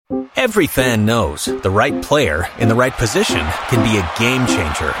Every fan knows the right player in the right position can be a game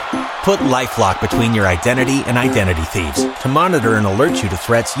changer. Put LifeLock between your identity and identity thieves to monitor and alert you to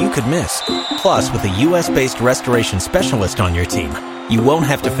threats you could miss. Plus, with a U.S.-based restoration specialist on your team, you won't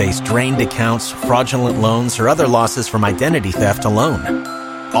have to face drained accounts, fraudulent loans, or other losses from identity theft alone.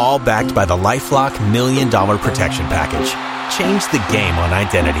 All backed by the LifeLock $1 Million Protection Package. Change the game on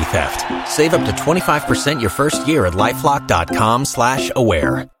identity theft. Save up to 25% your first year at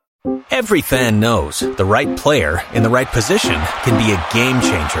LifeLock.com/aware. Every fan knows the right player in the right position can be a game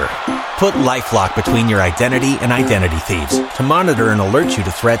changer. Put LifeLock between your identity and identity thieves to monitor and alert you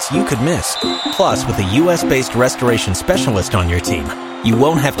to threats you could miss. Plus, with a U.S.-based restoration specialist on your team, you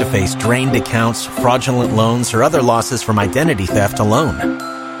won't have to face drained accounts, fraudulent loans, or other losses from identity theft alone.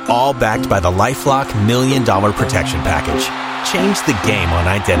 All backed by the LifeLock $1 Million Protection Package. Change the game on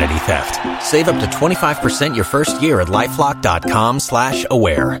identity theft. Save up to 25% your first year at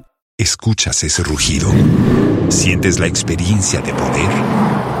LifeLock.com/aware. ¿Escuchas ese rugido? ¿Sientes la experiencia de poder?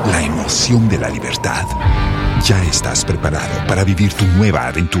 ¿La emoción de la libertad? Ya estás preparado para vivir tu nueva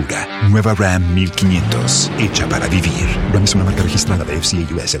aventura. Nueva Ram 1500, hecha para vivir. Ram es una marca registrada de FCA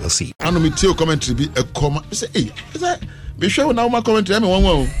US LLC. I know me tell commentary be a comma. Say, hey, is that? Be sure now my commentary. I'm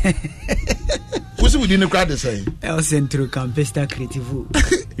one. What's it within the crowd saying? El Centro Campista Creativo.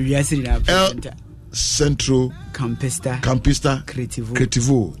 We are sitting up. El Centro Campista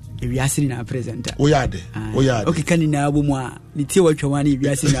Creativo. We are sitting up presenter. Oh yeah, okay, can you now more? The tea what you want? We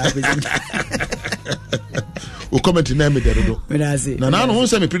are sitting up presenter. O commentary name there do. When I say, na no won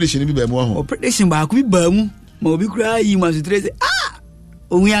say me prediction bi ba mu ho. O prediction ba ku bi ba mu. Ma obi kura yi ma so treze.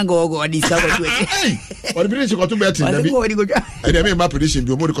 Onwia go di sa ko. What prediction ko to betting na bi. E dey me ma prediction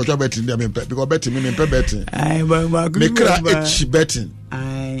bi o mo di ko to betting dey me because betting me pe betting. Ai ba ku. Me kra echi betting.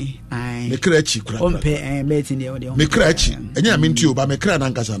 Ai. Me kra echi kura. On pe betting dey o dey. Me kra echi. Enya me nti o ba me kra na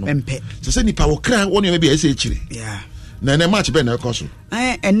nkasa no. Empe. Se nipa wo kra won e be e se echire. Yeah. Na match be na ekoso.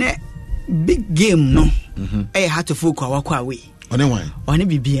 Ene big game no. I had to focus awakwa away. One why? One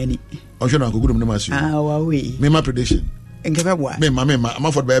bibia ni. O hwe na akogudum ne masu. Away. Me ma prediction. Enkefe boa. Me ma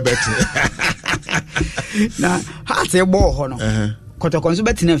am for be bet. Na heart e ball ho no. Kotokon so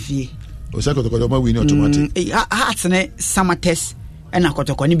betina fie. O sa kotokon ma win automatic. Heart ne Samartex na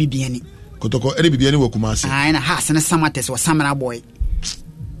kotokon ne bibia ni. Kotokon e bibia ni wo Kumasi. Na heart ne Samartex wo Samara boy.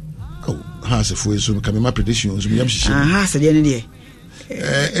 Oh, heart fo so me ma prediction so me yam shishi. Heart de ne de.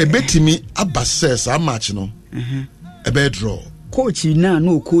 E betimi abasses a match no. E be draw. Coach na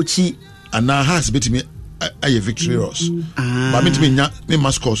no coach ana has betimi aye victorious. Ba me timi nya me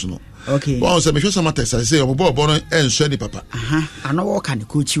mascot no. Okay. Well, say me hwe Samartex say o bo no enso ni papa. Ana wo ka ne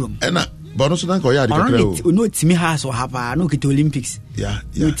coach wom. E na ba no so dan ko ya de kakra o. No timi has o hapa no kete Olympics. Yeah.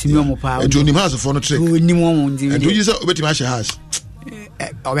 No timi o mo pa. E do ni has for no trick. Do ni mo ndi. And do you say betimi a has?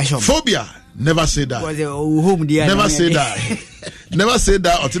 Phobia. Never say that. Never say that. Never say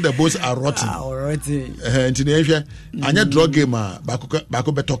that until the bones are rotten. Until the area, anya drug game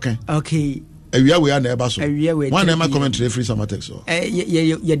bako be talking. Okay. We are na eba so. One na commentary free Samartex so.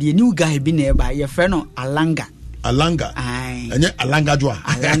 Yeah, the new guy be nearby. Your friend Alanga. Anya Alanga jwa.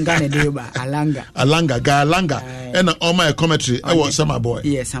 Alanga ne deba. Alanga. And all my commentary. I was Summer Boy.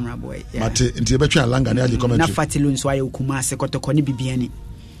 Yeah, Summer Boy. Mate until be try Alanga na commentary. Na fatilun so ayo Kumasi kotokoni bibiani.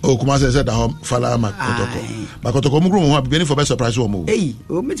 Oh, Kumasi said that fala ma kotoko. Ba kotoko mu gro mo ho bibiani for be surprise wo mo. Hey,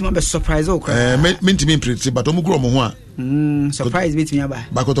 o metima be surprise o kwa. Mentimi predict but o mu gro mo ho a. Surprise betimi aba.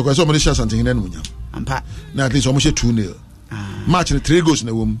 Ba kotoko so mo dey share something na nunya. Ampa. Na at least o mo share 2-0. Match the 3 goals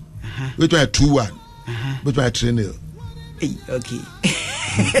na wo mu. We try 2-1. We try 3-0. Hey, okay.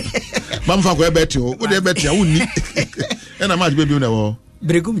 Mam fa ko bet o dey bet ya wonni. E na match be bi na wo.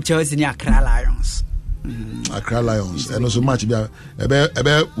 Bregum Chelsea ni Accra Lions. Accra Lions and also match be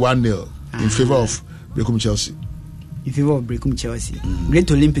 1-0 in favor of Brecum Chelsea. In favor of Brecum Chelsea.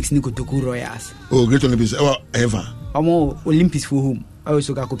 Great Olympics ni Kotoku Royals. Oh, Great Olympics ever. Omo Olympics for whom? I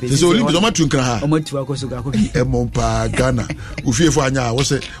also ga kope. So Olympics o ma tu nkra ha. Omo tu akoso ga kope. E mo pa Ghana. Ufie fo anya wo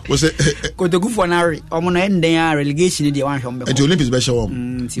se Kotoku for na omo na enden a relegation dey wan hwom be. And the Olympics be show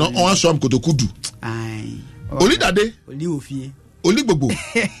am. No on so am Kotoku du. Ai. Oli dade. Oli ofie. Oli gbogbo.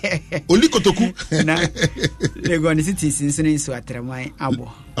 Oli Kotoku. Na Legon City sinsin so atreman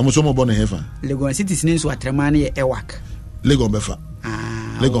abo. Amuso mo bo na hefa. Legon City sinsin so atreman na Ewak. Legon befa.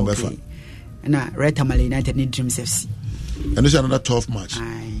 Legon befa. Na Red Tamale United ni Dreams FC. And this is another tough match.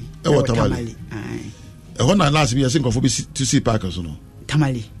 What Tamale? Na last year think of to see Parkers no.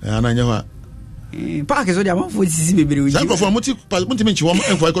 Tamale. Ananya wa. Parkers o dia man for sisi bebere o. Think of muti menchi wo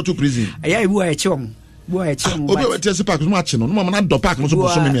enfa ko to prison. Aya ibu a eche wo. boy chemo obi wetese park no machi no ma na do park no so bo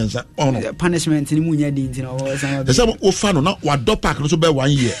so memiensa ono punishment ni munya di nti no sama be say wo fa no na wa do park no so be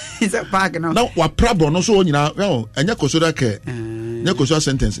 1 year is park no na wa prabo no so nyina enya kosoda ke nya kosoda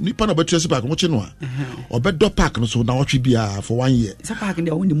sentence ni pa na betese park mo chi no a obe do park no so na wotwe bia for 1 year is park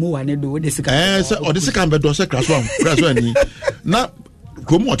dey won the mo wa ne do de sika say o de sika be do say kraso ani na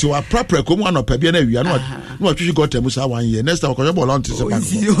komu oti wa prapra komu anopa bia na awia no watwe got am sa 1 year next time ko yebo long tise park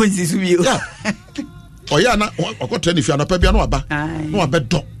oya na okotra ni fi anopa bia no aba no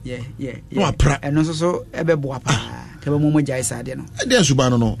abedo no apra eno so ebebo apa kebe mo jai sa de no de nsuba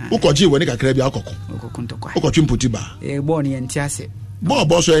no ukoji wani kakra bia akoko ukotwe mpoti ba ball ni entiase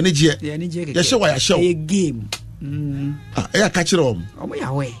ball so eni je ya she wa ya she e game ya ka kire om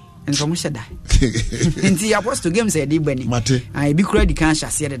ya we enso mo sheda nti ya post game say di bani mate bi kura di kan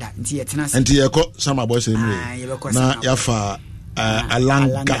hwase de da nti ye tena se nti ye ko sama boy say mi na ya fa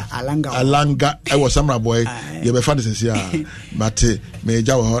alanga I was Samra boy you be fancy here but me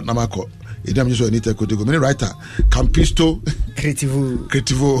jawo na mako idam just any take go me writer campisto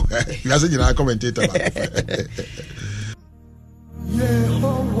creativo you as a commentator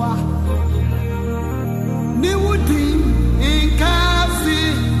Yehovah ni wudi inkasi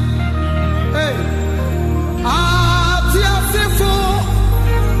hey atiasifo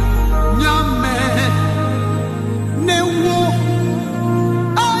nyame newo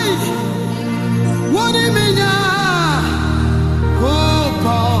what do you mean?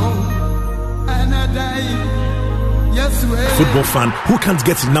 Football fan who can't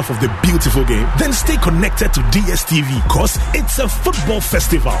get enough of the beautiful game? Then stay connected to DSTV, cause it's a football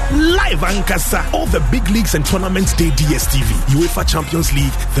festival. Live Ankasa. All the big leagues and tournaments day DSTV. UEFA Champions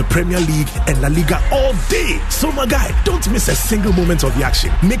League, the Premier League, and La Liga all day. So my guy, don't miss a single moment of the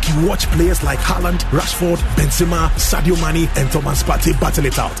action. Make you watch players like Haaland, Rashford, Benzema, Sadio Mane, and Thomas Partey battle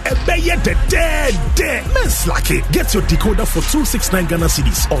it out. Miss Lucky. Get your decoder for 269 Ghana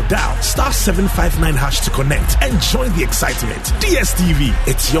cedis or dial *759# to connect and join the excitement. DSTV,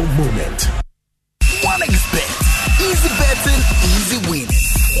 it's your moment. 1xBet. Easy betting, easy winning.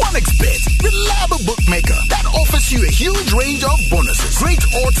 1xBet, reliable bookmaker that offers you a huge range of bonuses, great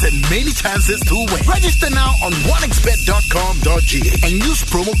odds, and many chances to win. Register now on 1xBet.com.ga and use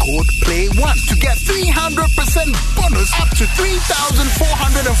promo code PLAY1 to get 300% bonus up to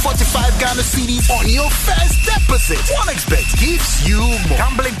 3,445 Ghana cedis on your first deposit. 1xBet gives you more.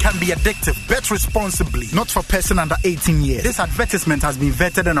 Gambling can be addictive. Bet responsibly. Not for person under 18 years. This advertisement has been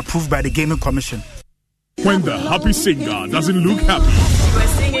vetted and approved by the Gaming Commission. When the happy singer doesn't look happy. You were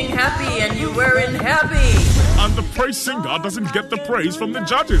singing happy and you weren't happy. And the praise singer doesn't get the praise from the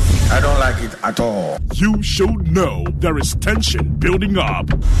judges. I don't like it at all. You should know there is tension building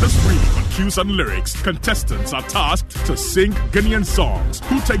up. This week on Cues and Lyrics, contestants are tasked to sing Ghanaian songs.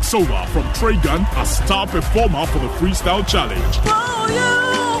 Who takes over from Tregan as star performer for the freestyle challenge?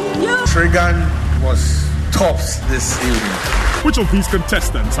 Tregan was tops this evening. Which of these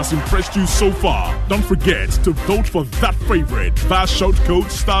contestants has impressed you so far? Don't forget to vote for that favorite via shout code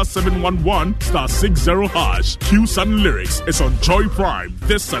 *711 *60#. Cues and Lyrics is on Joy Prime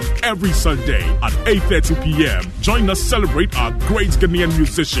this and every Sunday at 8:30 p.m. Join us celebrate our great Ghanaian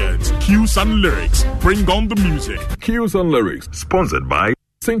musicians. Cues and Lyrics, bring on the music. Cues and Lyrics, sponsored by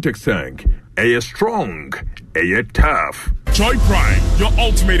Samartex Tank. Air strong, air tough. Joy Prime, your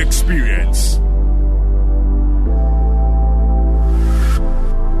ultimate experience.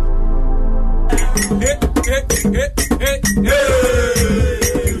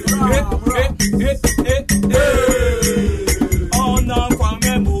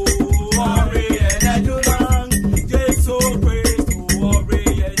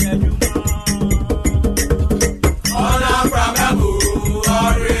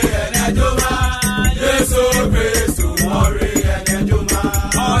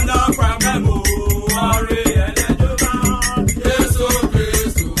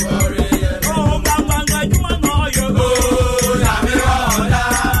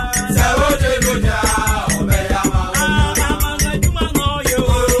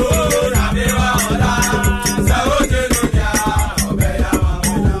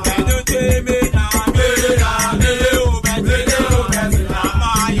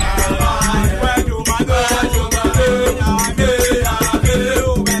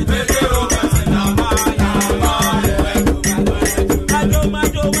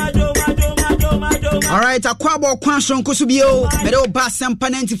 Alright, akwabo kwanson kusubio Medo Basempa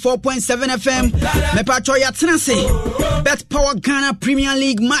 94.7 FM Mepacho ya tenase Betpawa Ghana Premier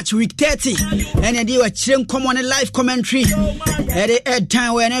League match week 30 Ene di wa chirem common live commentary Ede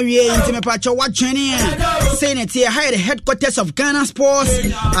time we ene wie inti mepacho wa joining saying it here high the headquarters of Ghana Sports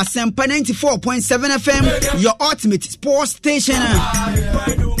Asempa 94.7 FM your ultimate sports station.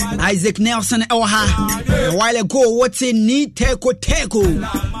 Isaac Nelson Oha a while ago what's in need teko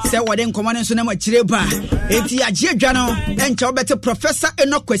say what in command so na machireba enti ajedwano encha better Professor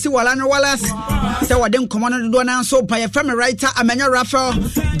Enoch Kwesi Walano Wallace say what in command do na so by family writer Amanya Raphael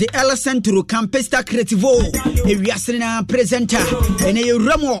the Ellison to Campesta Creativo a Riasina presenter and a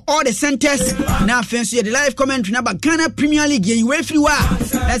Ramo all the centers now fancy the live commentary about Ghana Premier League you everywhere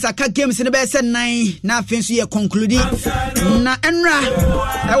as a games in the best 9 now fancy a conclude na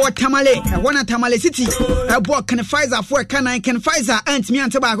enra Tamale, I want Tamale City. I bought can Pfizer for can Pfizer and me and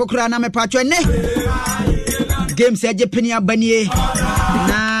tobacco crana me patron. Game said Japania Banye.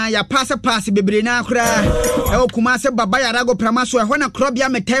 Na ya pass baby na kura. El Kumase Babaya Rago Pramaso. When a crobia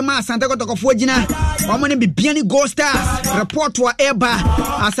me tema Santago Tokofojina. I'm gonna be Biani Gold Stars. Report to Eba.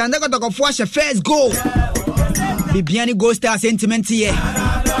 As Santago Tokofwash first goal. Bibiani Gold Stars sentiment here.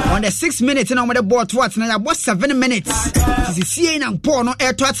 On the 6 minutes, and on the board, what's now about 7 minutes. This is CN and Porno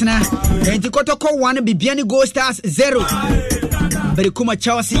Air Twatsna. And the Kotoko 1 Bibiani Gold Stars 0. Berikuma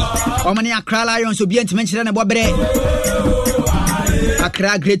Chelsea. Omani Accra Lions will be to mention about Bre.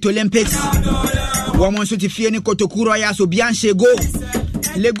 Accra Great Olympics. Woman Suti Fieni Kotokuro Yas Obianche Go.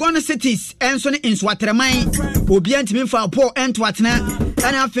 Legon Cities, Anson in Swatramai. Obiant Minfa Paul and Twatna.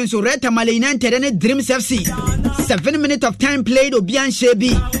 And I think so Red Tamale United and Dreams FC. 7 minutes of time played Obian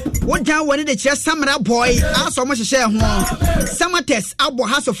Shebi. What time when the chess Samara boy asked so much share one. Samartex Abo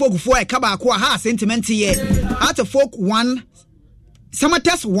has a folk for a Kabakwa has sentiment here. Has a folk 1.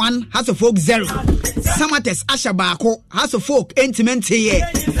 Samartex 1 has a folk 0. Samartex Ashabako has a folk intimate here.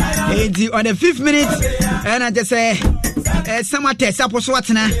 On the 5th minute, and I just say Samartex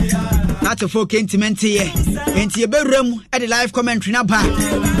Aposwatna. That's a folk intimate here. Into your bedroom at the live commentary number.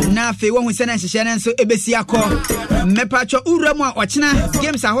 Now, if you want to send us a channel, so Ebesiako Mepacho Urama Wachina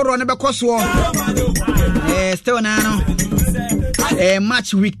games are horror never cost war. Still now,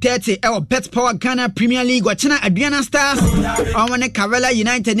 match week 30 our Betpawa Ghana Premier League Wachina Adriana Stars. I want to Cavella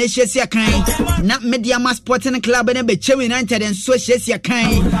United Nations kind. Not Mediama Sporting Club and Beche United and so Shesia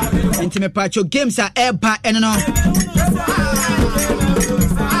kind. Into Mepacho games are airpa and no.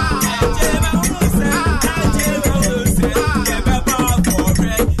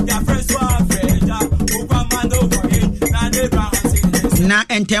 Na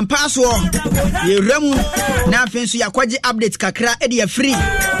entempaso ye remu na afenso yakwaje update kakra e de free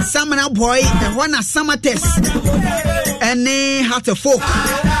Samana boy e wana Samartex ene hat of folk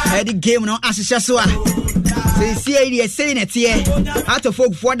e de game no asesha so a see e say net here hat of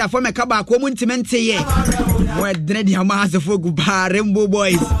folk for da for me kaba ko muntimente ye mo dre de ma hat of folk ba Rainbow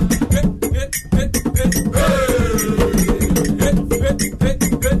Boys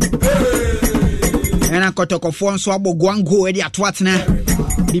ena kotokofo nso abogwango e de atwatena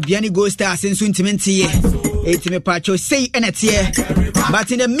Bibiani Gold Stars in Swintimenti ye. Etime Pacho say enetie.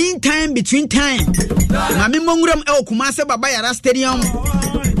 But in the meantime, between time, Mami Mongram El Kumase Babayara Stadium.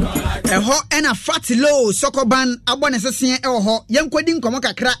 A ho and a fat low soccer ban abonesasian el ho yankwadin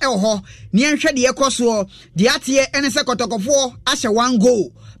komoka kra el ho ni anhwe de ekoso de atie ene sekotokofo ahye one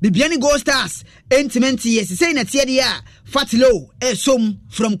goal Bibiani Gold Stars Intimenti ye say na tie de a fat low esom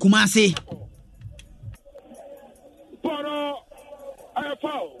from Kumase.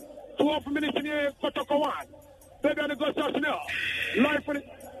 Foul. 12 minutes in here, Kotoko 1. Baby, the Gold Stars now. Live for it.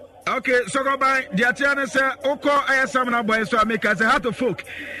 Okay, so go by the Atiana say, Oko, I Samana boy, so I make as a heart of folk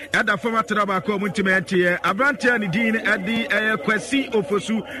at the former Tobacco Multimate, a Brantiani Dean at the Kwesi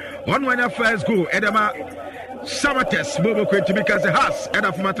Ofosu, 1-1 first goal, Edema. Samartex Bobo to because the house and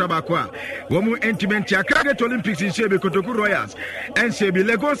of Matabaqua. Womu Entimentia Kraget Olympics in Shebi Kotoku Royals and Shebi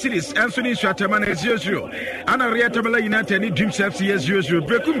Lego Cities, Anthony Shataman as usual. Anna Riatamala United Dreams FC as usual.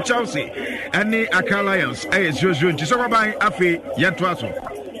 Brekum Chelsea and the Accra Lions as usual. Chisoba Afe Yatwaso.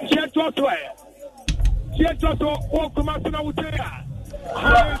 Yatwaso, Okumasuna Utea.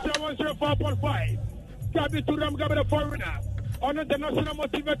 4.5. Gabi Turam Gabba foreigner. On the national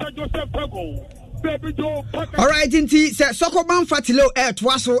motivator Joseph Togo. Alright, inti se Sokoban Fatilo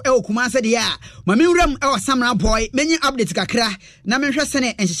twaso Kumase dia. Mami uram Samra boy, many updates kakra. Na menhwe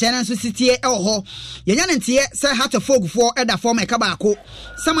sene enhyehye nso sitie ho. Yenya ntie se hat of folk for eda form e kabako.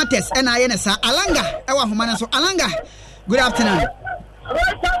 Samartex na ye ne sa Alanga homa so Alanga. Good afternoon.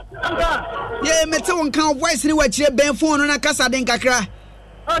 Yeah, mete won kan voice ni wa kire ben phone na kasa den kakra.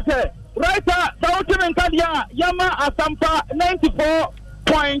 Okay. Writer, Southern Kadia, Yama Asampa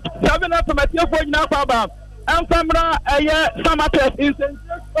 94.7 FM at your point now, and Samra, Samartex in St.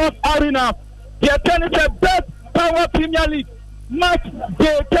 Joseph Arena. The tennis Betpawa Premier League match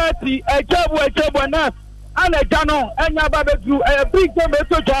day 30, a job and a Jano, and Yababedu, a big game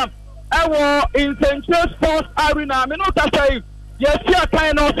jam. I was in St. Joseph Arena. Minota say, yes, yeah,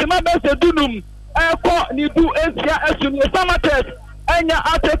 kind of Simabes Dunum, Airport, Nidu, Asia, Samartex. Enya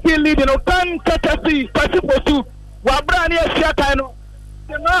ateki lead no kan katasi pasiposu wabrani asia kan no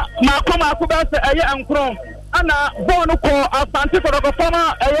na makoma akuba se eye ankron ana bonu ko asante ko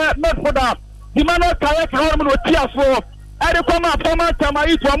former eye Betpawa dimano kaya ka no tiafo ade koma former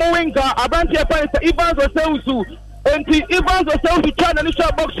tamai to mo winga abanti e pa Ivan Zoseusu enti Ivan Zoseusu chana ni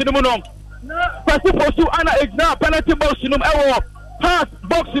shot box ni no na pasiposu ana exam penalty box ni ewo pass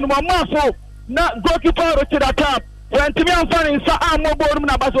box ni mo maso na goalkeeper rochidata when Timmy Fanning saw mobile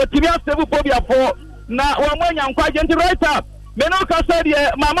na baso Timmy Sevu phobia for na wamanya nkwaje nti right up Menoka said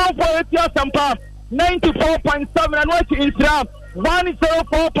mama for etia sampa 94.7 and what in Islam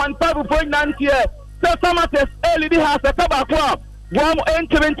 104.5 for 90 so Samartex LED has a tabakwa wam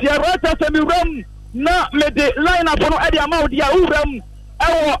entering right up semi rum na me de line up no ade amount dia uram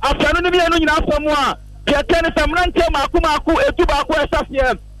ewo afanu ni anu nyina afamu a ke ten samrante maku etuba ko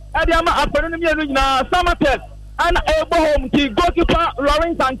esafie ade ama afanu ni anu nyina Samartex and a home to goalkeeper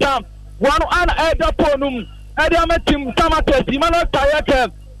Lawrence Ankam one and a ponum Adiama team Samartex Imano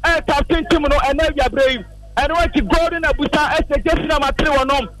Tayaka captain Timono and Nevia Brave and went to Golden Abusa as a Jessina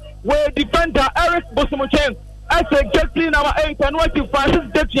Matriwanom where defender Eric Bosomuchen as a Jessie number 8 and went to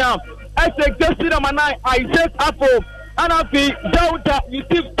Francis Detiam as a Jessie number 9 Isaac Apple and Afi Dauta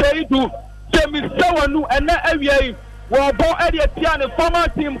Yusuf Teidu James Sawanu and Nevia well, Bo Eddie Tian, former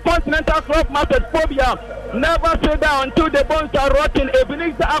team Continental Club Masters Phobia, never say down until the bones are rotting.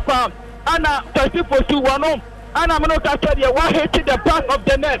 Ebenezer Aqua, Anna Pasiposu Wanom, Anna Manoka said, one hated the back of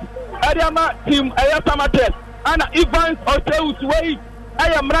the net. Adiama team Samartex, Anna Evans Oseus Way,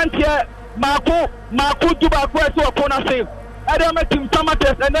 I am Rantia, Marco Duba Queso Opona Save. Adiama team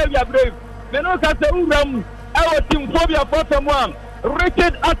Samartex and Nevia Brave. Menoka said, Uram, our team Phobia for someone,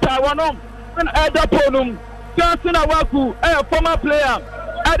 rated at Wanom, and Ada Ponum. Johnson Awaku, a former player,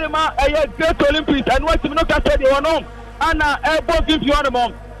 Adema, a great Olympics, and what you know, said they were known. Anna, a both give you on the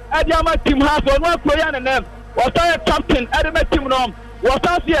mom. Adama team has one player and them. Was I a captain? Adema team nom. Was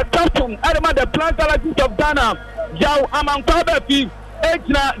I a captain? Adema the Plant Galaxies of Ghana. Yao Amankaba Fee,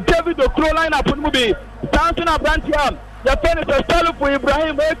 Ejna, David Okro line up on Mubi, Johnson Abrantiam, your tennis is Salu for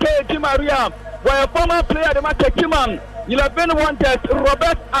Ibrahim, A.K.A. Maria, where a former player, the Mata Kiman, 11 wanted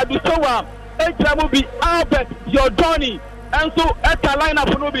Robert Adusowa. Ejamubi Albert Yodoni and so at a line up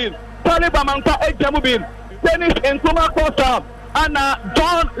Nubi Talibamanka Ejamubi Dennis and Kuma Costa and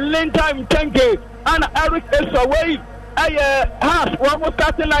John Linda Mtenge and Eric Esaway has one more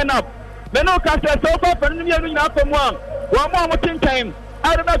starting lineup. Menoka says so far for one more time.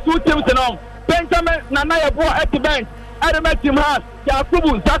 I don't know 2 teams now. Benjamin Nanaya Boa at the bench. I don't know team has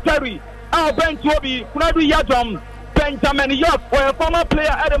Yakubu Zakari. Our bench will be Kunadu Yadam Benjamin York or a former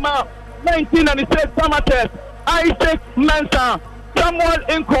player at the mouth. 1996 Samartex, Isaac Mensah, Samuel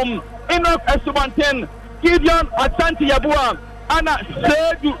Income, Enoch Esubanten, Gideon Asante Yabua, Anna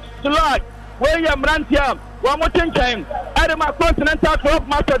Sedu Slag, William Rantia, one more time, Adama Continental Club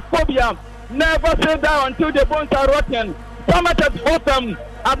Masters Phobia, never say down until the bones are rotten. Samartex bottom,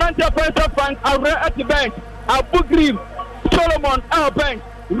 Avantia Prince Frank, Aure at the bench, Abu Green, Solomon, our bench,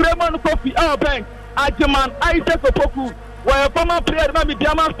 Raymond Kofi, our bench, Ajiman, Isaac Opoku, where a former player at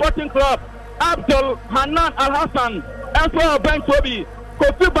Diamond Sporting Club, Abdul Hanan Al Hassan, and for our bench will be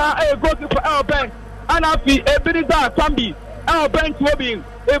Kofiba, a goalkeeper for our bench, Anafi, Ebenezer Kambi, our bench will be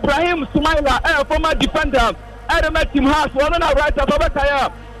Ibrahim Sumaila, a former defender, Adamet Team House, one on our right of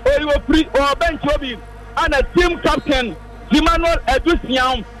Abataya, or you will free or bench will be, and a team captain, Emmanuel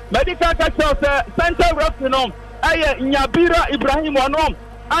Edusiam, medical catcher, center referee, Nyabira Ibrahim Wanom,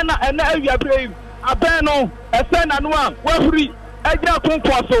 Anna and Evia Brave. Abeno, a sen and one, Wafri, Eja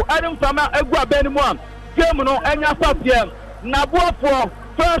Kunquaso, Adam Sama, Egua Benimon, Gemuno, and Yasafia, Nabua for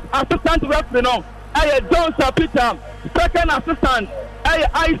first assistant referee, Jones Peter, second assistant,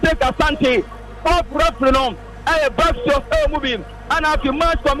 Isaac Asante, fourth referee, Backshot Moving, and after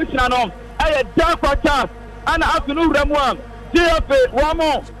match commissioner, Dark Charles, and afternoon Ramwan, GFA, one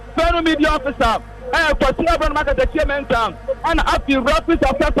more, fellow media officer, Kwasiaban Market the chairman, and after Rapid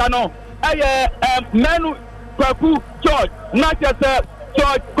Assassin. Menu Kwaku George, not just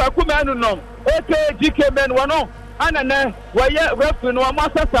George Kwaku Menu no. Okay, GK Men one no. And then why referee no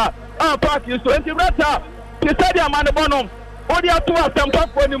Masasa. Park is 20 rata. The stadium and the bonum. Odia to us some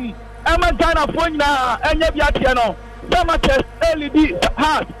for him. Emma Ghana Fona, and Yabiatiano, Samartex, LED,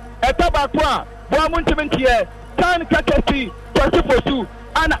 Heart, a Tabaqua, Boamuntimentia, Tan Kakasi, Pasifosu,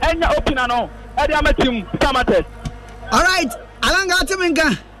 and Enya Opinano, Adiamatim, Samartex. All right, Alanga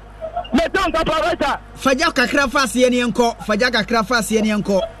Timinga. Meton Capareta, Fajaka Crafasi and Yanko, Fajaka Crafasi and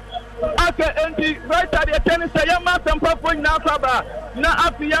Yanko. Okay, and the right at the tennis, Yama, and Papa Nafaba, Na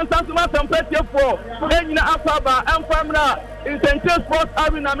Afian Sansuma, and Petio for, then Afaba, and Famra, in St. Sports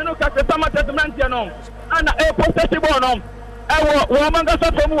Arena, Minoka, Samartex Mantiano, and a possessive bonum. I will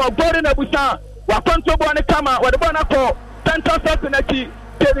Mangasa from Borin Abusa, Wakonto Bonakama, or the Bonaco, Central Satinaki,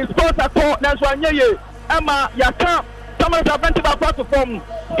 Tennis Sports at Port Naswanye, Emma Yaka. Someone have been to the platform.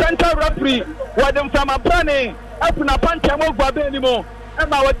 Central referee, where them from a planning, up in a punch and move by anymore.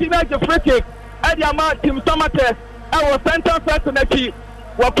 And our team has a free kick. Ediama, Team Samartex, our central first in the key.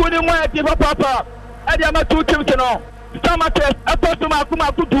 We're putting one at Papa. Ediama 2 teams, Samartex, a person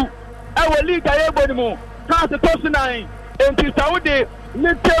Makuma Kutu. Our league, I have anymore. Has the person 9. And to Saudi,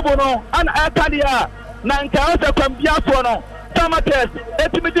 mid table, and Akadia. Nanka, from Biasono. Samartex,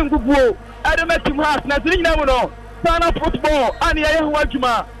 estimating Gugu. Ediama Team House, Nazina. Sana football, and the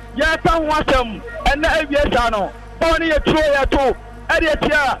Wajuma, Yakan Wasam, and the Aviano, Bonnie a Troya too,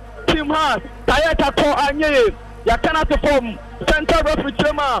 Ediatia, Team Haas, Tayata Ko Anye, Yakana perform, Central Referee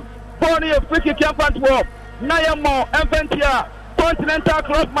Chema, Bonnie a Freaky Campant War, Nayamo, Inventia, Continental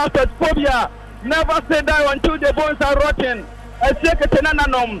Cross Masters Phobia, never say die until the bones are rotten, a second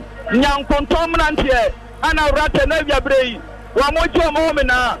Nanom, Nyam Contomantia, Anna Ratanavia Bray, Wamojo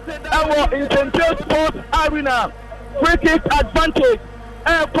Momina, our in Central Sports Arena. Free kick advantage.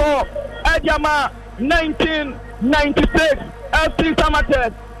 Airport Adjama 1996 FC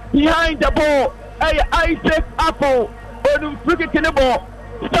Samartex behind the ball. Isaac Apple on free kick in the ball.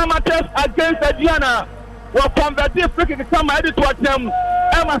 Samartex against Adriana. Will convert free kick come added to them.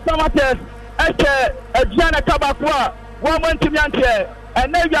 Emma Samartex Adriana Kabakwa. 1 to Miante.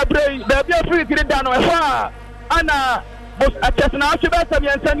 And now you are brave. There be a free kick down. Anna was a test now. She better be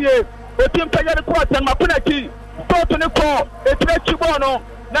and send you. The team player the court and Mapunaki. Go to the call, it's Rechibono,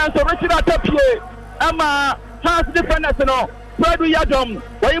 Nancy Richard Tapie, Emma has defenders, Fredu Yadom,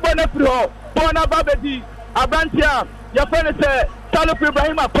 Waibana Pro, Bona Babedi, Abantia, your friend said, Salif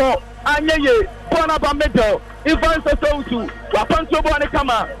Ibrahim Ako, Anye, Bona Bamedo, Ivan Sosu, Wapanto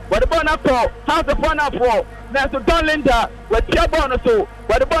Bonakama, what the Bonaco, has the Bonapo, Nancy Don Linda, what Tiabonaso,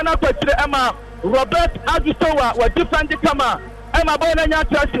 what the Bonaco to Emma, Robert Agisoa, what different Kama, Emma Bonanya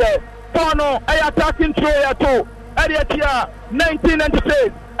Trashe. Bono, I attacking Troya too. Ediatia,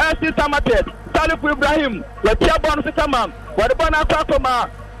 1996, FC Samartex, Salif Ibrahim, Latia Bono Sikama, Wadabana Kakoma,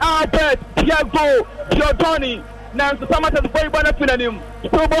 Albert, Tiago, Giordani, Nancy Samartex, Boybana Finanim,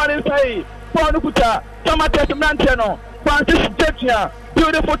 Stobon Insai, Bonukuta, Samartex Mantiano, Francis Jetia,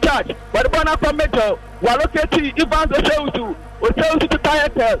 beautiful touch, Wadabana Cometo, Waloketi, Ivan Seutu, Seutu to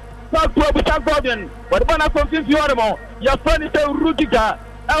Tayatel, South Busa Gordon, Wadabana Confused Yorimo, your friend is Rudiga.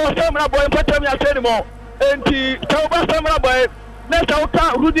 I was Samra boy and Patamia Senimo, and the Tauba Samra boy,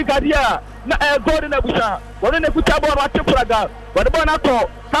 Nessa Rudy Gadia, Gordon Abusa, what in the Putabo Praga, what the Bonaco,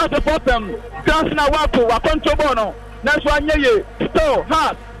 House of Bottom, Gansina Wapo, Wakonto Bono, Naswanye, Sto,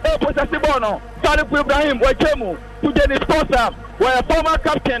 Hat, Posasibono, Salif Ibrahim, Wachemu, to Dennis Posa, where a former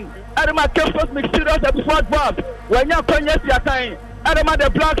captain, Adama Kempos Mixed episode was, when you're Yakai, Adama the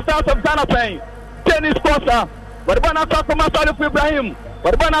Black Stars of Zanapain, Dennis Posa, what the Bonaco, Salif Ibrahim.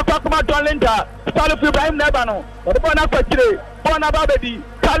 What about Nakama John Linda, Salif Ibrahim Nebano, what about Nakachre, Bona Babedi,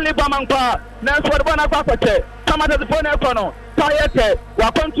 Kali Bamanka, Nance what about Nakache, Samata the Phone Econo, Tayete,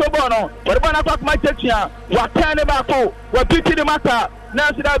 Wakonto Bono, what about Nakama Chechia, Wakane Bako, what Piti the Mata,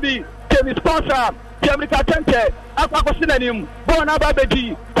 Nancy Dabi, Kemi Sponsor, Kemika Tente, Akako Synonym, Bona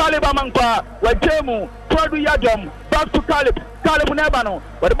Babedi, Kali Bamanka, what Jemu, Fredu Yadom, back to Kalib, Kalib Nebano,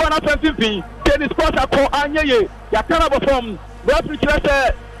 what about Nakam Kemi Sponsor call Anye, Yakana perform. Referee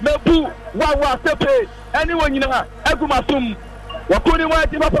said, Mebu, Wawa, Sepe, anyone you know, Egumasum, Wakuni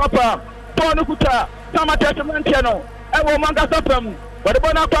Wati Papa, Tonukuta, Samartex Mantiano, Ewo Manga Sapem, but the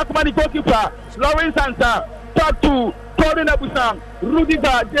Bona Pakmani goalkeeper, Lawrence Santa, talk to Corin Abusan,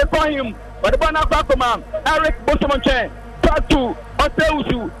 Rudiga, Jekohim, but the Bona Pakman, Eric Bosomonche, talk to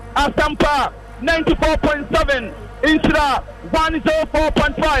Oteusu, Asampa, 94.7, Isra,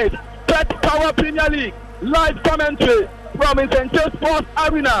 104.5, Betpawa Premier League, live commentary. From Central Sports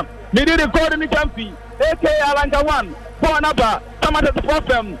Arena, Midi the Golden Campi, aka Alanga 1, Bonaba, Samartex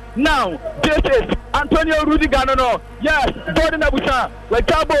Problem. Now, this is Antonio Rudigano. Yes, Golden Abusa,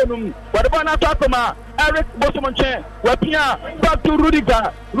 Wekabonum, Wadabana Takoma, Eric Bosomonche, Wapia, back to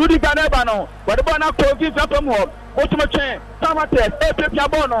Rudiga, Rudiga Nebano, Wadabana Kogi Zapamo, Bosomonche, Samartex, Epe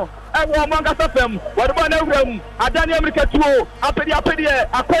Piabono, ɛwɔ mangasa fam wɔde bɔ na wura mu adane America tuo apedi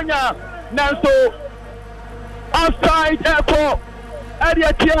akwanya nanso outside ɛkɔ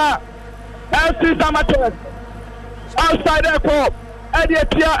ɛde tia FC Samartex outside ɛkɔ ɛde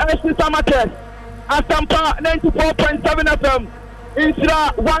tia FC Samartex Asampa 94.7 FM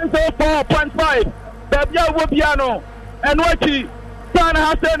Insira 104.5 Babia Wobiano and Wachi Sana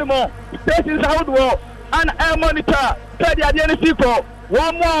Hasenimo Stations Outdoor and Air Monitor Teddy Adianisiko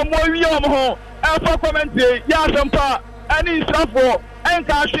one more yom home Alpha Commentary Yasampa and Insrafo and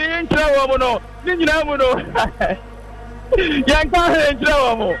Kashi in Trawomono Ninamuno Yanka in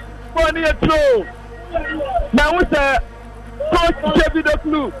Trawomo 1 year through now with Coach David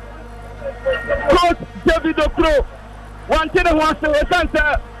O'Clue Coach David O'Clue wanted to want to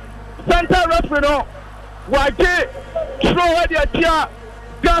center referee no waje throw the tia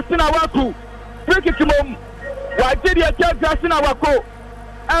Gasina Waku free kick mom waje the tia Gasina Waku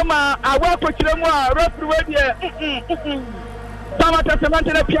ama awako chiremu a referee there Samartex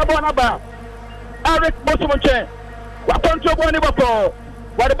mantene pia bona ba Eric Bosomonche wa control boni bako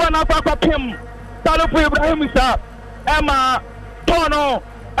wa de bona kwa pim Salufu Ibrahim Isa ama tono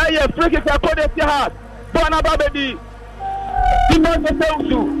aye free kick akode tia hard bona ba bedi the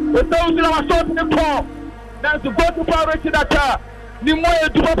those na shot in the call. Now to go to power Richard Atta. Ni moye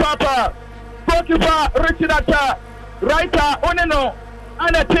dupa papa. Goalkeeper Richard Atta. Writer Oneno.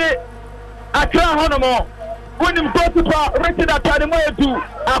 Anate Accra Honomo. When him goalkeeper Richard Atta ni moye du.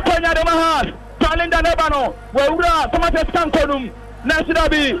 Akonya de mahas. Talinda Nebano. Weura Samartex Kankonum.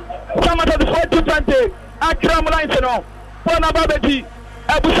 Nasirabi. Samartex 420. Accra Mulanseno. Bona Babeti.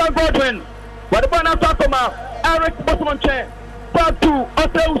 Abusan Godwin. What about Fakoma? Eric Bosomonche. Part 2,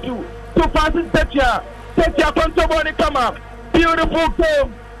 Oteusu, to Francis Tetia Contoboni Kama, beautiful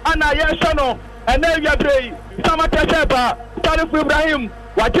game, Anna Yashano, and then Yabray, Samartex, Salufu Ibrahim,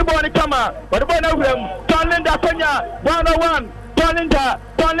 Wajiboni Kama, what about them? Tonlinda Konya, 101,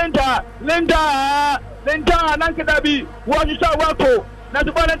 Linda, Nankadabi, Wajisha Wako,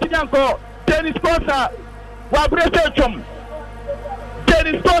 Natubana Tinyanko, Dennis Kosa,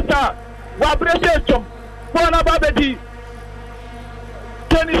 Wabresechum, Wana Babedi.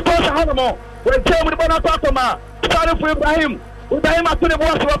 Tennis Coach Hanamo, when came with Bonapatoma, started for Ibrahim Atune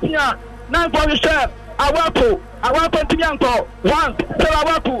Wapia, Nan for the chef, Awaku Tinyanko, once,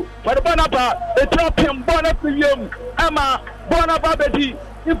 Awaku, but the Bonapa, they drop him Bonapim, Emma, Bonababedi,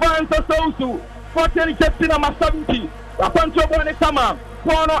 Ivan Sosu, 14 September 70, Apancho Bonekama,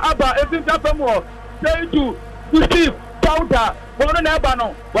 Bono Abba, Evin Japamo, say to Steve, Powder, Bono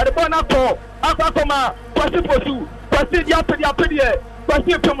Nebano, but the Bonapo, Aquacoma, Pasiposu, Pasi Yapedi.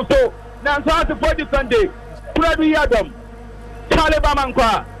 Kwasi Tomuso, Nansa for the Sunday, Freddy Adam, Kaleba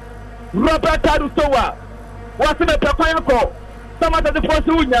Mankwa, Robert Tadusowa, Wasime Pekoyako, Samata the First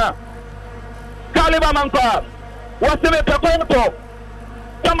Unya, Kaleba Mankwa, Wasime Pekoyako,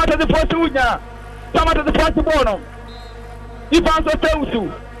 Samata the First Unya, Samata the First Bono, Ivan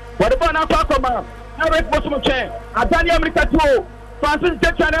Soteusu, what about Nakakoma, Eric Bosomoche, Adani America 2, Francis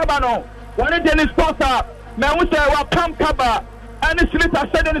Jackson Ebano, one of Dennis Costa, Mawusa, Wakam Kaba. And the Smith has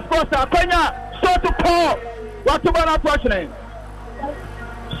said in his course, Kenya, so to Paul, what about not watching?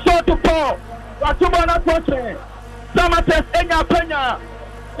 So to Paul, what about not watching? Samartex, Enya Kenya,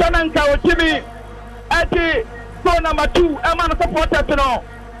 Sananka, Jimmy, Eddie, go number 2, Emma supporters, no,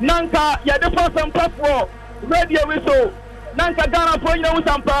 Nanka, ya the first and platform, radio whistle, Nanka Ghana for you,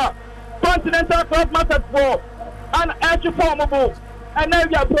 Sampa, Continental Club Master 4, and Edge Formable, and now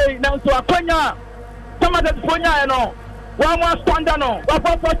you are playing now to Kenya, Samartex Fonya, you know. One more standard no. What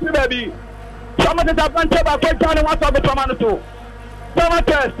baby? Samartex Abante Bako Jano Wato Abu Pramanaso.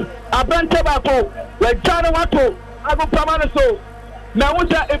 Samartex Abante Bako we Jano Wato Abu Pramanaso. Na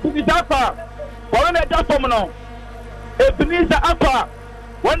wuja Ebenezer Apa. Wana da form no. Ebenezer Apa.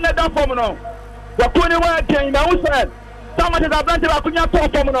 Wana da form no. Wakuni wa gen na wuja. Samartex Abante Bako nya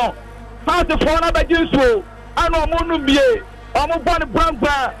to form no. How the phone aba jinso. Ano mo numie. Omo bon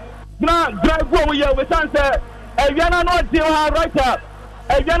bramba. Na drive wo ye we sanse. Eviana no deal her right up.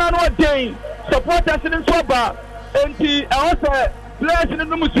 Eviana no day. Supporters in Soba. And he also players in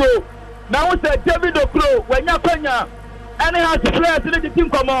the Musu. Now it's David O'Clue. When you're Kenya. And he has players in the team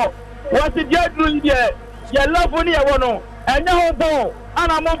come out. What's it yet doing there? You love when you want. And you ball.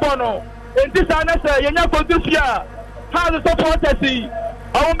 And I'm on bono. And this answer, you're not going to see. How the supporters see.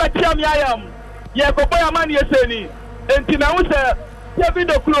 I won't bet you I am. Yeah, go buy a man you're saying. And now it's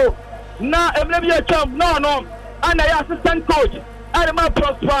David O'Clue. Now, I'm never a champ. No. And I assistant coach, Adama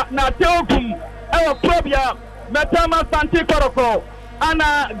Prosper, na Teogum, Ewa Probia, Metama Santi Koroko,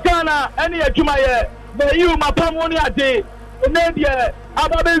 Anna Ghana, any Jumaye, the you Mapamoni a day, Nadia,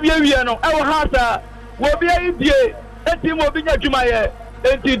 Ababe wie no e wo hasa wo bi aidie enti mo bi nya dwuma ye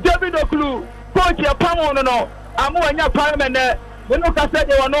enti David Okulu coach ya pamo no amu anya parliament ne no ka se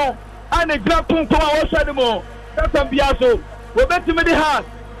de wono ane gra tuntum a wo hwede mo ka bia so wo betimi di ha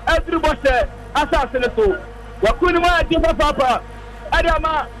everybody asase ne so wakuni mo adi papa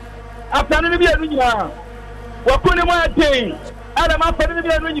adama afane ne bia no nyina wakuni mo adi adama afane ne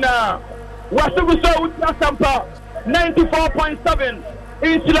bia no nyina wasugu so uti asampa 94.7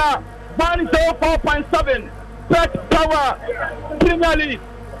 Isla 104.7 Betpawa Premier League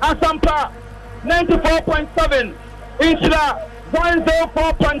Asampa 94.7 Isla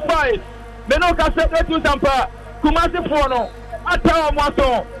 104.5 Menoka Sebetu Sampa Kumasi Fono Atawa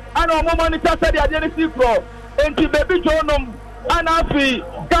Mwaso Ano Momonita Sadi Adeni Sikro Enti Baby Jonum Anafi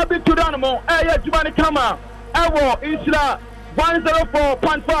Gabi Tudanmo Eye Jumani Kama Ewo Isla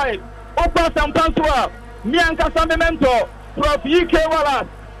 104.5 Opa Sampansua Mianka Memento Prof UK Wallace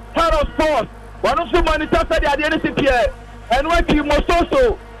Harold Sports one of the monitors said the identity and what you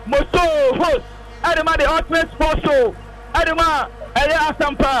Moso host Adama the ultimate sports show Adama Aya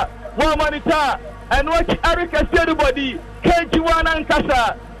Asampa one monitor and what Eric everybody KG1 and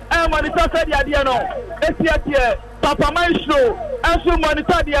Kasa and monitor said the Adiano Esia Papa Maestro and so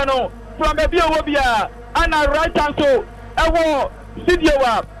monitor Diano from a Biowobia and a right hand so Ewo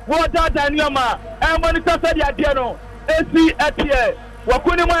Sidiowa Water Daniama and monitor said the Adiano AC Etie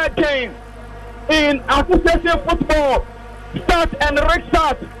Wakuni Moya game in association football start and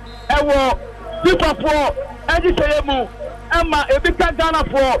restart Ewo Super 4 Ejiseyemu Emma Ebika Ghana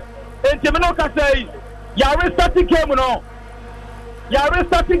 4 and Jeminoka say Yare starting game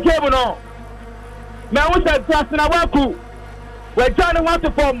no now we said Justin Awaku we're trying to want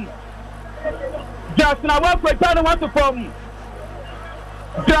to form Justin Awaku we're trying to want to form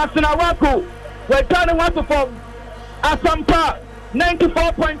Justin Awaku we're trying to want to form Asampa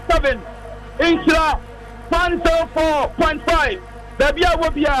 94.7 Insula 104.5 Dabia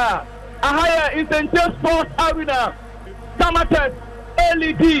Wobia a higher intensive sports arena Samartex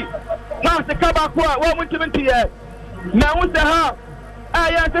LED now the Kabakwa 120 years now with the half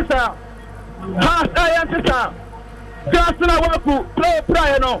Ayantesa half Ayantesa Justin Awaku play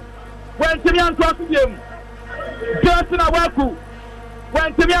prior no when Timian Twasso game Justin Awaku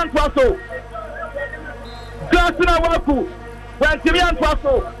when Timian Twasso Justin Awaku when Timian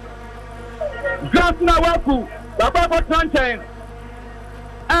Twasso Justin Awaku Baba Tantain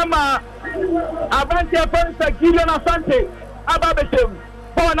Emma Avante Fensa Gideon Asante Ababeshem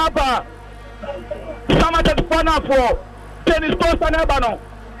Bonaba Samatex Fana for Tennis Coast and Ebano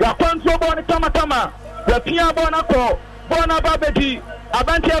Wakonso Boni Tamatama Wapia Bonako Bonaba Beti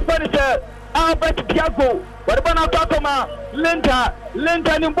Avante Fensa Albert Diago Wadabana Kakoma Linda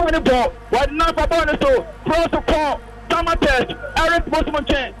Nimboni Bo Wadnafa Bonaso Protocol Samatex Eric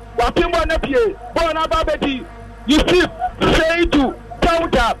Bosmonchen Wakimbo Nepie Bonaba Beti Yusuf Seidu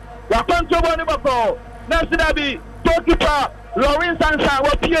Tauta Wakonso Boni Bako Nasidabi Tokipa Lawrence Sansa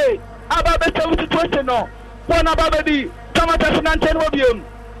Wapie Ababese situation no Bonaba Beti Samatex Nanten Wobium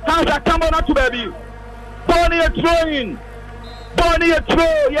Hansa Kambona to baby Boni a throwing Boni a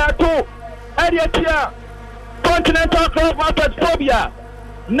throw Yato Ediatia Continental Club Masters Phobia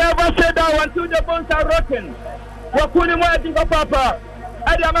never said that until the bones are rotten. Wakuni Mwadi Papa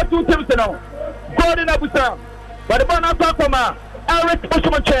Ediama 2 teams now Golden Abusa but the Bona Pakoma Eric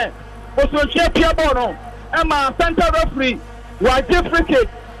Osmonche Pia Bono Emma Center Referee Wajib Frikit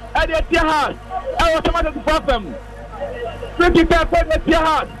Ediatia House Ewa Samata to Fafem Frikit Ediatia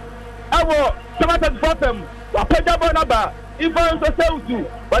House Ewa Samata to Fafem Wapeja Bonaba Ivan Soseutu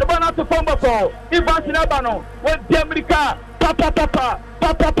but the Bona to Fombako Ivan Sinabano with the America Papa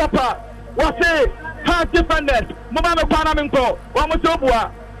what's it hard defenders Mama Panaminko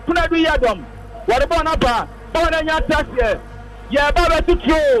Wamotobua Punadu Yadom what about Napa Bonanya Tasia yeah Baba to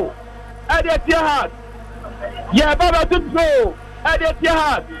throw Ediatia Hart yeah Baba to throw Ediatia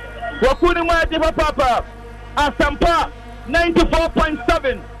Hart Wakuni Mwadi Papa Asampa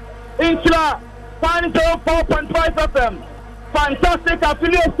 94.7 Insula 104.5 FM fantastic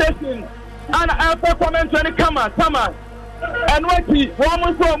affiliate station and Alpha comment when it come and what he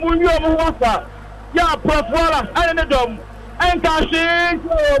woman so Munyo Mwasa ya Prof Wallace and the dom and Kashi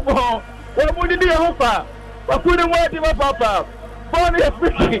or Mudi Hofa Wakuni Mwadi Papa Bonnie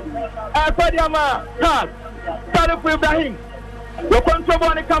Friki Fadiama Khan Salif Ibrahim Wakonso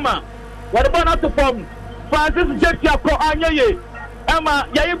Boni Kama what about to form Francis Jekia Ko Anyaye Emma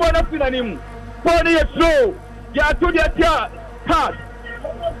Yaibona Finanim Bonnie a throw Ya to the Tia Khan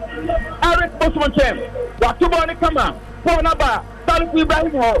Eric Osmonchen Watuboni Kama Bonaba Salif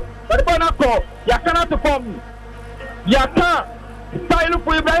Ibrahim but Bonako Yakana to form Yaka Salu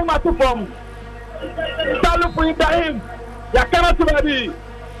for Ibrahim Atufom. Salu for Ibrahim. Yakana to baby.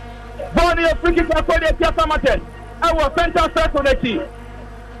 Bonnie a free kick for the Samartex. I was center circle the team.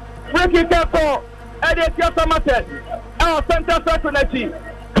 Free kick for the Samartex. I was center circle the team.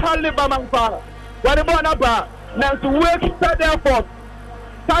 Caliber Manfa. What the ball number? Now to work set effort.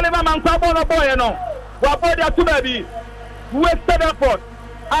 Caliber Manfa on a boy, no. What about the two baby? Work set effort.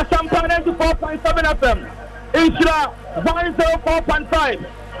 Asampa 94.7 FM. Insura 104.5.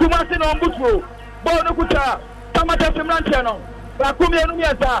 Kumasi no Mbutro. Bono Kucha. Samartex Mranchano. Bakumi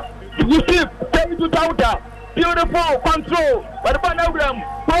Enumiasa. Yusuf. Take to Tauta. Beautiful control. But the Banagram.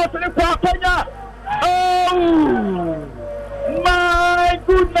 Cross in the Kenya. Oh! My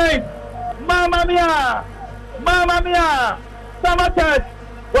goodness. Mamma mia. Mamma mia. Samartex.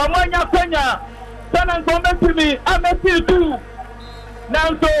 Wamanya Kenya. Sanan Gombe to me. I'm a too. Now,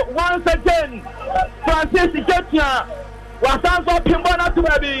 so once again, Francis Jetia was also Pimbona to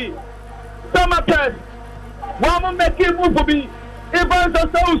baby. Samartex, one make it move for me. Even the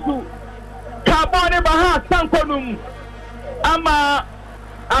Sousu, Carbone Baha, Sankonum, Ama,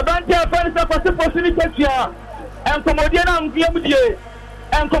 Abantia Fencer for the possibility, and Comodiana and Giamudier,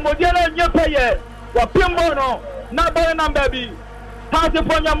 and Comodiana and Yapaye, or Pimbono, Naboyan baby. Party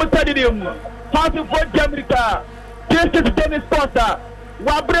for Yamutadium, Party for Jamaica, this is Dennis Costa.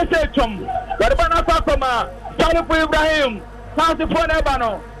 Wabrechum, Wabana Fakoma, Salu for Ibrahim, Party for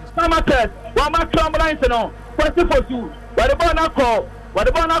Nebano, Samartex, Wamakam Linsano, Quasifosu, Wadabana Ko,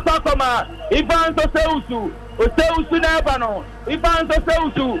 Wadabana Fakoma, Ivan Soseusu, Oseusu Nebano, Ivan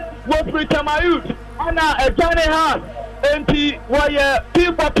Soseusu, Woprita Mayut, Anna, a Johnny Hart, and P. Wire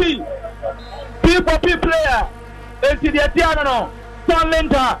P4P player, and the Atiano, Son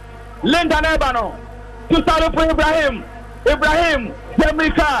Linda Nebano, to Salu for Ibrahim,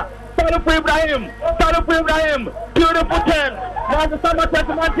 Jamaica, Salu for Ibrahim, beautiful 10. Now the Samartex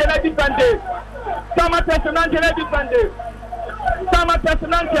Manchester defended. Samartex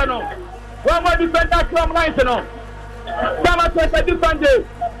Manchester. One more defender, Clam Linsano. Samartex defended.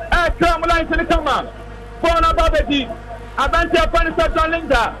 Clam Linsano come on. Bona Babedi. Abantia Panisat John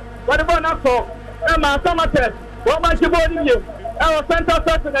Linda. What about Nako? Emma Samartex. What much you bought in you? Our center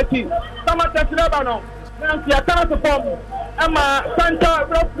certainty. Samartex Lebanon. Nancy, I cannot perform. Emma Santa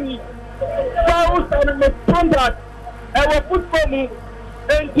Roughly. Fouls and misconduct. Our football move.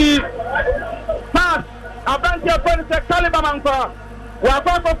 And the pass. Abantia Panisat Caliber Manfa.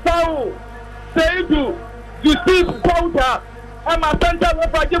 Wafako foul. Seidu. Yusuf Powder. Emma Santa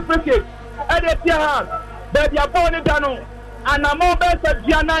Roughly free kick. Edetia hand. Baby, I born it down. And I'm more best at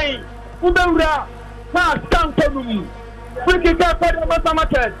Gianai. Ubera. Pass. Sankonum. Free kick for the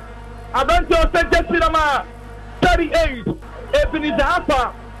Samartex. Abantia Santa Cinema. 38. Ebenezer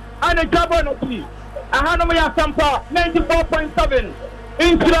Alpha. And a Gabonati. Ahanomaya Sampa. 94.7.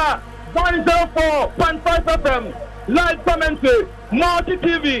 Insura 104.5 FM. Live commentary. Multi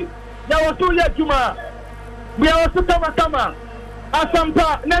TV. Yawasuya Juma. We are also Kama.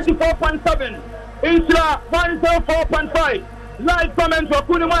 Asampa 94.7. Insura 104.5. Live commentary.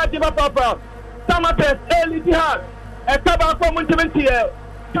 Kunima Diva Papa. Samartex Eli Jihad. A Kaba commentary.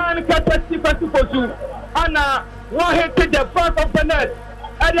 Can Katesi Festival. Anna, one hit to the front of the net.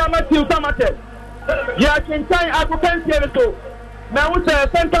 Matthew Samartex. Yeah, can try African Series. Now with the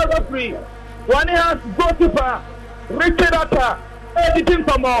center referee. One has goalkeeper. Richard Atta. Editing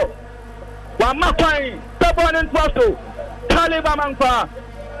for more. One Mapai. Stubborn and Twasso. Caliber Manfa.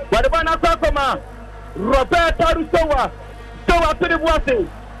 Wadabana Sakoma. Roberta Rusowa. Sowa Piribuase.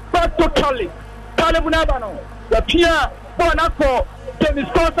 Pasto Kali. Calibunabano. The Pia Bonako. Dennis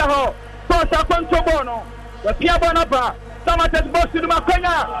Costa. Costa Controbono. The Pia Bonapa. Samartex boss to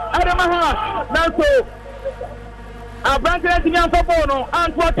Makanya. Adamaha. Nanso. Abrantes in Yanfabono.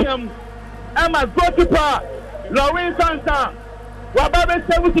 Antwerpen. Emma goalkeeper. Lawrence Sansa. Wababe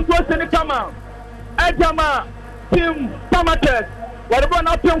Sewu close in the camera. Ejama. Team Samartex.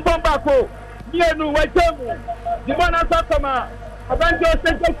 Wadabona Pim Fombako. Yenu Wajemu. Dimana Sakama. Abrantes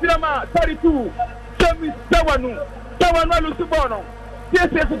Central Cinema. 32. James Tawanu. Tawanu Lusubono.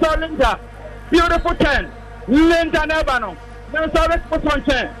 This is Linda. Beautiful 10. Linda Nebano. Nansa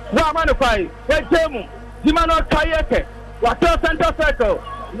Responsion. Wamanokai. Wajemu. Dimano Kayeke. Water Center Circle.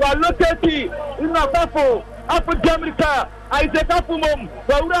 Waloketi. Inabafo. Afro Jamaica. Isaac Afumum.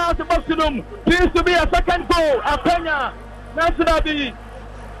 Waura Sebastianum. Please to be a second goal. Apenya. National B.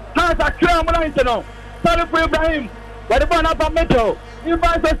 Has a clear Molanino. Salu for Ibrahim. Wadabana Bameto.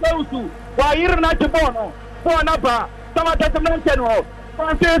 Ivan Soseusu. Wairna Chibono. Bonaba. Samartex Manchester.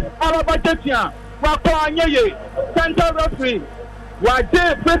 Francis Alabachetia. Wakwa Nyeye. Center referee.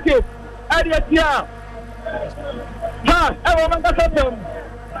 Waje Frikis. Ediatia. ha ewo mangasatem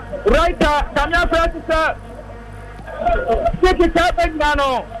right kamya francis siki kabenya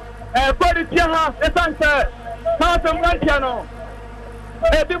no kodi tia ha esanse ha semrantia no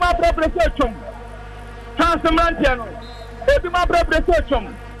ebi ma preparation ha semrantia no ebi ma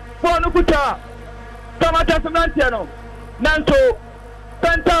preparation phone kuta Samartex semrantia no nanto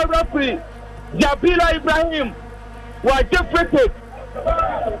center referee Jabila Ibrahim was deflected.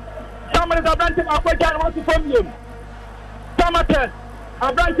 Somebody is branching a question wants to form him. Samartex,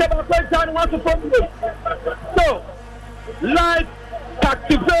 a branching a question wants to form him. So, live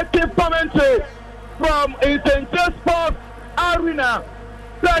captivating commentary from St. Sports Arena,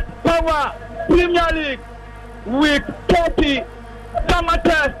 Betpawa Premier League, week 30,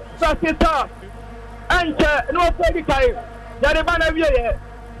 Samartex versus and no Freddy Yaribana Vie,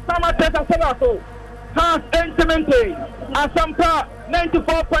 Samartex Asalato, has implemented Asampa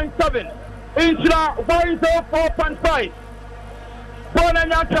 94.7, Insula 104.5. Born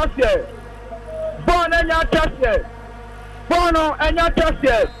and your trust here. Born and your trust here. Born and your trust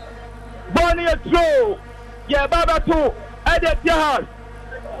here. Born your true. Yeah, Baba too. Edit your house.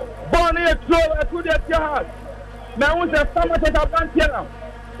 Born your true. To the house. Now, who's the Samartex Abantiana?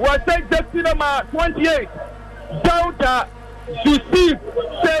 Was take the cinema 28. Daughter, Jusif,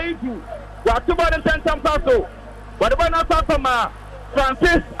 Seidu. What about the Santa Paso? What about Papa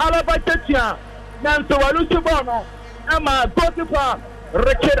Francis Alabachia? Nanto Walusi Bono, Emma Botifa,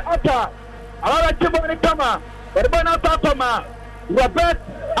 Richard Otta, Alabachiboni Kama, what about Papa Robert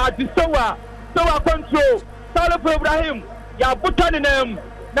Adisowa, Sowa Control, Salif Ibrahim, Yabutanim,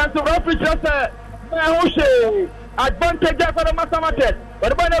 Nanto Rafi Jose, Mahoshe, Advantage for the Samartex,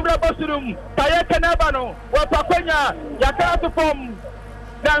 what about every Bosum, Tayaka Nabano, what Papanya, Yakatu from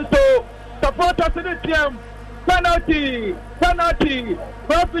Nanto. Supporters in the team, penalty.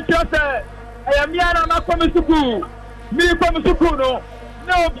 Profit just I am Yana Makomisuku, me from Sukuno,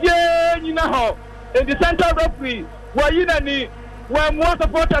 no bien in the center referee, where you need when more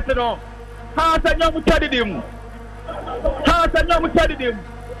supporters know. Has a young Tadidim,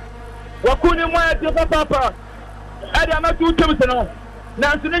 Wakuni Maya Papa, Adama 2 teams,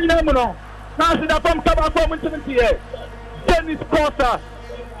 Nancy Namuno, Nancy from Kaba here, Dennis Costa.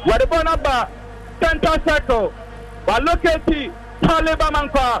 What about number center circle? But look at the Taliban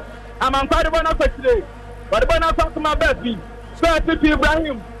Manka. I'm on quite a one of today. What about now? My baby, Salif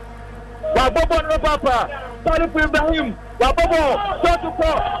Ibrahim. Wabobo no Papa, Salif Ibrahim. Wabobo, shot to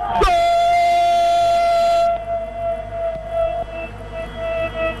call.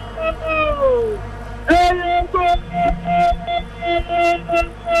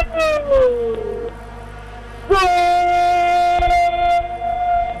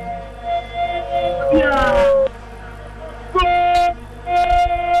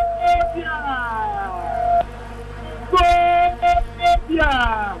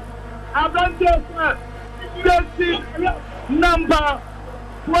 Number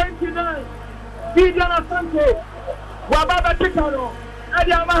 29, Vidiana Sante, Wababa Tikano,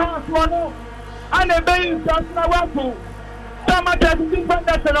 Adiamaha Swano, and a Bain Sasnawapu, Samartex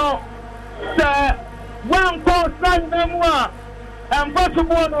International, one course, 9 memoir, and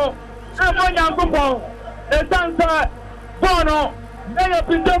Bosubono, and one young couple, the Santa Bono, they have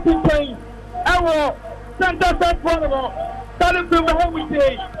been jumping, Ewo, Santa Set Bono, Salif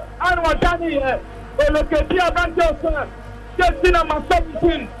Ibrahim, and what Danny here, the Locatia Banjo, just in my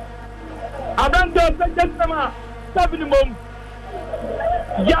 17. I don't just number 7 mum.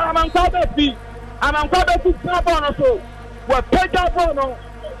 Yeah, I'm Kabefi. I'm Kabefi Sabono. So, what Peter Bono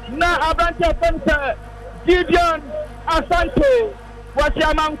now I don't just Gideon Asante. What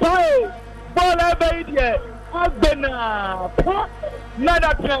Yamankai Bola Badia Abena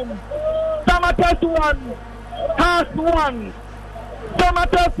Nada Clem Samartex 1 House 1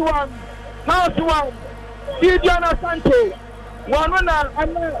 Samartex 1 House 1 Gideon Asante one and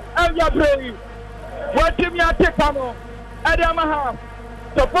Elya Bray. What team you take on? Adamaha.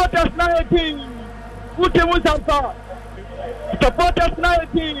 Supporters 19. Utimusanta. Supporters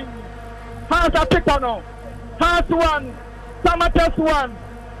 19. House Atikano. House 1. Samartex 1.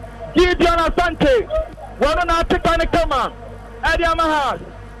 Gideon Asante. One on Atikano Kama. Adamaha.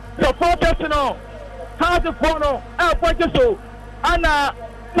 Supporters no. House 4 no. El Pocheso. Anna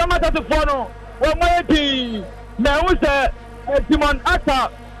Samartex 4 no. One way now is the Simon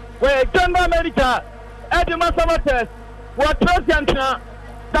Atta, where General America, Edema Samartex, where Trosiantina,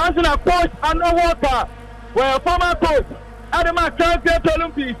 dancing a coach and no water, where former coach, Edema Great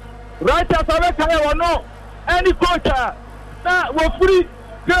Olympics, right as I or no, any coach that were free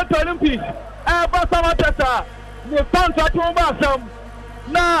Great Olympics, Eba Samartex, the contract over some,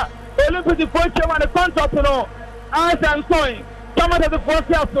 now Olympics for chairman the contract, as and so some of the first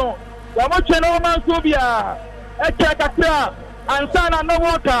year so Wamoche no man Subia Ekakra and Sana no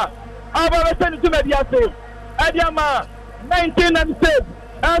water our send to Mediase Adiama 1996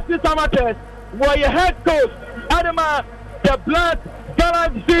 FC Samartex were your head coach Adama the Black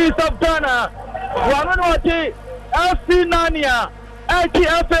Galaxies of Ghana Wanoti FC Nania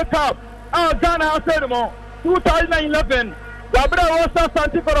FA Cup Ghana House 2011 Wabra was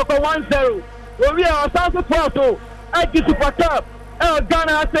Santiago 1-0 we are Santo Porto Super Cup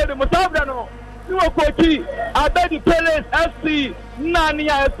Ghana House Musabano Nuokochi Abedi Pele FC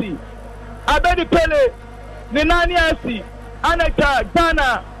Nania FC Abedi Pele Nania FC Anaka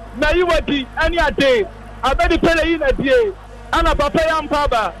Ghana Naiwadi any a day Abedi Pele in a day Anna Papaya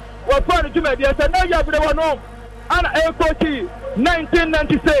Mpaba was trying to make the no Yabra Anna Ekochi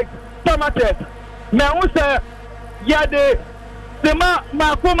 1996 Samartex now say Yade Sema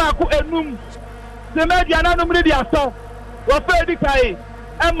Maku Enum Sema Diana Media song was Freddy Kai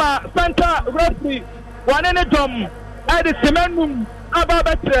Emma Santa Rossi one in a drum at the Semenum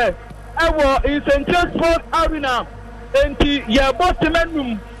Ababatre Ewo in St. James Sports Arena and the Yabo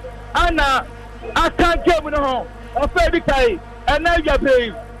Semenum Anna I can't get with her of Freddy Kai and now you're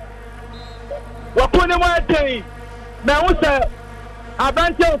brave. Wakuni one day now say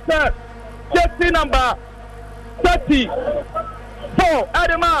Abante sir jersey number 34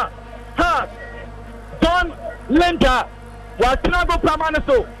 Adama Hart John Linda Watnago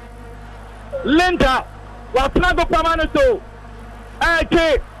Pamanaso Linda Watnago Pamanaso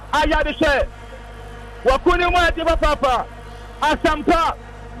AK Ayadeshe Wakuni Mwati Papa Asampa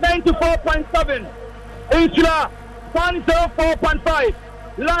 94.7 Insula 104.5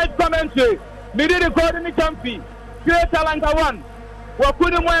 live commentary Midi recording the Champi Great Talanta 1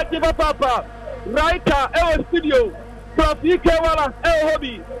 Wakuni Mwati Papa Writer Ewo Studio Prof EK Wala Ewo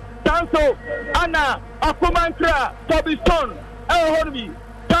Hobby Tanso Anna Akumankra Toby Stone Ewo Hobby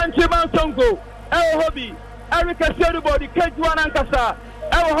Tanchiman Songo Ewo Hobby Erika Sherubody Kejuan Ankasa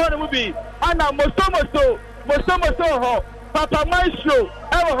Ewo Hobby Anna Mosomoso Ho Papa Maestro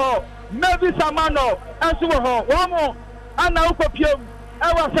Ewo Ho Nevi Samano Ensuwo Ho Wamo Anna Ukopiem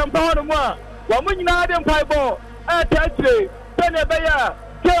Ewo Sempahonu Mwa Wamunyina Adem Paibo Etetre Penebeya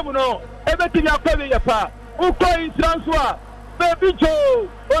Kemuno Ebeti Yakwe Yapa Uko Intranswa Baby Joe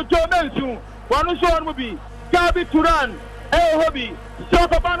Ojo Mensu Wanusho Mubi Gabi Turan Ewo Hobby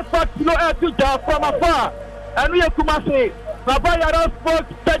Sokoban Fox no Etuja from afar and we are Kumase Babayara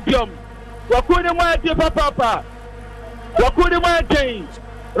Sports Stadium Wakuni Mwati Papa Wakuni Mwati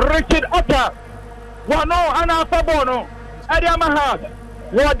Richard Otta Wano Ana Fabono Adiama Hart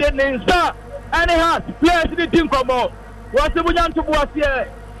Wade Ninsa Any Hart Players the team Komo Wasibuyan to Boisier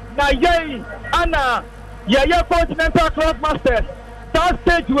Na Yei Anna Yaya Continental Cross Masters South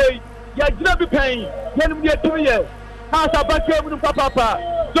Stage Way Yajina be paying Yen we 2 years House Abache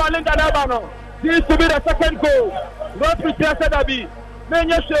Papa John Linda Nabano this to be the second goal Rotary Sadabi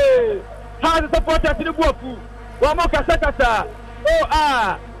Menyeshe has the supporters in the Bofu Wamoka Sakata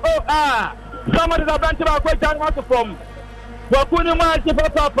Somebody is about to quite down water from Wakuni Marchi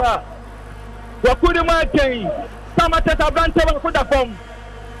Papa Wakuni Marchi Samartex Abrante Bakuda from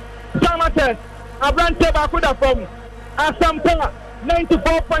Samartex Abrante Bakuda from Asampa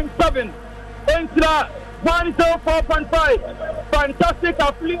 94.7 Intra 104.5 fantastic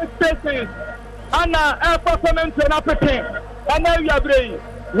affiliate stations Anna air performance and appetite Anna Yabre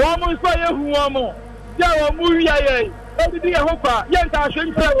Woman Fire Huamo Yawa Muya Every Hopa Yanka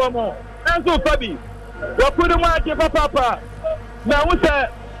Shin Womo Enzo Fabi Wakuni Marchi Papa now we say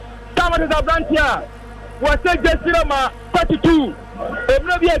Samartex Abrantia was a Jesirama 32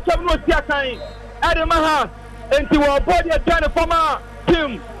 Maybe a Champion Siakai Adamaha and to our body a kind of former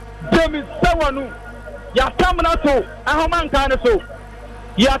team James Sawanu Yatamana so Ahoman Kanaso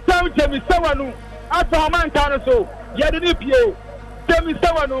Yatam James Sawanu Ahoman Kanaso Yadinipio James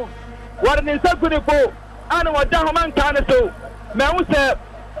Sawanu what an insect go and what Dahoman Kanaso now we say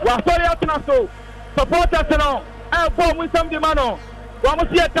Wasori Atnaso supporters now and form with some demano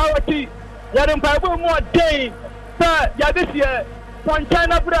Wamusia Tawati Yadam Paibo more day sir Yadisia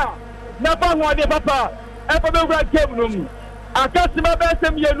Pontana Bra Napa Wade Papa Epa Game Room a customer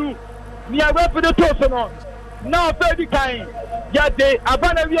Besem Yenu near for the Tosono now 30 kind Yade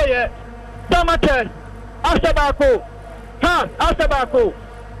Abana Vie Samartex Asabako Asabako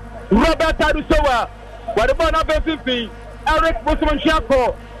Robert Adusowa what about number 50 Eric Bosman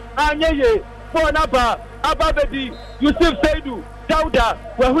Shako Anyeye Fonaba Ababedi Yusuf Saidu Dauda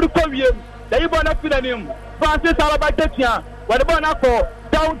Wahuru Kovium the Ibana Filanim Francis Alabatetia what about Nako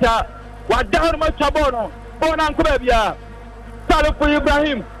Dauda what down much Chabono Bonan Kubabia Salufu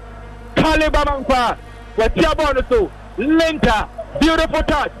Ibrahim Kalibamanqua Watia ball so Linda, beautiful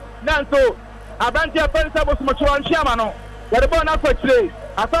touch. Nanso, Abantia Pensa was much one Shamano. What about not for today?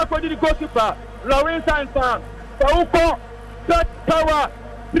 I thought for the goalkeeper, Lawrence Sansan, Sauko, Betpawa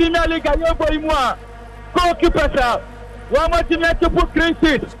Premier League, and your boy Moa. Goalkeeper, one more team to put clean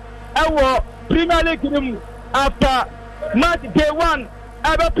sheet. Our Premier League after match day 1,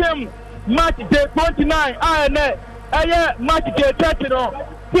 Everton match day 29, match day 30.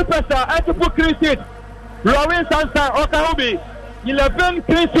 Keeper, I to put clean sheet. Lawrence Sansan, Okahubi, 11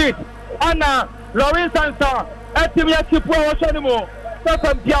 clean sheet. Anna, Lawrence Sansan, Etimia Kipu, Oshanimo,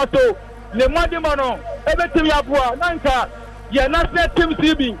 Safam Tiato, Le Madimono, Ebetimia Bua, Nanka, your national team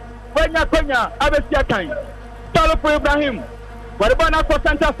CB, Wenya Kenya, Abesia Time. Talo for Ibrahim, what about for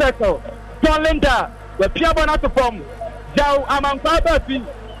center circle? John Linda, the Piabona to form, Jao Amankaba,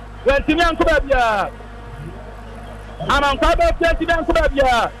 when Timian Kubabia, Amankaba, Timian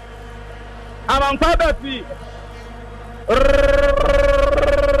Kubabia, Amankaba,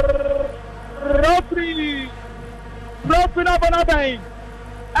 Roughly up on a bang.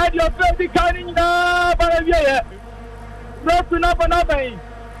 And your baby canning up on a year. Roughly up on a bang.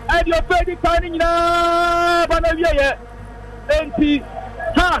 And your baby canning up on a year. And he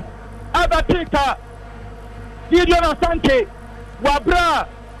has Abatika, Gideon Asante, Wabra,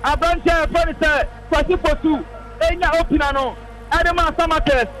 Abrancha Furniture, Quasiposu, Enya Opinano, Adama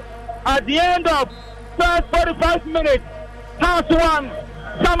Samartex. At the end of first 45 minutes, House 1,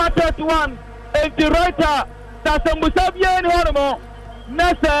 Samartex 1, and the writer. That's a Musabia and Hormo,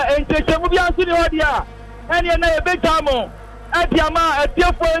 Nessa and Teshamubia Sinodia, and you're big Tamo, at Yama, at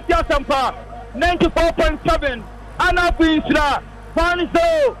Tiapo, Tiasampa, 94.7, Anna Pinsra,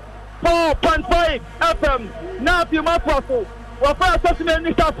 4.5 FM, now you must also, or first assessment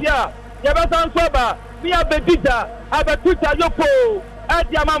in Safia, Yabasan Soba, Mia Bedita, Abatuta Yoko,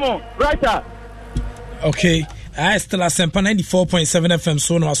 at Yamamo, writer. Okay. I still at 94.7 FM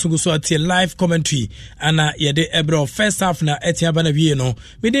so no asugu so at live commentary ana yede ebro first half na etia bana wie no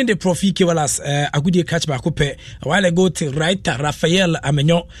within the profi kewalas agudie catch back pe a while ago to writer Raphael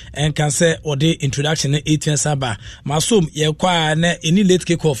Amenyo and can say or the introduction 18 saba masom ye kwa na any late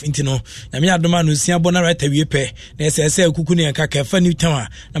kick off intino na me adoma no sia bona writer wie pe na se kuku ne nka ka fa new town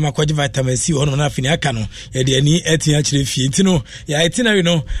na makwaje vitamin C ono na afini aka no ye de ani etia kire fie intino ya etina we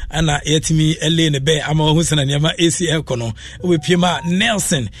no ana yetimi ele ne be ama hu sana ACL kono we pima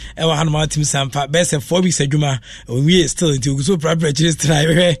Nelson e wa hanma team sampa best 4 weeks adwuma we still into so prepare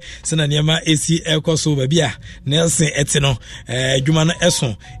try so na niam ACL koso ba bia Nelson etino adwuma no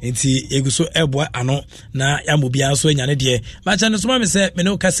eso enti eguso eboa ano na yamo bia so anya ne de ma cha no so ma se me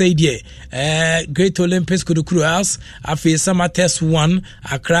no ka say de Great Olympics Kodukuru House afi Samartex 1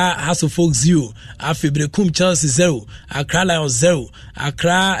 Accra House of Folk 0 afi Brekum Chelsea 0 Accra Lions 0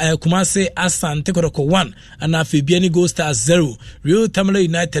 Accra Kumasi Asante Kodoko 1 and afi Biani Gold Stars 0 Real Tamale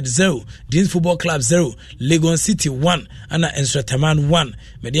United 0 Deans Football Club 0 Legon City 1 and Enstrataman 1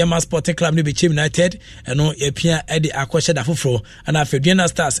 Mediama Sporting Club ni Bichim United and no Epia Eddie Akwasha Dafufro and afi Diana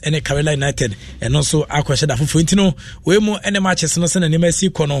Stars and Carolina United and also Akwasha Dafufro intino we mo ene matches no se na nemasi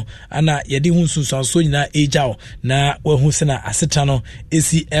kono ana yedi hunsunsan so nyina ejao na we hu se na aseta no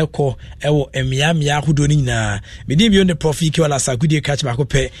esi eko ewo emiamia ahodo ni nyina medi bi on the profi ki wala sagudie catch back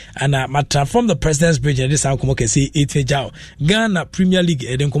pe ana ma transform the President's Bridge and this ankomo kese etejao Ghana Premier League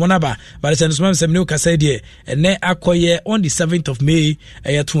eden komo na ba the chance man se me no kasa de ene akoye on the 7th of May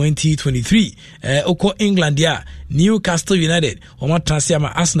 2023 oko England ya Newcastle United Oma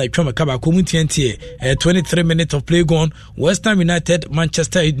Transiama Arsenal Twama Kaba Community 23 minutes of play gone West Ham United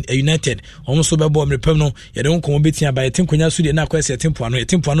Manchester United almost bebo mrepem no ye don ko betia ba yetim konya su de na kwese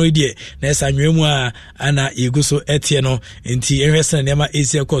yetimpo ano die na esa nwemu a ana yego so etie no enti ehwese na ma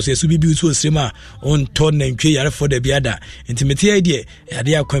Asia course yesu bibi so osrema on ton na ntwe yare for the biada enti metie idea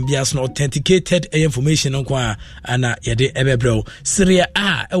yade akwan bia so authenticated information no kwa ana yade ebebrel Serie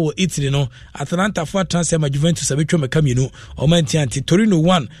A ewo Italy no Atalanta for transfer ma Juventus betwa kaminu omantianti Torino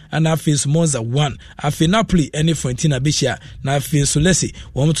 1 and afis Monza 1 afi Napoli ene Fiorentina bishia na afi Lecce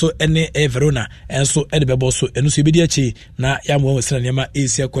womto ene Verona enso edebebo so enu so bedi achi na yamo wesena nema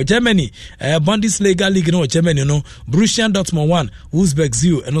Asia ko Germany Bundesliga league no Germany no Borussia Dortmund 1 Wolfsburg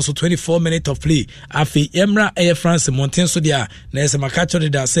 0 and also 24 minutes of play afi yemra Air France Mountain so dia na ese makacho de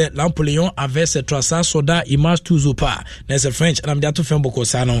da say Lampoleon avec Trasa Soda Image Tuzupa na ese French and am dia to fembo ko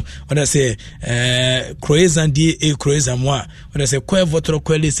sano on say Croizan die e Croizan moi on say quoi votre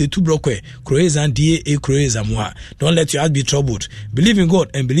kwele c'est tout brokwe Croizan die e Croizan moi. Don't let your heart be troubled. Believe in God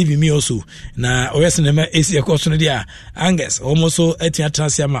and believe in me also. Na oyese na esi ekoso no dia Angus almost so etia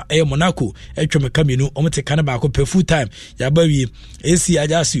transfer e Monaco etwe mekamenu omte kana ba ko pe full time ya ba wi esi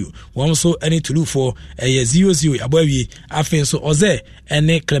ajasiu won so any to look for 0-0 ya ba wi afen so oze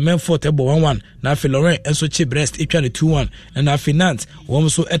ene Clement Fort ebo 1-1 na afi Laurent enso che Brest etwa 2-1 na afi Nantes won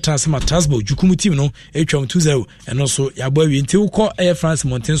so transfer Strasbourg jukumu team no etwa 2-0 eno so ya ba wi nti ukọ Air France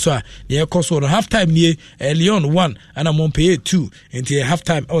Mountain so a na yekoso no half time nie Lyon 1 ana Montpellier 2 nti half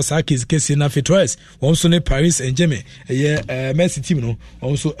time o sakis kesi na afi Troyes won so ne Paris Saint-Germain Messi team no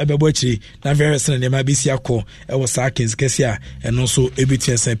also ebebo akiri na various na ma bisi akọ e sakis kesi a eno so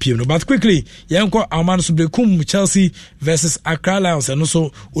ebitia san pm no. But quickly yenko amano so Brekum Chelsea versus Accra Lions eno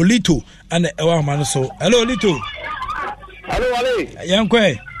so Olito and e wa amano so hello Olito hello Ale yenko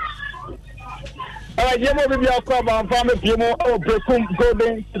Yemo bibi akwa ba mfame piemo Brekum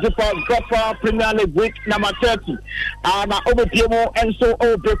Golden Betpawa Premier League week number 30 na obe piemo enso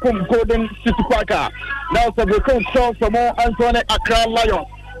Brekum Golden City Parker now so Brekum Chelsea mo enso ne Accra Lions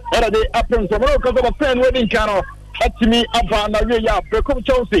era de happen so mo ko ba pen wedding kano atimi aba na we ya Brekum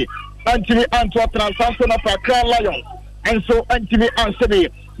Chelsea antimi anto transfer na Accra Lions enso antimi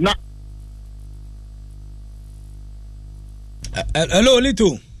ansebe na hello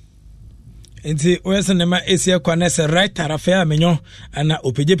Olito nti oyese nema esia kwane se right tarafia menyo ana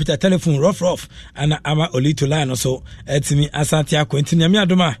opeje pita telephone rough ana ama Olito line so etimi asante akwenti nyame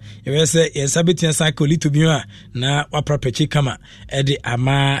adoma yewese yesabetia sanka Olito biwa na waprapechi kama ede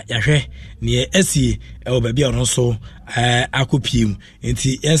ama yahwe ne esi e obabia ono so akopiem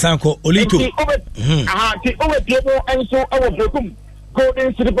nti yensanko Olito ti obepiemo enso awo Brekum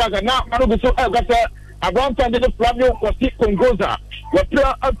Golden City Park na manu biso agata Abanta de Flavio Kosi Kongoza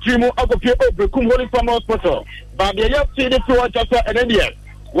wapia atrimu agopie Brekum Holy Family Hospital but the year the floor just an India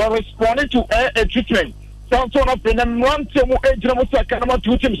were responding to a treatment sounds on up in them one temu ejramo sakanama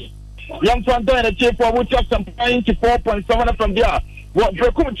two teams young Fanta and a chief for which have some 94.7 from there what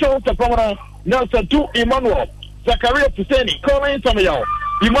Brekum chose the prominent Nelson 2 Emmanuel Zakaria Fuseni Colin Samuel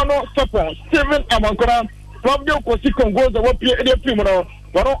Emmanuel Sapon Steven Amankora Flavio Kosi Kongoza wapia the criminal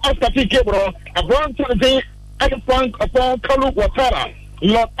Waro Astati Kebro, a brand to the day, and Frank upon Kalu Watara,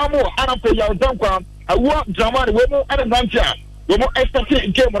 Lord Amo, Anape Yazankwa, a war German, Wemo, and Nantia, Wemo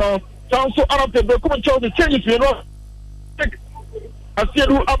Astati Kebro, Sanso Anape, the common child, the changes, you know. I see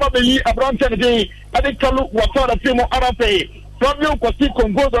you Ababi, a brand to the day, and Kalu Watara, Fimo Anape, Flavio Kosi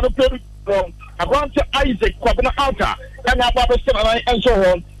Kongoza on the play, a brand to Isaac, Kwabana Alta, and Ababa Senai, and so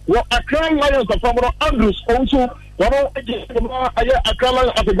on. What a crime Lions of Famara Andrews also. One of the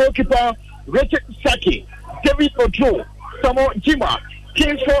Accra as a goalkeeper, Richard Saki, David Ojo, Samo Jima,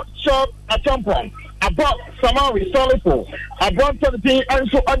 Kingsford Shop Achampon, about Samari Solipo, about the and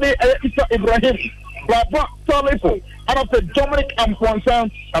so Ade Isa Ibrahim, Baba Solipo, and of the Dominic Amponsan,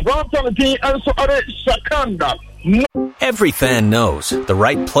 about the and so Ade Shakanda. Every fan knows the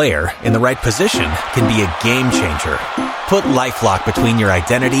right player in the right position can be a game changer. Put LifeLock between your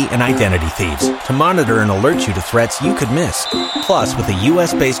identity and identity thieves to monitor and alert you to threats you could miss. Plus, with a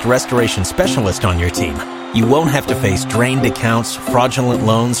U.S.-based restoration specialist on your team, you won't have to face drained accounts, fraudulent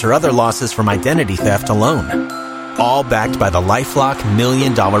loans, or other losses from identity theft alone. All backed by the LifeLock $1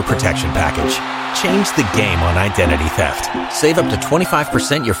 Million Protection Package. Change the game on identity theft. Save up to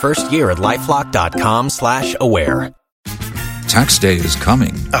 25% your first year at LifeLock.com/aware. Tax day is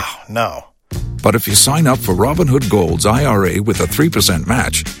coming. Oh, no. But if you sign up for Robinhood Gold's IRA with a 3%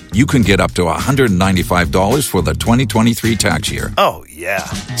 match, you can get up to $195 for the 2023 tax year. Oh, yeah.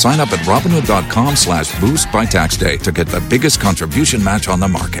 Sign up at Robinhood.com/boost by tax day to get the biggest contribution match on the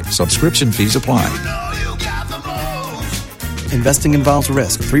market. Subscription fees apply. Investing involves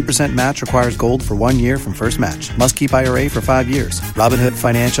risk. 3% match requires gold for 1 year from first match. Must keep IRA for 5 years. Robinhood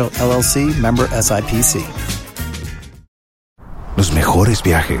Financial, LLC, member SIPC. Los mejores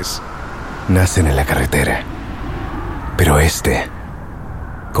viajes nacen en la carretera. Pero este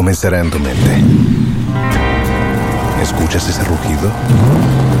comenzará en tu mente. ¿Escuchas ese rugido?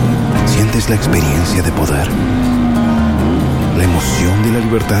 ¿Sientes la experiencia de poder? ¿La emoción de la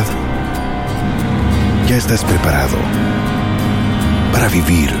libertad? Ya estás preparado para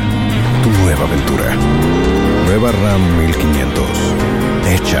vivir tu nueva aventura. Nueva Ram 1500.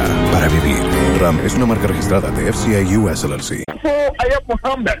 Hecha para vivir. Ram es una marca registrada de FCA US LLC. Ayab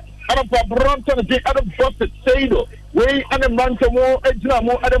Muhammad, Arab Bronson, the Arab Buffett Sado, way and a man to more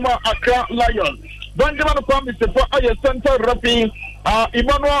Ejnamo, Adama Accra Lion. Benjamin promise for a center rapping.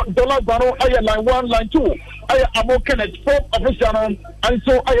 Emmanuel Dollar Baro, I line 1, line 2. I am okay at 4 official, and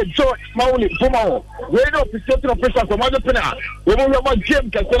so I enjoy Mauli Pumao. Radio official official from Mother Pena. We will have a game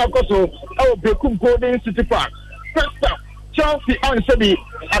Casella Coso, our Bekum Golden City Park. First up, Chelsea and City,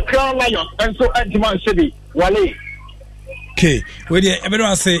 a Crown Lion, and so Antiman City, Wale. Okay, where the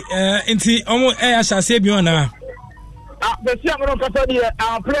everyone say, Inti, almost I shall say Biona. The Siamano Casadia,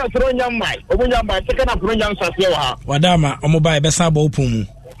 our players run young Mike, or young Mike, second up run young Sasia. Wadama, Omobai Besabo Pumu.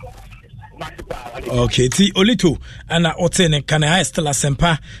 Okay, ti Olito, Anna Otene, can I still a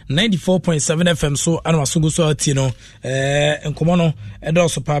Sempa 94.7 FM so and Wasugo Tino, and Comono, and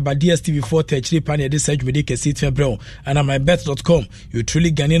also by DSTV 4 Pani, this edge with a seat bro, and on my bet.com, you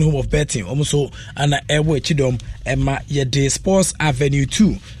truly Ghanaian home of betting, almost so, and Airway Chidom, and my Yede Sports Avenue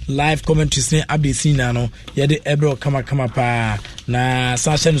 2, live commentaries near ABC Nano, Yede Ebro Kama Pa, na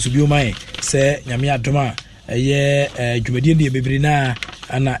Sasha Subiumai, say Yamia Doma. Jumedian de Bibrina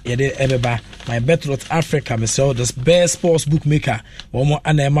ana yede ebeba my Bet.Africa myself the best sports bookmaker one more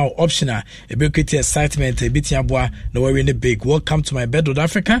and optional a big excitement a bit yabwa no worry in the big. Welcome to my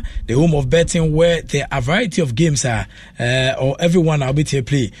Bet.Africa, the home of betting where there are a variety of games or everyone I'll be here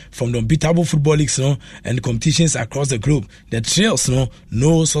play from the unbeatable football leagues and competitions across the globe, the trails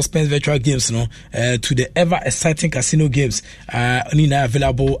no suspense virtual games to the ever exciting casino games only now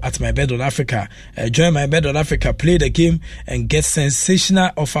available at my Bet.Africa. Join my Bet.Africa, play the game and get sensational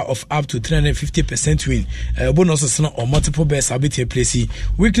offer of up to 350% win. Bonuses on multiple bets. I'll be here placing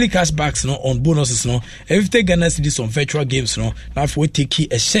weekly cashbacks on bonuses. Every Ghana cedis on virtual games. Now if we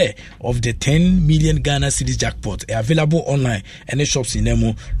take a share of the 10 million Ghana cedis jackpot available online. Any shops in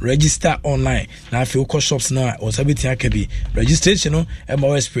Nemo register online. Now if you call shops now or Sabiti Akabi registration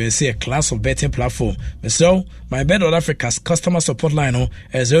MOS PSA a class of betting platform. So my Bet.Africa's customer support line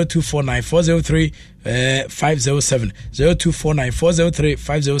 0249403507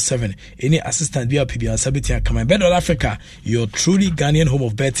 0249403507. Any assistant via PB and Sabitia come Bet.Africa, your truly Ghanaian home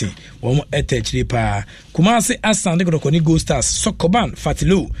of betting. One more etch pa Kumasi Asan de Koni Go Stars Sokoban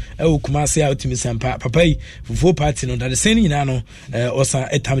Fatilu Kumasi Ultimate Sampa Papai for party no that same nano osa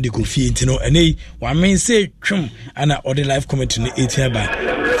etam de kofi intino ene wa men say twum ana or the live comment in 8 here ba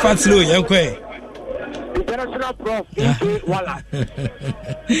Fatilu yankwe international prof wala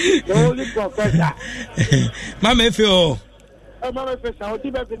the only professor mama efio mama efio o ti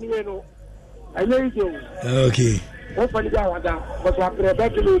be ni no ayi jo okay o fani ga wada but wa prepare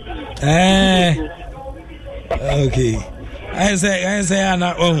to okay I say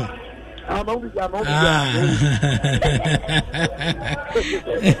ana oh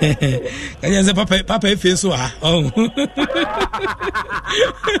Kanya papa efie so ha oh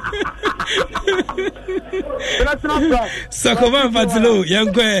Sokoban Fatilo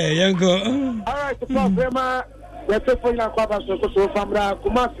yanko all right the problem we take for na kwa so famra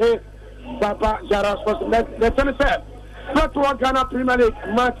Kumasi Papa Jara Sports let's say Betpawa Ghana Premier League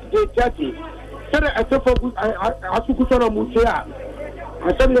match day 30 said I take for asukuso mutia I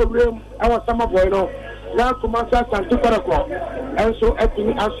said the room I was summer boy no now Kumasi and Tukarako and so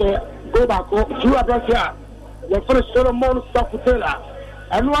everything I say go back to Abrasia the first Solomon Sakutela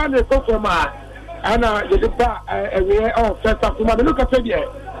and one they go from and the deba we oh first half to look at it here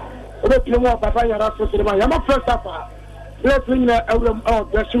we play more Papa Jara Sports I'm a first half let's win oh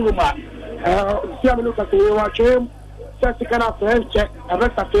dressing room see I'm look at you watch him just kind of French check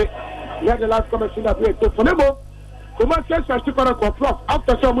rest of it yeah the last comment that we took for them Kumasi and Tukarako prof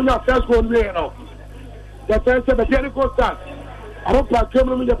after some first goal no the first the Jericho start I don't play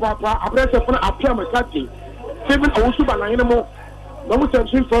game with the Papa I press for appear my chatting even Osuba na inemo no we send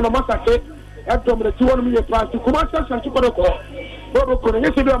for no massacre at the 2 million price to Kumasi and Tukarako Bobo ko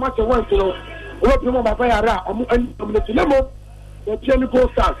ne se do match one to o bi mo Papa Yara o mo lemo the Jericho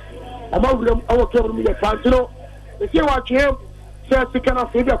start I'm out with our game with the price no if you watch him say second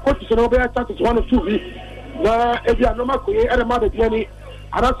of the coach so no be start 1 or 2 weeks na e bia no makoye e ma de biani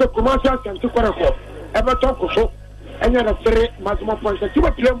arase Kumasi and Tukarako ever talk so enya na sere maximum points to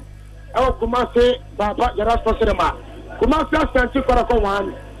be play our Kumasi Papa Jara Sports ma Kumasi and Tukarako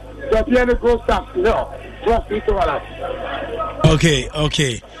one the piano go start no drop it wala okay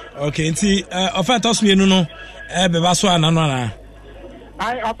nti ofa toss me no be ba so anano na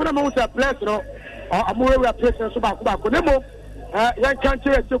I after mo say place no amowe we place so ba ko nemo yan kan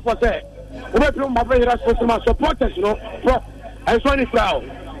che for say we be from Papa Jara Sports ma supporters no pro and so ni flow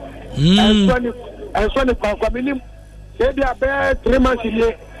and so ni kwa minim say dia be 3 months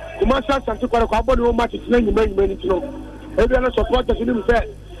ile Kumasi and Tukarako abodi o match na nyuma ni no e be na supporters ni me say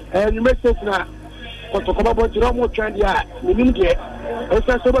you message na kɔtɔkɔbɔ bɔ gyina ɔmo twɛn deɛ menim deɛ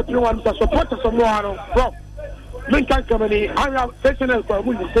ɛsɛ sɛ wobɛtumi wa no sɛ supporters ɔmo ha no from menka nkama ni aya 600 kɔ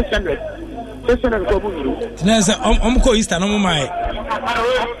mu 600 kɔ mu tena sɛ ɔmo kɔ Easter no mo mae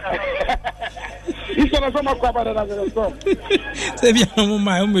Easter no ma kɔ abada na so sɛ bia no mo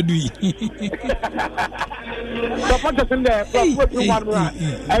mae ɔmo du yi supporters in there from what you want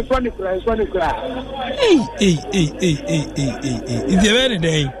I saw Nicola it's a very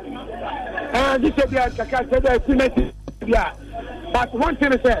day this is the kaka say but one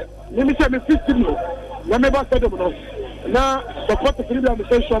thing is let me say me 50 no let me ba say dem no na support the freedom of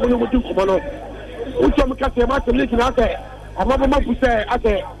say so mo no do komo no ucho me ka say ma say league na say amama bu say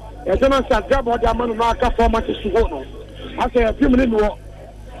ate e jana say grab all the amano na aka format su ho no ase e film ni no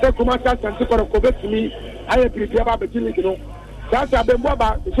say kuma say santi ko betimi aye prepare ba be league no that's a bembo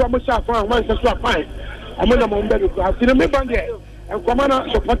ba so mo sha fan one say so fine amo na mo mbe do asire me bande and commander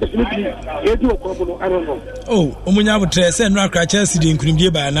support the league e do ko no I don't know oh omunya botre say no akra Chelsea di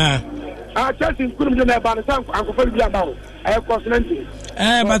nkunimdie ba na Chelsea nkunimdie na ba na san ankofo bi aba I consonanti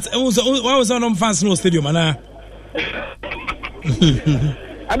but what was on fans no stadium ana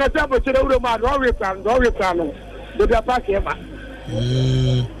ana tabo chere uro ma do we plan no do dia park e ma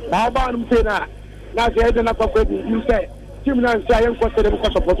ba no say na say de na kokko bi you say team na say en ko tere ko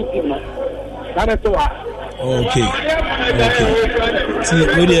support team no na to okay see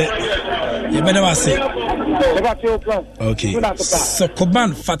we dey you better was say okay so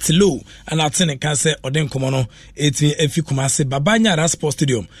Koban Fatilo and atene kan say ode nkomo no eti efi Kumase Babanya Sport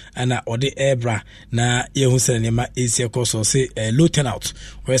Stadium ana ode Ebra na ye hu sene ma esi ekoso say low turnout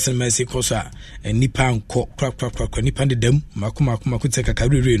wesen Messi koso nipa nko kra nipa de dam makoma kuteka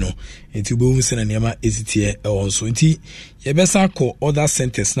kabrere no eti bo hu sene ma esitie onso enti ye besa ko other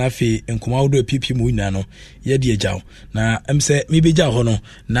centers na fe nkomo awdo PP mu nyina no ye de agyaw na emse me begya ho no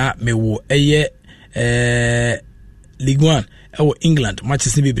na mewo eye League 1 ewo England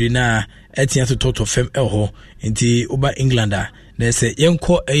matches ni bebre na etia to toto fem eho nti oba England a na se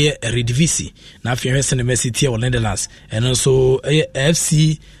yenko eye Eredivisie na afia hwese ne Messi tie o Netherlands eno so eye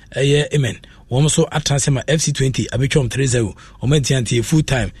FC eye Amen wɔn so atransema FC20 abetwom 3-0 omantiantie full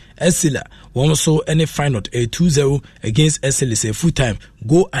time Esila wɔn so any final 2-0 against Esila say full time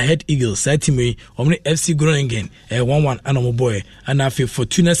go ahead Eagles that team wɔn FC Groningen 1-1 anomo boy and after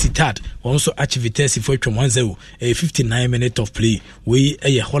Fortuna Sittard wɔn so achieve Vitesse for 1-0 59 minutes of play we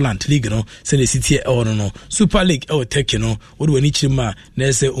Holland League no send City no Super League Turkey no odo wani chima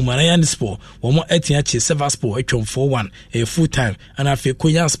na say Umarayan Sport wɔn etia che Sevaspor 4-1 full time and after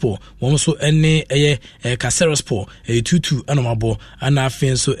Konya Sport wɔn so ne Casero Sport 2-2 anomabo and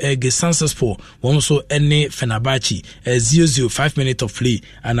after so Gesansa Sport wɔn so ne Fenerbahce 0-0 5 minutes of play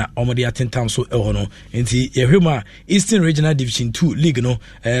and omodi atentam so no nti yehwema Eastern Regional Division 2 League no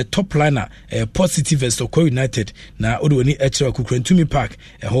top liner Positive vs Oko United na odoni echira Kukrantumi Park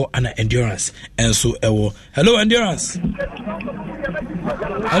ho ana Endurance and so hello Endurance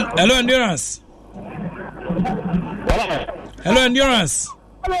hello Endurance hello Endurance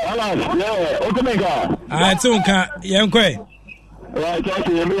Tunka yankwe right,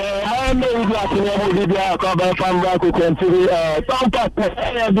 okay. I know you got to be a cover from Raku country.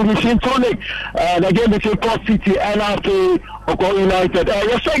 Division 2 League. The game between Port City and after Oko United.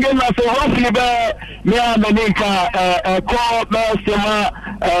 You're saying that for roughly me and Meninka call Sema.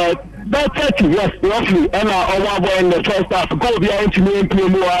 About 30, yes, roughly. And our in the first half, go behind to me and play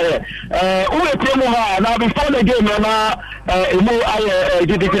more. Now before the game, and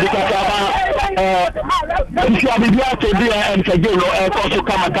also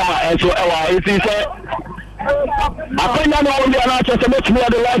come and so it is I think I know only an to make me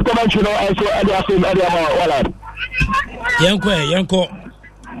the live comment, and so Yanko.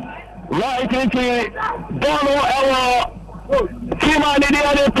 Right, Bono, team on the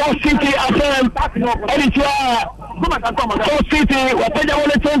Port City FM, editor, Port City, what they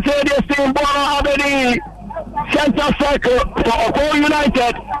want to say, this team, Bono, Abedi, center circle for Oko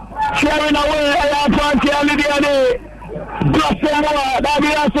United, sharing away a frontier, Lydia. Blossom, that be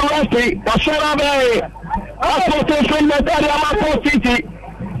also rusty, Bashara, Association that Port City,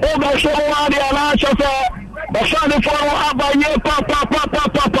 over Shawadi and Archer, Bashani for Abaya, Papa.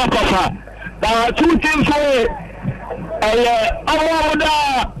 Two teams for Awada,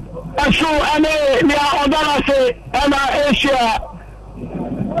 Ashu, and Nia Odalase, and Asia.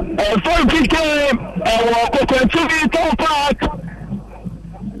 For big game, Coconut Park.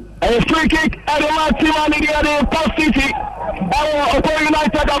 A free kick at the last team on the Port City. Oko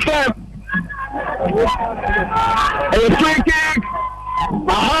United FM. A free kick. I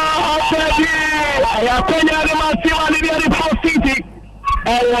have Kenya the last team on the Port City.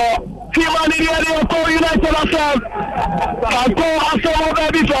 team and the area for United ourselves. And go after more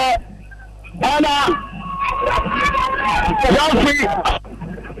baby for. And Rafi,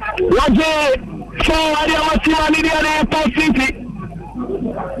 Raji, for area team and the area for City.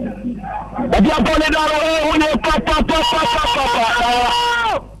 If you put it down, when you papa.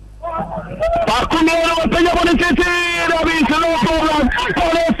 Pakumero, Payabon City, there is no problem.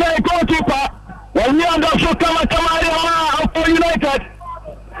 Police say goalkeeper. When you under Kamari for United.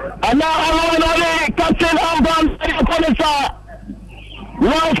 And now I'm Captain Amban, Police.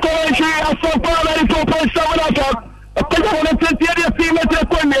 Now scoring as so far as 2.7 a Payabon City, the team is the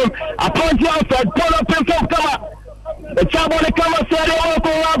upon the outside, pull up and come. The Chabon come and say, oh, go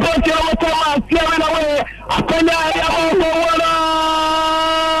around, clearing away. Upon the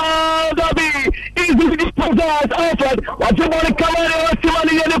easy to dispose offered. What you want to come out and see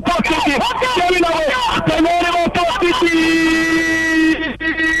money in the pocket? Clearing away. Upon the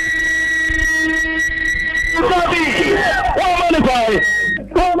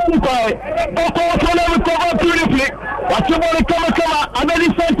what you want to come and then the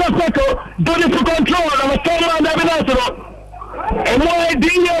center circle, do this to control and a turn around every night. And why do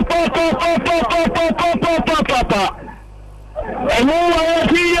you papa? And why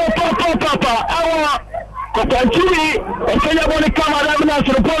do you papa? Our Kopanchuri, and say you want to come and every night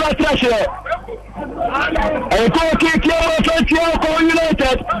to the Polar Trash. And go kick your for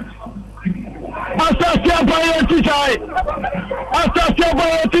United. Astasia by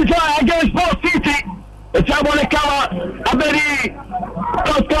against Port City. It's a one cover. A very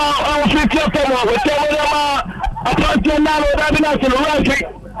Costa or Flickamo. With a Pantanalo, National Ranking.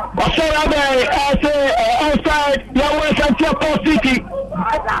 Or Sarabay, I say, outside, Yahweh and Port City.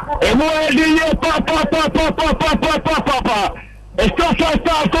 And where do you papa? It's not first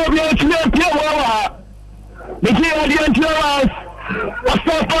time for me to make you the endurance. A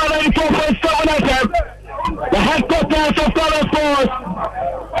so far 94.7 FM. The headquarters of Color Force.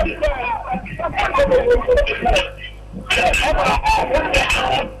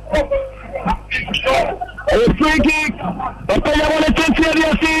 A free kick. A player want to take care of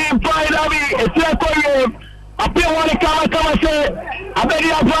your team. Pride of it. It's like for you. A player want to come and say, I bet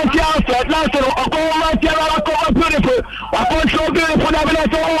you have one chance at last. A goal man, come beautiful. A control beautiful. I'm going to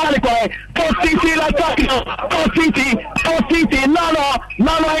say, Post City like Tokyo. Post City.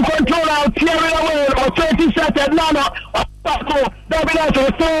 Nano in control now. Tearing away. Or 20 seconds. Nano.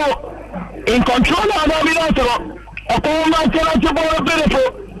 So in control now. A goal man, beautiful.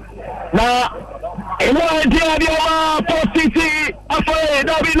 Now, in one idea, the Post City. Afraid.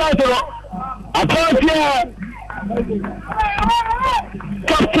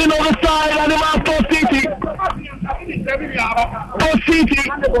 Captain on the side and the man Post City.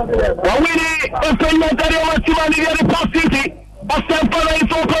 Wawini implemented your team and the Post City. A sample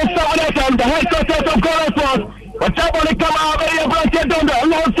 94.7 FM, the headquarters of Correspondence. But somebody come out very aggressive down there.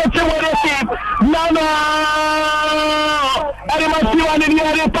 Lord, such a way team. No. And must see one in the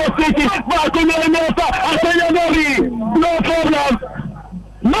other Post City. Back in the Mesa. I say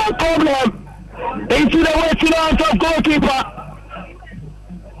no problem. Into the western arms of goalkeeper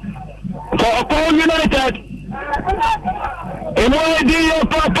for Paul United. In one idea,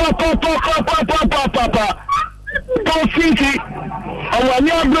 papa. Paul City. And when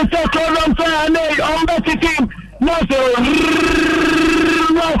you have the second on the team, no, so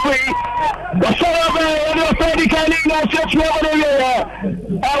Rafi. The Samartex and the Pedican now sets over here.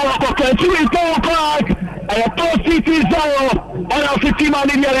 Our Kokanchuri Park. And Post City 0. And our 50 man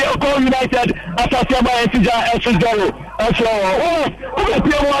in the United. Asasia by S0. Also,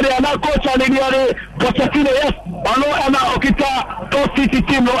 coach and in the yes. And now Okita Post City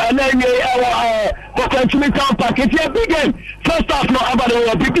team no and then potentially come back. It's a big game. First half no about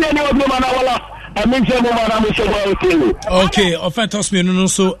okay, offense me no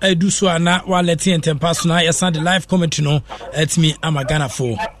so edu so ana wa let in tempa so na yes and live commentary no at me amagana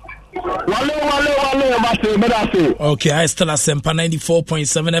for okay, I still a Sempa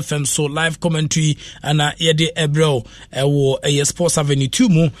 94.7 FM so live commentary and yede ebro ewo Sports Avenue 2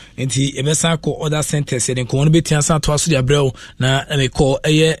 mu nti ebesa ko other centers yede ko won betia san to aso de ebro na me call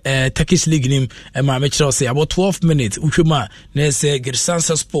Turkish League nim ma me kire say about 12 minutes uhwema na say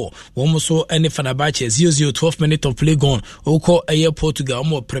Girsansa Sport won so any Fenerbahce 0-0 12 minutes of play gone oko Portugal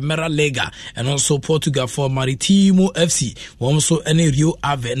mo Premier League and also Portugal for Maritimo FC won so any Rio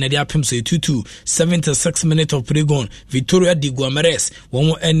Ave na dia pem Atom say 2-2 76 minutes of play gone. Victoria de Guamares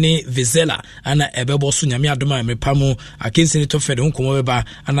womo ene Vizela ana ebebo so nyame adoma mepamo akensi ne to fede nkomo beba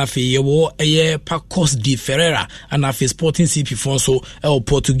ana fe yewo eye Pacos de Ferreira ana fe Sporting CP fonso e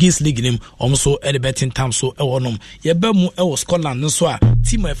Portuguese league nim omso e betting time so e wonom yeba mu e Scotland nso a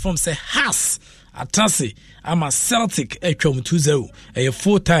team e from say has Atase ama Celtic etwom 2-0 a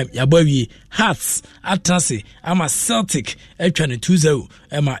full time yabawi Hearts Atase ama Celtic etwane 2-0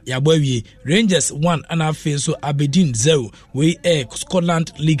 ema yabawi Rangers 1 ana fe so Aberdeen 0 we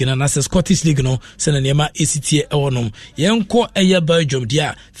Scotland league na Scottish league no sena nema ACT e wonom yenko eye Belgium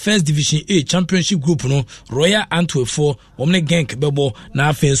dia first division A championship group no Royal Antwerp 4 womne Genk bebo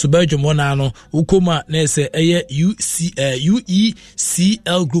na fe so Belgium wona no ukoma na ese eye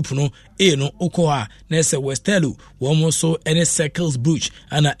UECL group no A no okoa na ese Westelu womo so any Circles Bruges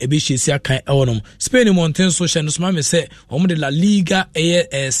ana ebeshesi akan ewonom Spain Mountain social no smame se womo de La Liga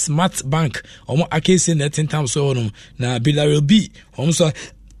Smart Bank womo akese na 10 times ewonom na Villarreal B womo so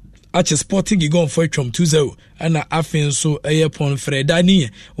Ache Sporting Gigon for Trom 2-0 ana afen so pon Fredani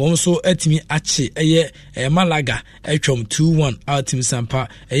womo so atimi ache Malaga Trom 2-1 ultim sampa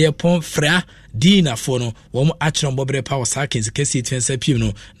pon Fra Dina for no womo achron bobre power sakins kesi twense pim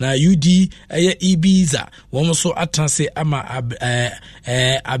no na UD Ibiza womo so atranse ama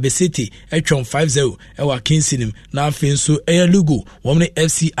Abesete Trom 5-0 ewa Kinsinim na afen so Lugo womo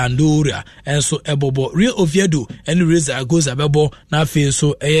FC Andorra enso ebobo Real Oviedo and Reza Goza bebo na afen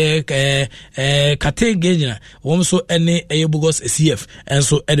so Katengenya womo so ene Bugos CF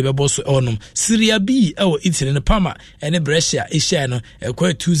enso edebebo so onum Syria B Italy ne Parma ene Brescia Asia no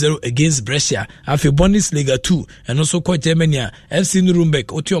 2-0 against Brescia afi Bundesliga 2 and also called Germany FC Nuremberg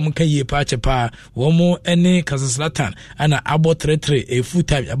otiom kan ye pa chepa womo ene Kazakh ana abo 3-3 a full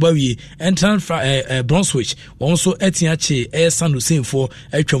time abawi entrant Brunswick womo so etiache San Hussein for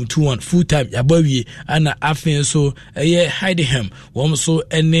etwom 2-1 full time abawi ana afi so Heidenheim womo so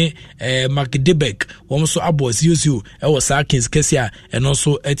ene Magdeburg womo so abo 0-0 was Sakins Kesia and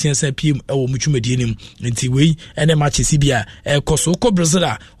also etiansa PM muchumedienim nti wei ene match Sibia koso ko Brazil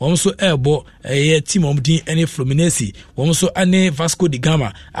womo so ebo team omdin any Fluminense womo so ane Vasco da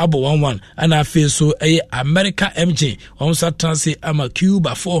Gama abo 1-1 ana afi so America MJ womo so transe ama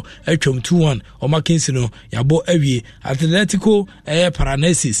Cuba 4 etwom 2-1 omakinsi no yabo awie Atletico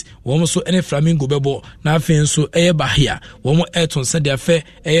Paranaenses womo so ene Flamengo bebo na afi so Bahia womo eton sade afe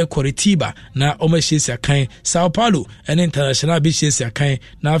Coritiba na omashesi akan Sao Paulo ene international bishesi akan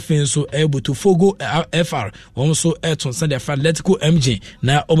na afi so Botafogo FR womo so eton sade afe Atletico MJ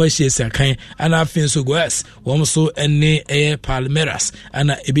na omashesi akan ana afi so Goiás womo so ene Palmeiras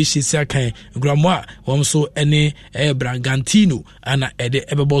ana ebishesi akan Gramoa womo so ene Bragantino ana ede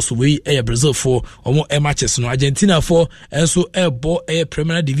ebebo so we Brazil for womo matches no Argentina for enso ebo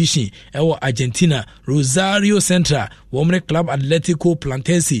Premier Division ewo Argentina Rosario Central womo Club Atletico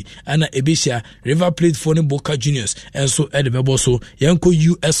Platense ana ebisha River Plate for Boca Juniors enso edebebo so yanko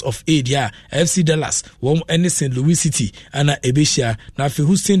US of A dia FC Dallas womo ene St. Louis City ana ebisha na fi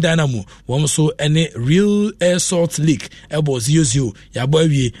Houston Dynamo womo so ene Real Salt Lake ebo 0-0 yabo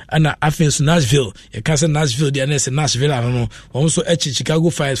awie ana afenso Nashville yakase Nashville dia nese Nashville ano womo so Chicago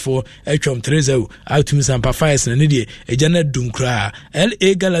Fires for etwom 3-0 outumi sampa Fires na ne die ejana dunkra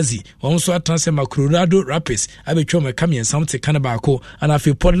LA Galaxy womo so atanse Colorado Rapids abetwom kamien samte kanabako ana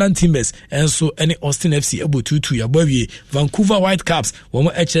fi Portland Timbers enso ene Austin FC ebo 2-2 yabo awie Vancouver Whitecaps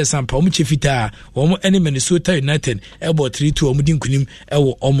womo sampa womo chefita womo ene Minnesota United ebo 3-2 womo dinkunim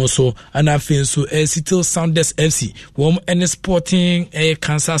ewo omo so ana afenso Seattle Sounders FC womo ene Sporting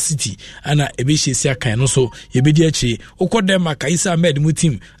Kansas City ana ebeshesi akan no so yebedi achi okodema Kaisa Ahmed mu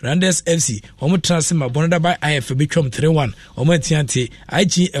team Randers FC womo transfer bonda by IF betwom 3-1 womo atiante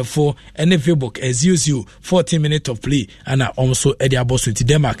IGF4 ene Vibok 0-0 14 minutes of play ana omso edi aboso nti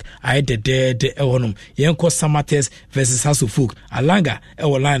Denmark ayedede ehonum yenko Samartex versus Hasselhoff Alanga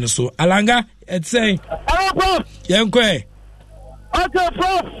ewo line so Alanga saying yenko okay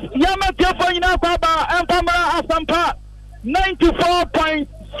prof yama tiafo nyina kwaba empamara asampa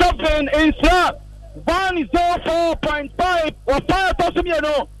 94.7 insra 104.5 or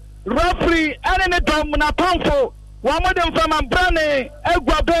 5 referee and the dom na pamfo one of them from Ambrane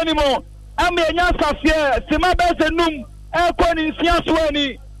egwa benimo amenya safie sima bese num ekoni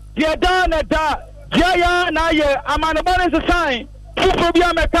siasweni dia da na da dia na ye amanebone se sign fufu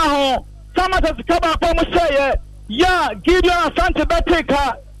bia meka ho Samartex kaba po mo seye ya Gideon Asante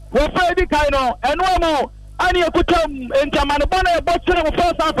Beteka wo fa di kai no eno mo ani ekutam entamanebone e botsere mo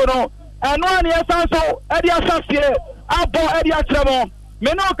first half no eno ani esanso e dia safie abo e dia tremo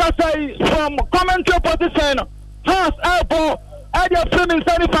me no ka say from commentary position has elbow Edia Freeman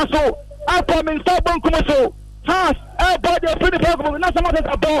Sani Faso, Apom in Sabon Kumoso, Has, Body of Free Faso, Nasamat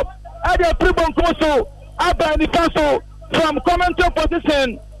Abo, Edia Freeman Kumoso, Abba Faso from commentary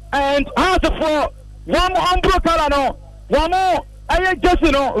position and Has for one Umbro Calano, one more, I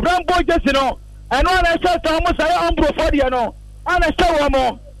Jessino, Rambo Jessino, and one I said almost I Umbro Fodiano, and I saw one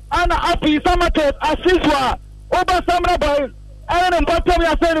more, and Api Samartex, Asiswa, Oba Samra Boy, and bottom we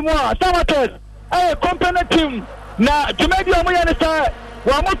are saying more, Samartex, a company team. Na Jumedi Omoyane sa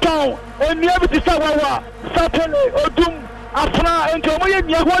wa moton eni abiti sa wa Satele Odum Afra enti omoye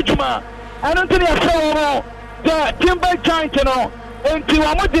nia ho adwuma eno ntini afa wo the timber giant no enti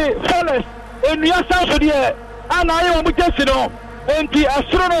wa mode Felix eni asa so de ana aye wo mujesi no enti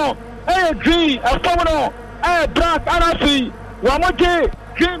asoro no green afa no black anafi wa mode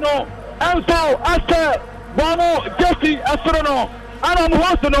green no enso ase wa mo jesi asoro no ana mo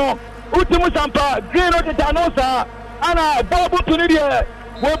hoso no Utimu Sampa, Green of the Danosa, Anna, Bobu Tunidia,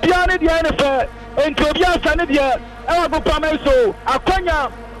 Wobiani the NFL, and Tobia Sanidia, Elago Pameso,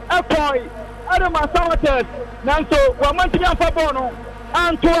 Akonya, Apoi, Adama Samartex, Nanso, Wamantia Fabono,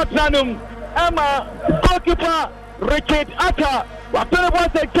 Antoatranum, Emma, goalkeeper, Richard Atta,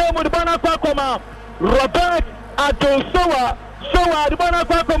 Wapelabas came with Bana Kwakoma, Robert Adosoa, Soa, the Bana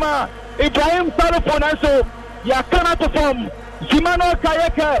Kwakoma, Ibrahim Sarafonanso, Yakana to form, Jimano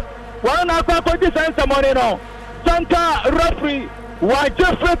Kayaka. One aqua defense money no. Santa referee was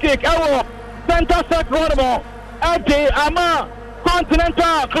just free kick. Santa second Ama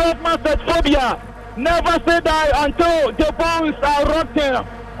Continental Club Master Phobia. Never say die until the balls are rotten.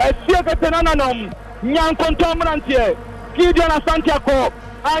 A Siakatananum, Nyan Contomantie, Gideon Santiago,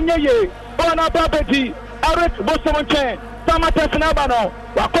 Anyaye, Bona Babeti, Eric Bosomonche, Samartex Nabano,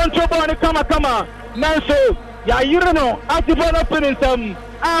 Wakontroboni Kama, Nanso, Yairano, Atibona Peninsum.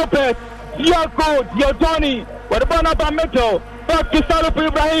 Albert, Diago, Diodoni, Wadabana Bameto, back to Salif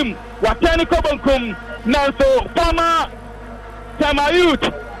Ibrahim, Watani Kobankum, Nanso, Fama, Tamayut,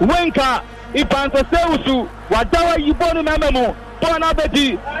 Wenka, Ipansa Seusu, Wadawa Yiboni Mememo, Bona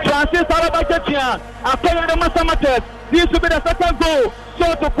Beti, Francis Alabachetia, Apello de Masamates, this will be the second goal,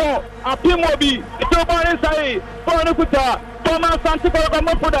 so to call, Apimobi, Tobani Sai, Bonakuta, Fama Santiago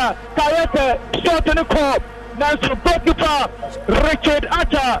Mofuda, Kayete, short in the court. Nanso goalkeeper Richard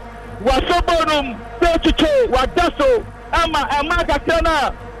Atta Wasobonum Pechuche Wadaso Ama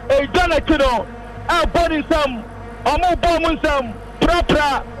Kakana Janakino Bonin Sam Omo Bomun Sam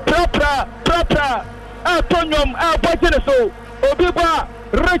Propra Tonyum Bojeso Obiba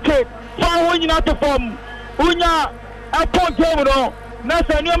Richard Fawin out to form Unya Apon Gemuno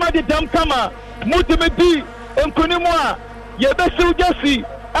Nasa Nyama di Dam Kama Mutimedi Nkunimwa Yebesu Jesse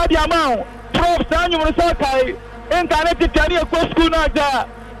Adiamau Prof Sanyo Sakai, Incarnated Tania School Naja,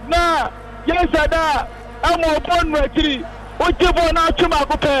 Na, Yesada, Amo Bon Retri, Uchibona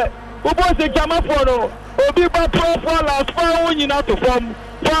Chumakope, Ubose Jamafono, Obiba Prof Wallace, Found to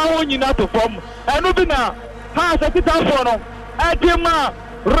form, and Ubina has a Titafono, Atima,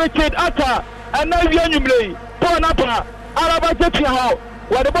 Richard Atta, and Navianumley, Ponapa, Alabajetia,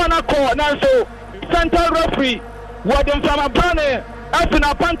 Wadabana Ko, Nanso, Central Referee, Wadam Samabane,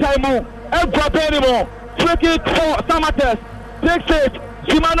 Afina Pantaimu. Everybody, trick it for Samartex. Takes it,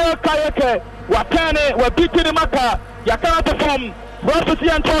 Shimano Kayake, Wakane, Wapiti Maka, Yakana perform, Rafisi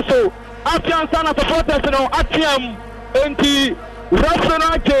and Toso, Afian Sana supporters, Atiam, NT,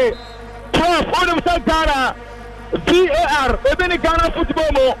 Rafanake, Prof, Odom Sagana, VAR, Ebeni Ghana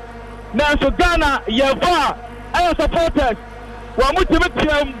football, Nanso Ghana, Yava, our supporters,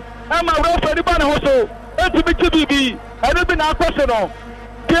 Wamutium, Emma Rafa Ribana Hoso, NTBTB, and Ebin Aquasino,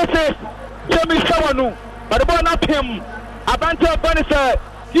 Cases. Jamie Sawanu, but the ball not him. Abante Bonisa,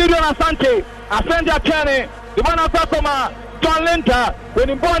 Gideon Asante, Asante Akane, the one of Pakoma, John Linta, when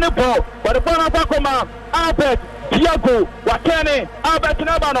in Bonipo, but the one of Pakoma, Albert, Diago, Wakane, Albert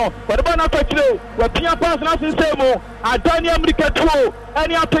Nabano, but the one of Petro, where Pia Pass Nasin Semo, Adania Mrikatro,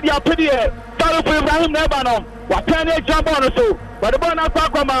 any after the Appedia, Salif Ibrahim Nabano, Wakane Jabonoso, but the one of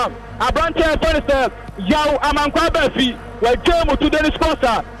Pakoma, Abante Bonisa, Yao Amankwabefi, where Jamo to Dennis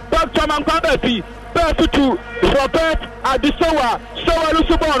Costa. Dr. Mankabefi, Bertutu, Robert Adisowa, Sowa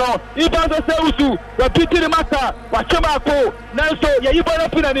Lusubono, Ibanza Seusu, Wapiti Maka, Wachemako, Nanso, Yayibona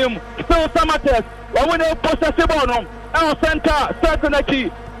Pinanim, Still Samartex, Wawene Posasibono, El Center,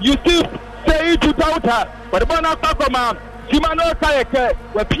 Certainty, Yusuf, Sei to Dauta, Wadabana Kakoma, Simano Kayeke,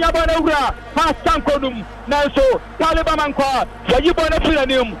 Wapiabana Ura, Hasankonum, Nanso, Talibamanka, Yayibona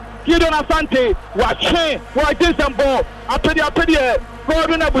Pinanim, Gideon Asante, Wache, Wajisambo, Apedi,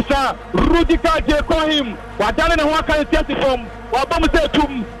 According to Busa, Rudica J. Kohim, what done in a one kind of testify. Wabom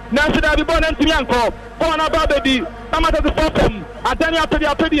National Bibon and Tianko, Bona Baby, Samata the Fopum, Adania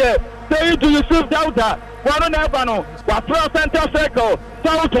Pedia, say to Yusuf Dauta, one Evano, Wafra Center Circle,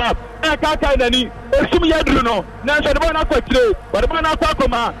 Dauta, Ekaka Nani, Sumia Bruno, National Bona Quatre, but Bona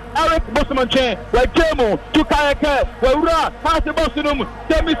Takoma, Eric Bosmanche, like Jemo, Tukayaka, Wura, Hasi Bosunum,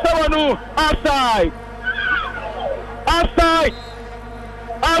 Demi Sawanu, outside,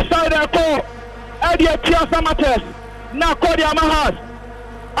 the court, Edia Tia Samartex. Now Kodia Mahas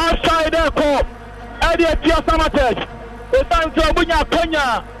outside the court. Edia Tia Samartex. It's time to Abunya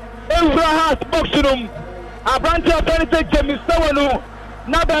Konya. Evrahas Boxunum. Abrantia Benedict James Sawanu.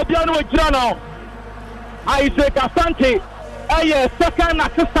 Nababiano Girano. Isaac Asante. A second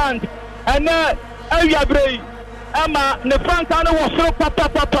assistant. And then Elia Bray. Emma Nefrancano was so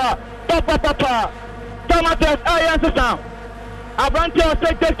papa. Samartex A assistant. Abrantia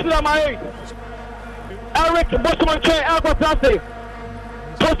Secretary to my Eric Bosmanche Alcotrase.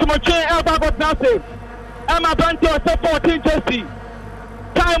 Bosmanche Alcotrase. Emma Brantio 14 Jesse.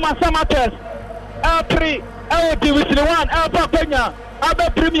 Time Samartex. L3. L Division 1. Alpha Kenya. Abe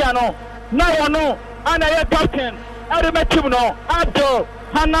Premiano. Now no. And I captain. Arimetimno. Abdul.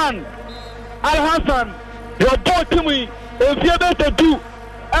 Hanan. Al Hassan. Your boy Timmy. If you're able to do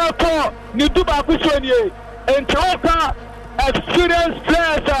Elko Niduba Kuswenye. And Toka experienced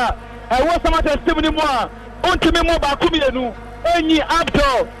players. I was some testimony more. Unto more Bakumianu, any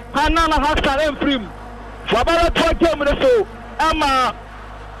Abdul, Hanana Hassan and Prim. Fabala 20 minutes, Emma,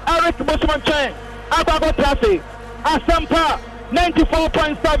 Eric Bosmanche, Abago Trase, Asampa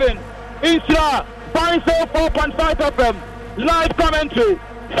 94.7, Isra 504.5 FM, live commentary,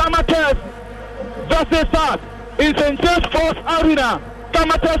 Samartex versus us in St. James Sports Arena,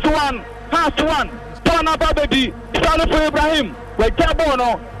 Samartex 1, Has 1, Tona Babedi, Salifo Ibrahim. With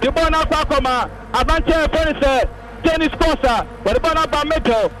Jabono, the Bona Bakoma, Avante Furniture, Tennis Corsa, but the Bona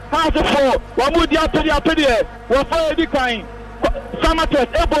Bameto, House of 4, Wamudia Pedia, Wafa Dikain, Samartex,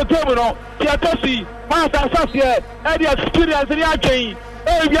 Ebo Terminal, Tiatosi, House Associate, Eddie Experience in Yakin,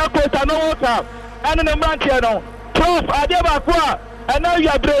 Avia Costa, no water, and an Amantiano, Prof. Adeba Kwa, and now you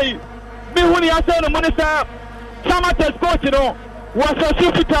are brave. Me when you said the minister, Samartex coach, was a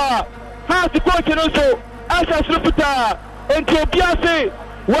super, House the coach, also, as a super. Enti obiase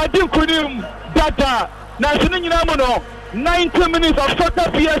wadi kunim data na sinu nyina mo no 90 minutes of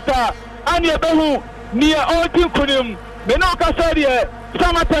soccer fiesta ani ebehu ni odi kunim me no ka say de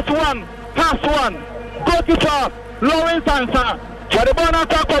Samartex 1 pass 1 goalkeeper Lawrence Ansa wadi bona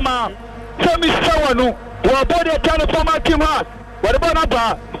ka koma semi sawanu wo body turn former team has wadi bona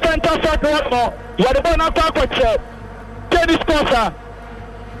ba center circle mo wadi bona ka kwache tennis corsa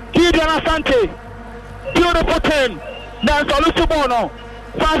Gideon Asante beautiful team. Now so Lusubono,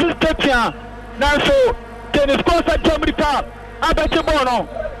 Francis Tetia, now so Tennis Costa Germany Cup, Abetibono,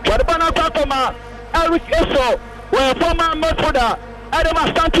 Wadabana Kakoma, Eric Esso, where former Merfoda, Adam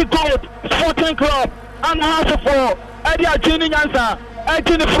Asante Gold, Sporting Club, and House of 4, Eddie Ajini Yansa,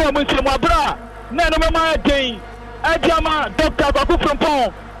 Eddie from Wabra, Nanama Dane, Ediama, Dr. Baku from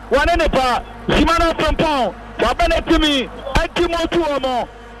Pong, Wanenepa, Simana from Pong, Wabanetimi, Edimo Tuomo,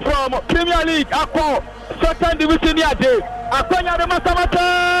 from Premier League, Akko. Second division yade akwanya de Samartex.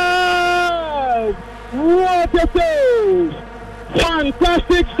 What a save!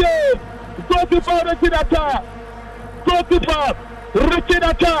 Fantastic save! Goalkeeper Richard Atta.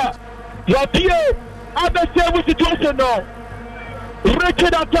 Your PA Abbe situation no.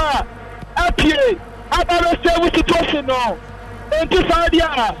 Richard Atta Apie Abbe situation no. Into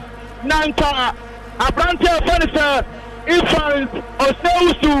Sadia Nanka Abrante Furniture Infants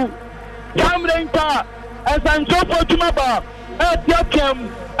Oseusu Kamrenka as I'm so for Tumaba, Etiakem,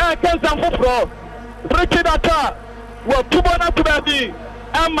 Kansam Fufro, Richard Atta, what Tubana to be,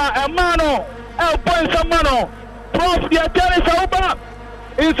 Emma, Emano, El Samano, Prof. the Attorney Sauba,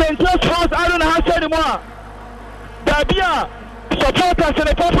 in St. James Sports, I don't know how to say anymore. Dabia, supporters in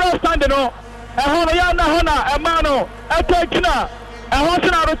the popular standing, and Hona, Emano, Etekina, and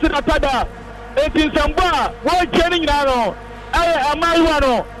Hosana Richard Atada, it's in Samba, what Jenny Nano,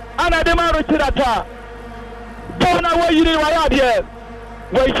 Amaruano, and Adema Richard Atta. Bona where you are here.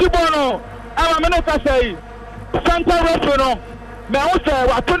 Where you bono, I'm a menoka say, Santa Rosono, Meosa,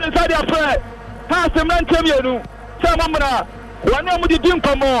 what put inside your prayer. Pass a man to you, Samamana, one of the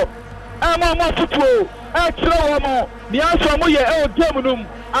Dimpamo, I'm a more football, extra more, the answer Moya El Geminum,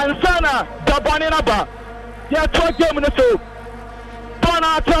 and Sana, Dabanaba. They are 2 Gemini so.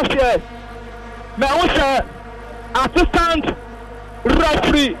 Bona trust yes. Meosa, assistant,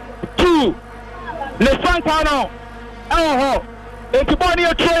 referee, 2. Le Francano, into Bonnie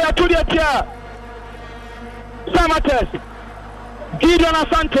Troya to the Tia Samartex Gideon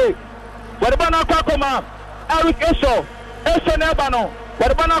Asante Wadabana Kakoma Eric Esho Nebano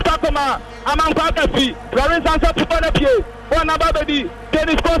Wadabana Kakoma Aman Kakafi Clarence Ansa Pupanapi Wana Babedi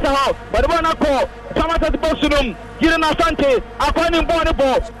Dennis Kosa House Wadabana Ko Samartex Bosunum Gideon Asante Akwani Bonnie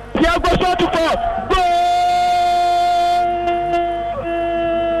Bo Tiago Sotu for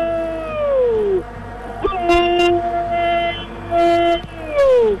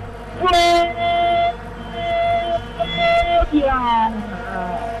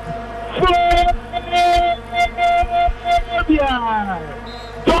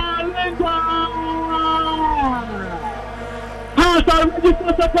Has a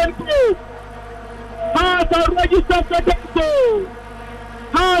register second goal. Has a register second goal.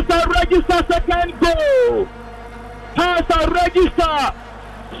 Has a register second goal. Has a register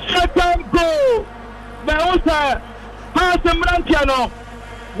second goal. Meosa has a Mrantiano.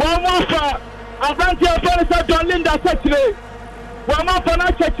 One more for Avantia Fenisa John Linda Setchre. One more for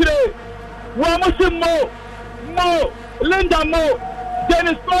Natchre. One more Mo. Linda Mo.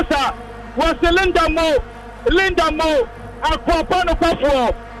 Dennis Kosa was the Linda Mo. Aquapano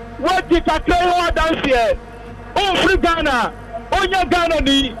Kafo. What did I play down here? Oh, free Ghana. Oh, your Ghana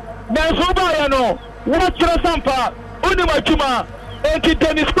ni. Nazobayano. What Sampa. Uniwachuma. And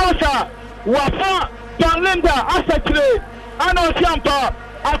Dennis Kosa. Wafa. John Linda Assetchre. Ano Sampa.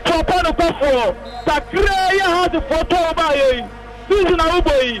 Aquapano Kafo. Takreya has a photo by Susan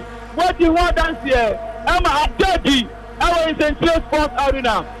Auboi. What do you want down here? I'm a dirty. Our Essential Sports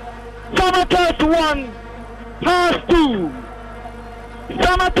Arena. Samartex 1 has 2.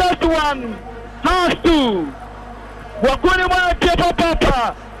 Samartex 1 has 2. We're going to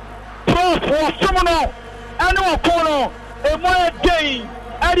Papa. Prof was someone. And no corner. A more day.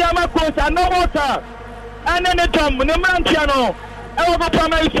 And the Amakos and no water. And then the jump. The Mantiano. I will go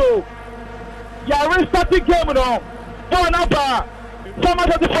Pamaso. You restart the game. No. For number.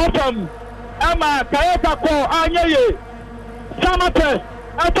 Samartex the bottom. Emma Kayaka Ko Anyaye. Samartex,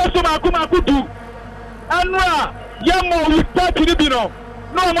 Atosuma Kumakudu, Anra, Yamo, you start to Libino,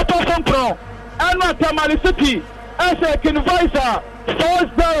 no Motor Pro, Anra Tamale City, as a convisor,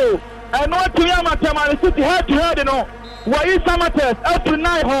 4-0, and not to Yama Tamale City, head to head, why is Samartex, after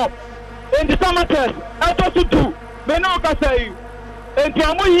 9 home, in the Samartex, Atosu, Menoka say, and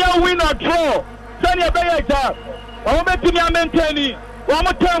Tamuya win or draw, Sanya Bayaja, Ometimia Menteni, 1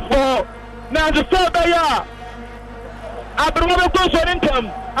 more 10 for, now the third Baya. Abroad question income.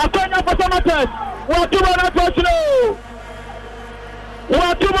 I find out for Samartex. What do you want to touch?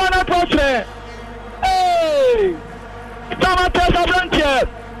 What do you want to touch? Hey! Samartex Abranches.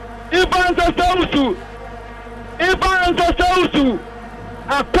 Ivan Sosu. I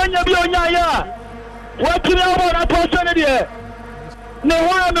can't be on Yaya. What do you want to touch? No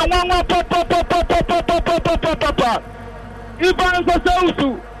one, papa. Ivan Sosu.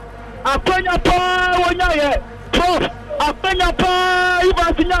 I can't on Yaya. Prof. Apenya pa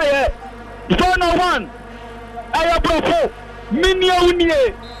Ivan Sinyaye. Zona 1. Aya profo. Minia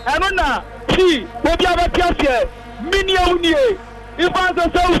unie. Anona si obi abatiasie. Minia unie. Ivan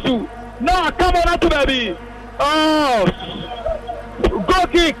Sosu. Now come on to baby. Oh. Go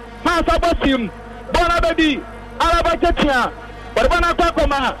kick. Pass abasim. Bona baby. Alaba Chetia. Bana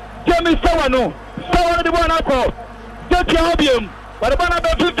Kakoma. Jemi Sawano. Sawano de Bona ko. Chetia Obium. Bana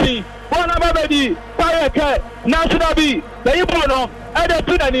baby. Bona baby. Payeke. National the Ibono, and the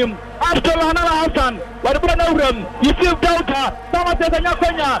pseudonym after Hanala Hassan, what about Nauram? You see Delta, Samartex and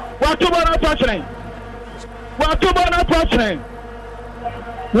Yakonya, what two bona touching? Samartex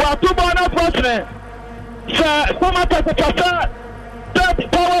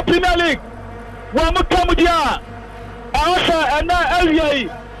Betpawa Premier League, Wamukamudia, Alpha and LA,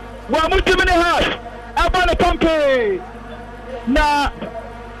 Wamutimini House, Abana Pompe, na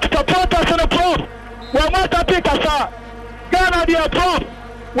supporters and the prof, Wamata Picasa. Ghana the prof,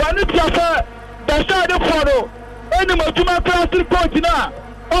 one if you say the side of photo, any more to my classic coach now,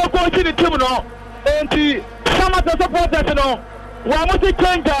 all coach in the team, no, and the Samartex supporters, no, one must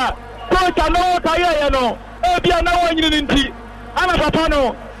change that, coach, I know what I know, Abia no one in tea, Anna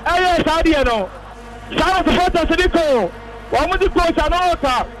Papano, Ayas Adiano, Samartex supporters, Nico, one must coach, I know what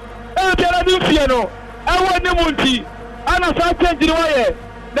Abia Luciano, I want the Munti, Anna Sanchez, the way,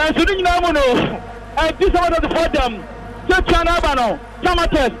 there's a ring no, and this one of the podium. Chanabano,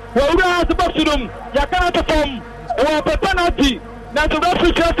 Samartex, where we are supposed to do, Yakana form, or a penalty, that's a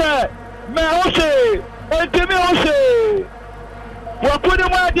referee, Meose, and Timmy Ose. What couldn't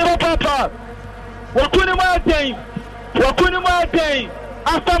wear the papa? What couldn't wear day?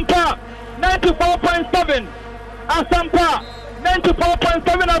 Asampa, 94.7, Asampa,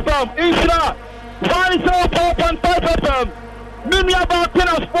 94.7 FM. Isra 104.5 FM. Mimia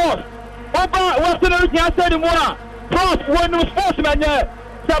Bakina Sports. Oba Western Region said in Mona. Prof when you sportsman here.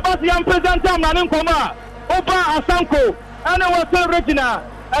 Sebastian Presentam Nankoma. Oba Asanko. And Western Regina.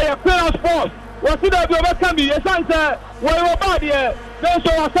 I Queen of Sports. What's it that you can be? A answer. Where your body here. Then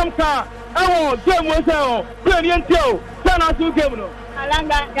so some car. Oh, Jim was out. Plenty until. Turn us to game.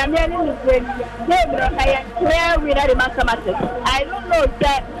 Alanga, I don't know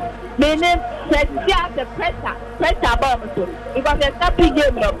that meaning that the pressure bomb because there's nothing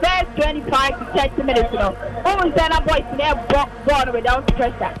game no first 25 to 30 minutes almost then a boy there born without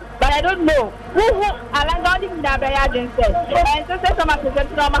pressure. But I don't know who Alanga only never and so some has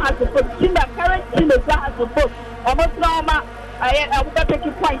to put in the current team has to put almost normal. I would take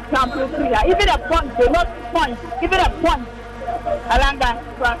a point even a point, not point, even a point. Alanga.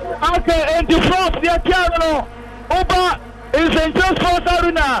 Okay, and the front, the Tiano. Oba is in just for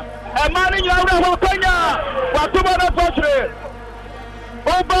Saruna. A man in Yara Kenya. Watubana Potre.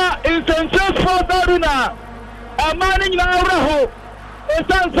 Oba is in just for Saruna. A man in Yara.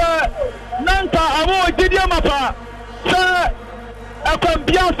 Esansa Nanta Amo Didiamapa. Sir, a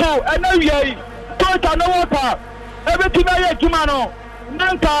Cambiaso, and no yay. Tota no water. Everything I had Jumano.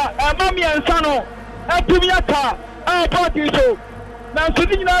 Nanta, a Mammy and Sano. A Tumiaka. Party so now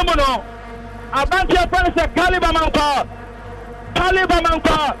sitting now mono Abanti Apana Caliber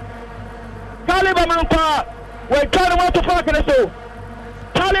Manka we trying to fuck it so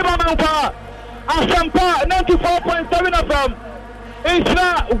Caliber Manka Asampa 94.7 FM it's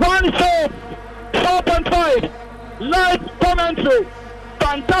not 4.5 live commentary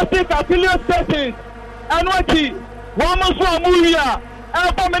fantastic affiliate settings and what he one more movie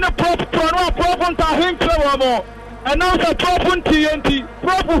album in a prop on Tahim Trevor. And now the prop on TNT,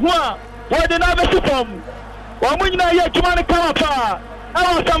 prop where the never from. One when I hear Chumani Kamapa,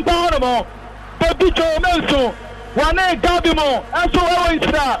 I was some Panamo, Pepito Melso, one a Gabimo, and so always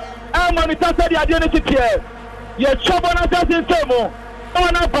that. I'm on the identity here. Yet Chabana doesn't say more.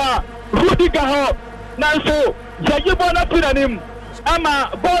 Onapa, Rudy Gaho, Nanso, Jayibona Piranim,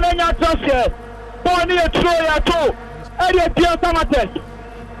 Ama, Bonanya Trusket, Bonnie Troya too. Elliot Samartex,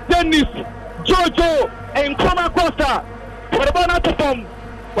 Dennis, Jojo, and Koma Costa. What about Natafom?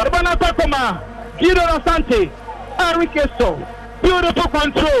 What about Natakoma? Guido Asante, Enriqueso, beautiful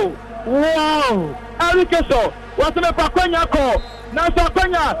control. Wow, Enriqueso, what's the Paconia call?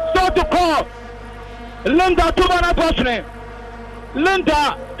 Nasaconia, so to call. Linda Tubana Posne.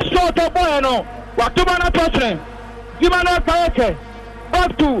 Linda, so to Bueno, what Tubana Posne. Gimana Kayake,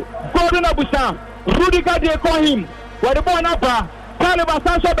 back to Gordon Abusa, Rudy Gadier call him. Where the born up, Caliber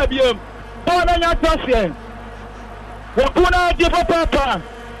Sansa Babium, Bonanya Tossian, Wakuna Papa,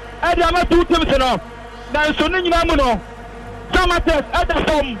 Adama 2 teams enough. Now, Sonin Yamuno, Samartex,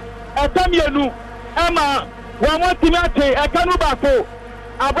 Adafom, Atamianu, Emma, one Timate, Akanubako,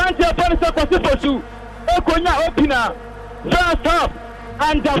 Abrantia Panasa Pacifosu, Okonya Opina, first half,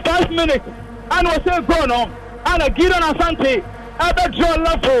 and 5 minutes, and was a gono, and a Giron Asante, Abba John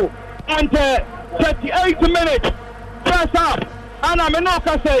Lafo, and 38 minutes. First half, and I'm not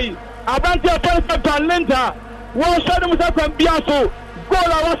going to say, Abantia First and Linda, one shot himself from Biaso,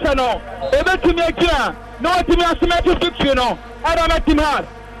 goal of Wasano, a bit to make clear, no to me a symmetric fiction, and I'm at him hard.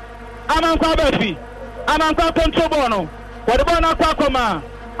 I'm on Kabefi, I'm on Control Bono, what about Nakakoma,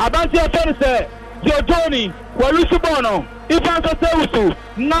 Abantia First, Giordoni, Walusu Bono, Ivan Seusu,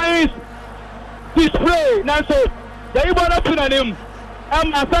 nice display, Nanso, the Ibana Punanim,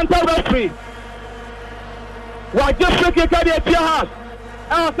 I'm a center referee. Why just look at the house?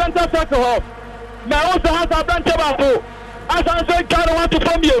 Our center circle off. My also has a branch about as I said, I want to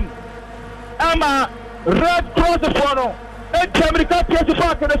from you. I'm a red cross the front. And America piece of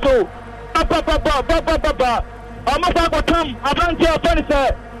fuck in the soul. Papa. I'm a come. A branch of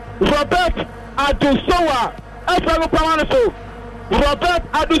furniture. Robert Adusoa. After Pamanaso. Robert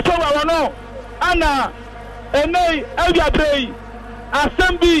Adusoa, no. Anna. And they, Elvia Bay.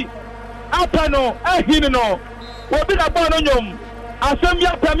 Assembly. Apano. Ahino. What did I born on you? Assembly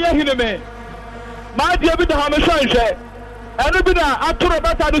Premier Hineme. My dear bit of Hamashan, and a bit of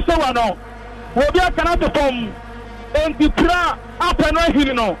Robert do so. No, will be a canal from and the pra up and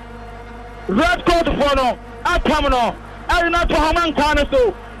Hino. Red coat for no, Apamano, I did not to Haman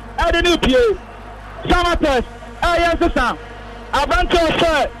Canaso, I didn't new Samartex, I answer some. Abanto,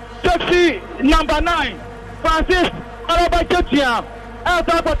 taxi number 9, Francis, Arabatia,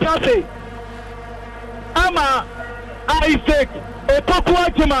 Alta Ama Isaac, a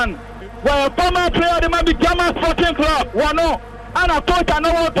Pokuajiman, where a former player of the Mabigama Sporting Club, Wano, and a coach and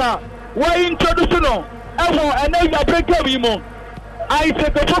a water, were introduced. and then you break every month. I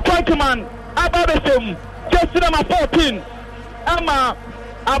said the Pokemon about the same. Just number 14. Emma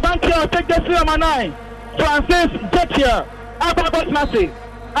Abankia take just number 9. Francis Jetia Ababos Massey.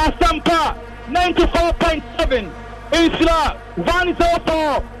 Asampa 94.7. Isla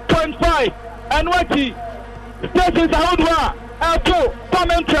 104.5. And Wati Stations Audwa Alto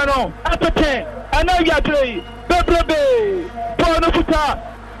Pamentrano Apete. And now you are playing. Bebe Pornofuta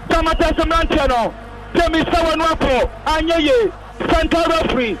Samartex Samantrano. Temi Sawanwako Anyaye. Center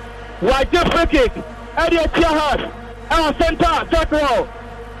referee, Wajib free kick, Eddie Tiahas, our center, Jacko,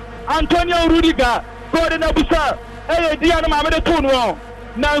 Antonio Rudiger, Gordon Abusa, Diana Mamede Tunwo,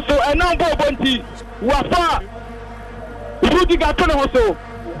 Nanso, and Nambo Bonti, Wafa, Rudiger Tonoso,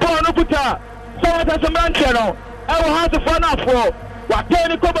 Bonuputa, Samartex Samantrano, our house of fun for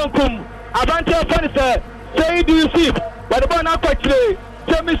Watani Kobankum, Avantia Fanisa, say do you see, but the Bona Quatle,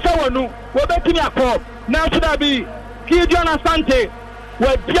 Temi Sawanu, Wabeti Yako, now should I be. Gideon Asante,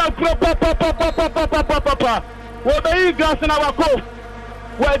 where Diablo Papa, where the grass in our coast,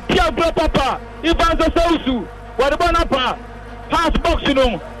 where Diablo Papa, Ivan Zosu, where the Bonapa, pass boxing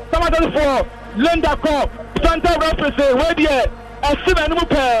room, some of them for Linda Corp, Santa Reference, where the Simon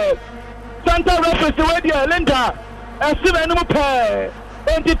Mupe, Santa Reference, where the Linda, Simon Mupe,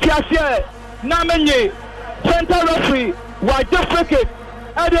 and the Piassier, Namenye, Santa Referee, why just freak it,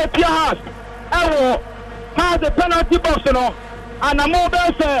 and the Piahas, has a penalty box, and a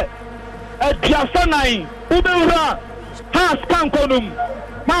mobile said, a Piasanai, Ubera, has Kankonum,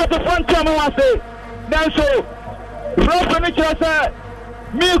 has the front camera say, then so, rough furniture said,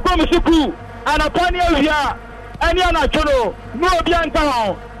 Milko Misuku, and a Pania, and Yana Chono, no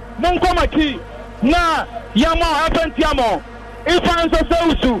Bianca, Monkomaki, na Yama, Apentiamo, if I'm so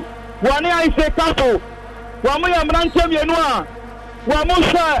Sousu, one I say Kato, Wamia Brantem Yanua,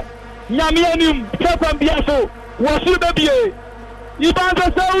 Wamusa. Yamianum, Captain Biaso, Wasu Baby, Ibanza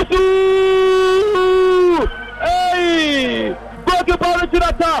Sausu, hey, goalkeeper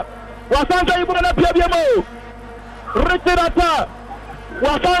Richard, Wasanza Ibona Piabiamo, Richard,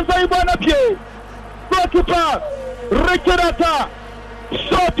 Wasanza Ibona Pie, goalkeeper Richard,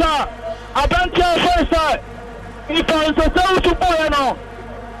 Sota, Abantia Fesa, Ibanza Sausu Boyano,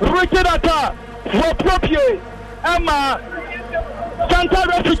 Richard, Wapropie, Emma. Santa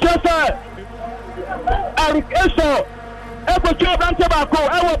Refuge, Eric Eso, Echo Brantebako,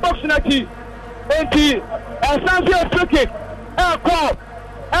 our boxing and the Sanfia free kick, air call,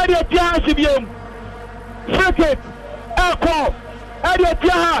 Eddie Tiahas, free kick, air call, Eddie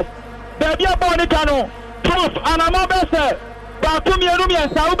Tiahas, Baby Bonicano, Prof, and Amabese, Batumi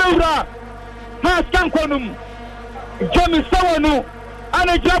and Saubera, Has Kankonum, Jamie Sawanu, and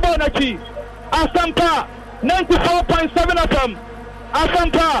a Jabonaki, Asampa, 94.7 of them.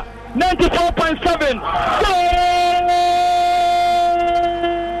 Asampa 94.7.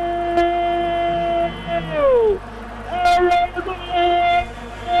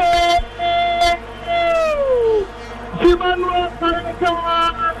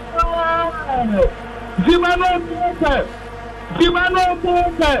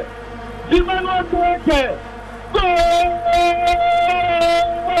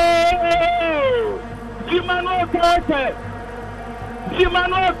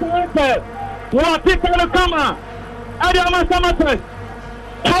 Jimano what it can come? Adiama Samartex,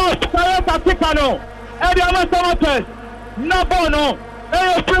 Post Sayata Tikano, Adiama Samartex, Nabono,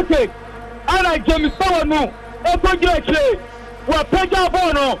 free kick, and I James Sawanu, Epogeche, Wapeja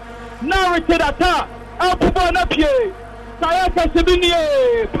Bono, now it's at attack, Alpubona Pie, Sayata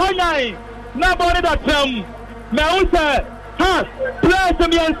Sibinie, Panai, Nabone that Mausa, has, Place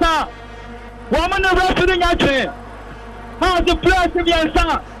of Yansa, woman of wrestling action. Has the place of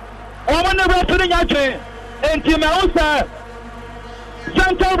Yansa, woman of wrestling action, and Timausa,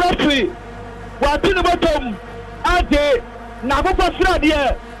 Santa Referee, what in the bottom, Ade, Nabupa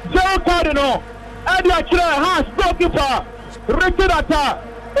Stradia, Joe Cardinal, Adia has goalkeeper, Retirata,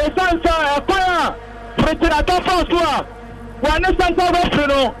 a Santa, a fire, Retirata François, one Santa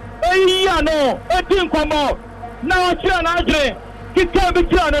Referee, a Yano, a team come out, now a Chian Adre, he can't be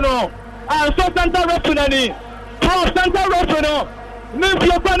Chiano, and so Santa Referee. Santa Rotono, Maybe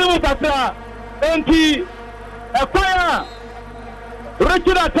a panel Tatra, and he acquire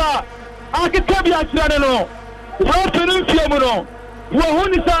Richard, Architecture Channel, Rotono Fiamono,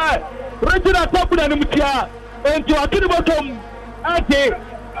 Wahunisa, Richard Tapunamutia, and to a to the bottom, Ade,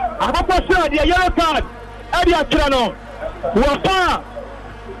 Abapasa, the yellow card, Adia Channel, Wafa,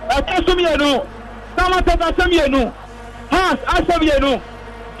 Akasumiano, Samata Samiano, Hans Asaviano,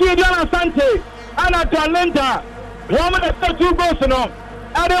 Gideon Asante, Anna Talenta. Woman at 2 goals no.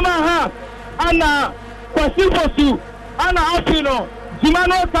 Adama ha. Anna Kwasi ana afino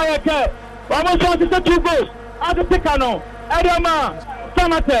Jimano Kayake almost 2 goals at the Picano Adama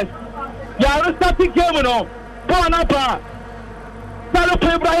Samartex ya starting game no Bonapa Salo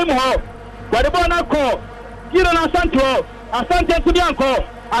Ibrahim ho where the Bonako Kiro na Santo Asante Subianco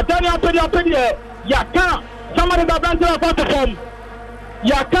Adani apedi Yaka somebody that branch to a form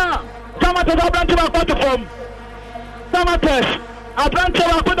Yaka somebody that branch to a form Samartex a branch to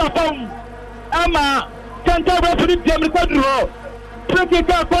a form Emma Center referee Jamie Quadro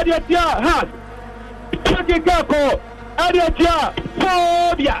Prekika Quadia has Prekika Ko Adia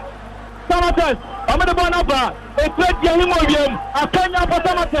Phobia Samartex Amada Bonapa a great Yahimorium a Kenya for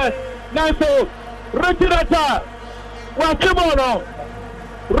Samartex Nanso Retirata Wachibono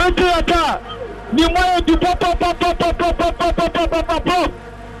Retirata Nimoye du Papa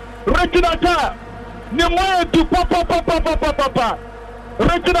Retirata Nimoye du Papa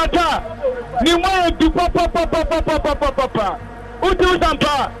Retirata Nimoye du Papa Utu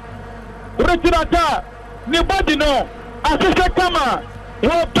Zampa Retirata Nibadino Asese Kama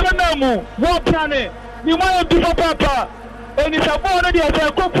Wopenamu Wopane Nimoye du Papa and it's a border there for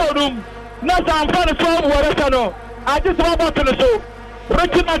a cookforum not I'm trying to solve what I just want to know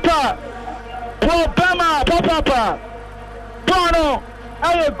Retirata Wopama Papa Tono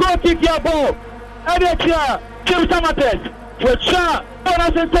I go kick your ball Adetia Kim Samartex Wecha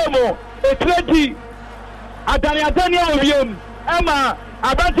Onasetomo Etreti Adani William Emma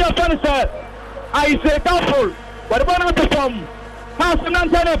Abatia Fanisa I say doubtful what about to perform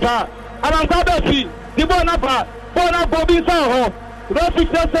Hasanantanepa Alantabefi Dibonapa Bona Bobby Saho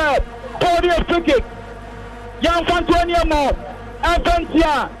Rafik said Podium Cricket Young Fantoniamo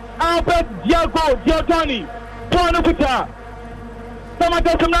Aventia Albert Diago Giordani Ponukuta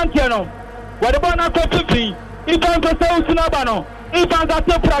Samartex Nantiano what about to 50 if I'm the same Sunabano, if I'm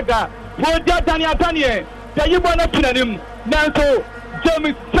the Praga, for Jatania Tanya, the Yubana Pinanim, Nanto,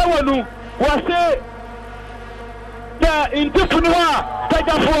 James Sawanu, was the Intufunua,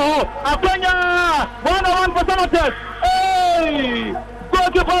 Tagafo, Apanya, 1-1 for Samartex. Hey, go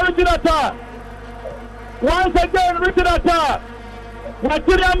to Ritirata. Once again, Ritirata.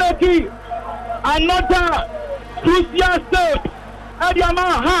 Watiria Meki, another crucial step. Adiama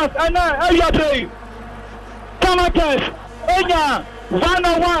has an area. Samartex, Enya,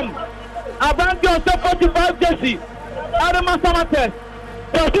 1-1. Abandon 45 Jesse. Adama Samartex,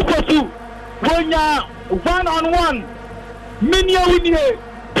 2-2. Konya, 1-on-1. Minya Winnie,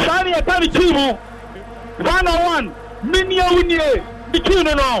 Sani Akari Chimu. 1-on-1. Minya Winnie, between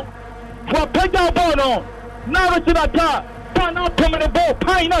no. For Pega Bono, now to the car. Pan up to the ball,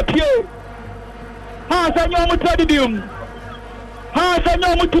 pine up here. Has a young Tradidium. Has a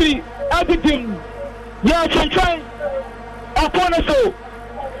young Mutri, Adidim. Yes, and try upon us.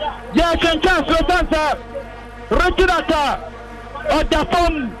 Yes, and chance to answer. Retirata or the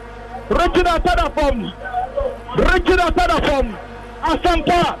phone. Retirata form. Retirata form.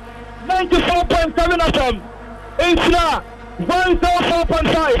 Asampa 94.7 FM. Insra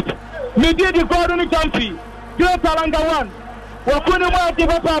 104.5. Media the Gordon Jumpy. Great Alanga 1. Wakuni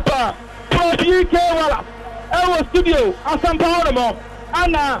Diva Papa. Profi Kewala. Our studio. Asampa Oromo.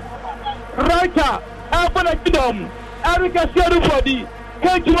 Anna. Writer. Abana Kidom, Erika Serufodi,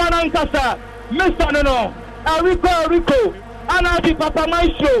 Kejuan Ankasa, Mr. Nono, Rico, Anabi Papa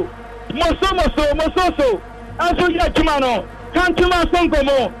Maestro, Mososo, Asuya Chumano, Kantuma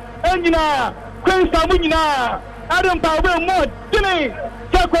Sonkomo, Engina, Queen Samunina, Adam Power Mod, Jimmy,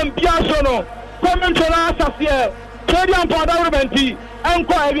 Second Piasono, Comentola Sassier, Kedian Padaventi, and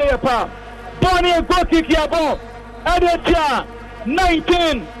Quaviapa, Bonnie Goki Kiabo, Edetia,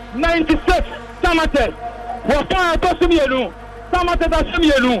 1996. Samartex, Wafaa Tosimienu, Samartex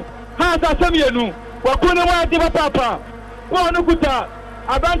Asimienu, Has Asimienu, Wakuna Diva Papa, Wanukuta,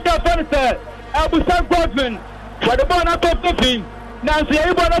 Abanta Fencer, Abusa Godwin, for the Bona Top Nancy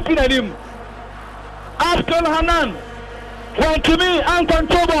Abana Finalim, Aston Hanan, one to me, Anton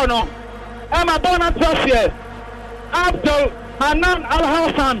Tobono, Emma Bona Trassier, Abdul Hanan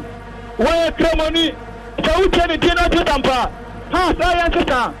Al Hassan, where Cremoni, Sautan Dino Tampa, Has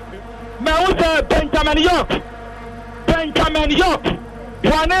Ayan Mausa Benjamin York,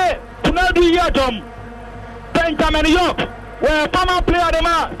 Wane, Tunadu Yadom, Benjamin York, where former player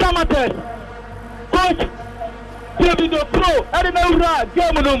Samartex, Coach David Pro, Edinura,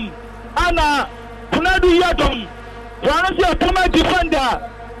 Gemunum, Anna, Tunadu Yadom, Wane, former defender,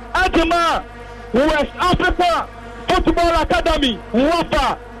 Adima, West Africa Football Academy,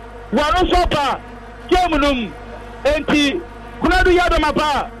 Wafa, Warosopa, Gemunum, Enti, Tunadu Yadom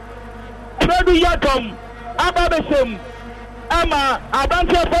Aba. Fredu Yatom, Ababesem, Emma,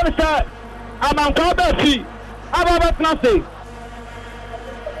 Abante Forza, Amanka Bessi, Ababa Nase,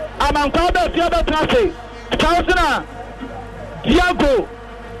 Amanka Bessi, Ababa Nase, Chancellor, Diago,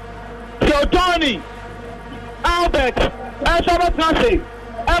 Teotoni, Albert, Ababa Nase,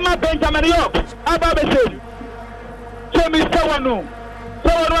 Emma Benjamin York, Ababa Bessi, Semi Sawanu,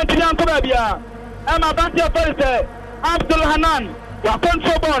 Sawanu Tianko Babia, Emma Batia Ferse, Abdul Hanan, Wakon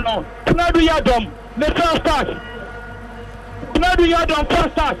Sobono, Knadu Yadom, the first touch. Knadu Yadom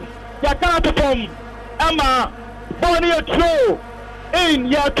first touch. Yakana perform. Emma, Bonnie a throw. In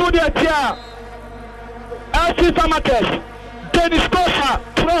Yatudia Tia. Elsie Samartex. Dennis Kosa,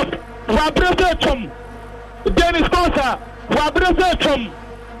 Prof. Wabrezechum. Dennis Kosa, Wabrezechum.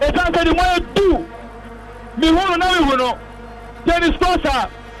 It's answered the way do. Mihuno na mihuno. Dennis Kosa.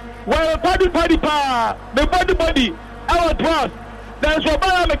 Well, body pa. The body. Our trust. There's a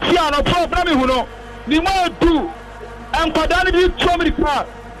bar Mexiano, Prof. Mihuno. The way do. And Padani Tromrica.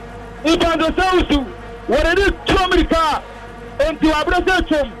 If I understand you, what it is Tromrica. And to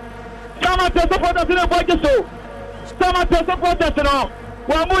Abrezechum. Samartex supporters in the budget so. Samartex supporters now.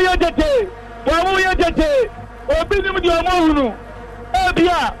 Wamuya Jete. Obinim Diamohunu.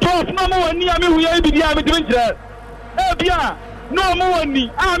 Ebia, Prof. No more near me who are be doing. Ebia, no more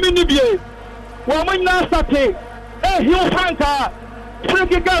ni. I'm in the BA. Wamina Sate. He'll find her.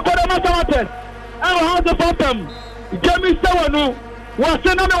 Frikika Samartex. I will have the bottom. Jamie Sawanu was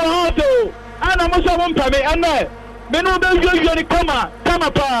in on the and I must have one pay and there. Menu usually come pa.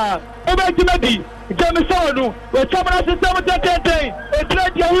 Over to Medi. Jamie Sawanu, where someone has a 7 it's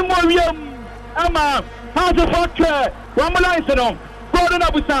like William Emma has a factor. One more line, Gordon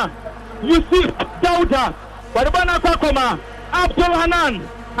Abusa, Yusuf Dauda, Wadabana Kakoma, Abdul Hanan,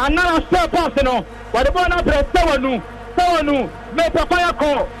 and now a step personal. Wadabana Sawanu, make a fire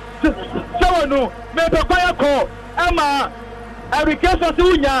call. Sawanu, make a fire call. Emma, Erikesa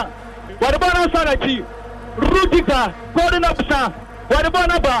Sunya, Wadabana Sanaki, Rutika, Gordon Abusa,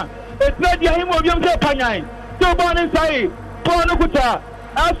 Wadabana Ba, it's not the him of Yom Panay, so born inside, Ponukuta,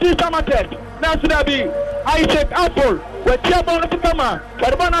 Elsie Samartex, Nasurabi, Isaac Apple, with Chabon Kama,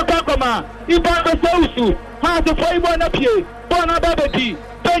 Wadabana Kakoma, Ivan Besausu, has a 5-1 up here, Bonababati,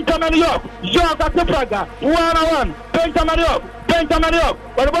 Benjamin York, Jean Gatapraga, 1-1, Benjamin York,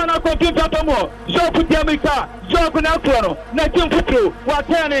 Wadabana Computer Tomo, Jean Putiamika, Jean Kunakoro, Nakim Putu,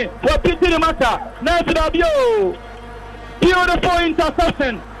 Watani, Wapiti Mata, Nasrabio, beautiful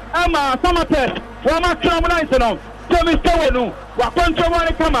interception, Emma Samartex, Wama Kramanaisono, Tommy Sawanu, Wakontra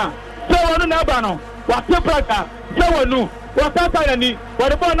Wanikama, Sawanu Nabano, Watapraga, Sawanu, Watatayani,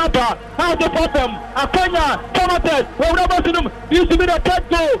 Wadabana Ba, how the bottom, Akanya, Samartex, Wadabasinum, used to be the third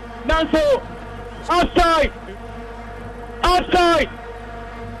goal, Nanso, outside,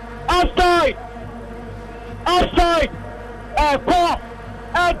 call,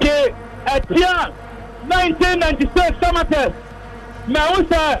 Atia, 1996, Samartex,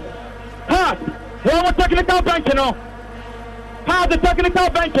 Mausa, Hart, one technical bench, How's the technical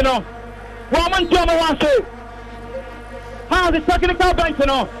bench, Woman Jama wants it. How's the technical bench,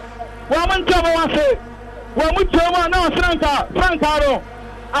 Woman Jama wants it. Woman Jama, no, Francaro,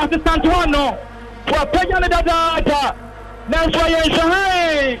 Assistant one, no, for Pegana Dada. That's why I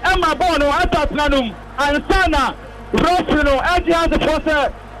say, Emma Bono, Atatlanum, and Sana, Rosino, Eddie has the force,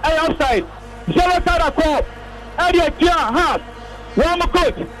 outside. Zolotara Corp, Eddie Kia, half, one more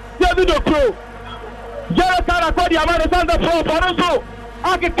coach, David O'Crow, Zolotara Corp, the American Pro, Poroso,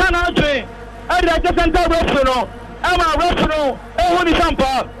 Akikana Andre, Eddie Jacenta Rosino, Emma Rosino, Owini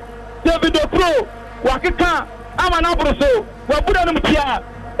Sampa, David O'Crow, Wakika, Amanabroso, Wabudanum Kia,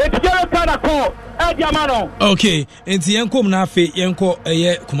 it's Zolotara Corp. Okay, enti yenko mnafe yenko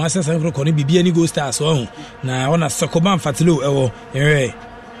kumasa sanfro koni bibia ni go stars wo na ona sakoban fatilo ewo ewe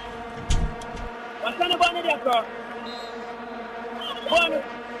wasana bwana diako bwana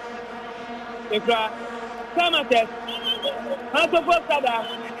ekra Samartex hato postada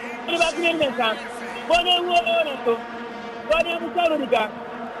ni bakini nesa bwana wo ona to bwana musaro diga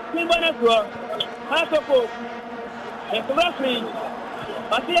ni bwana so hato ko ekra free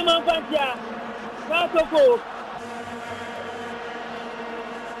basi manfatia Hatoko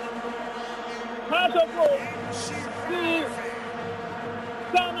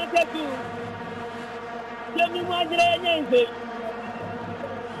Samartex Jemi Mwajire Nyenze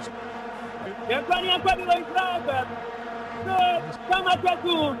Yakwani yakwabi wa Israel Samartex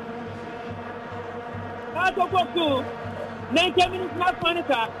Hatoko 90 minutes last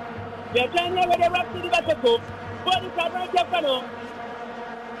manita Yatanya wede rapidi bateko Bodi kabranti yapano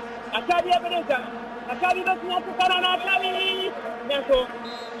Akabi ebeneza Akabi basina tukana na akabi Nako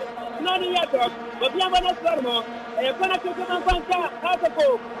Nani yato Wabiamba na swarmo Kona kukuma kwanza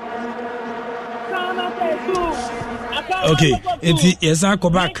Hatoko Okay, enti yesa go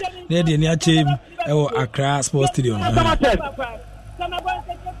back near the near chain Accra Sports Stadium.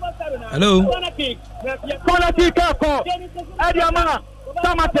 Hello. Corner kick call. Adiama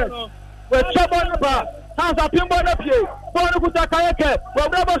Samartex. We chabon ba. Hansa pimbo na pie. Bonu kutaka yake. We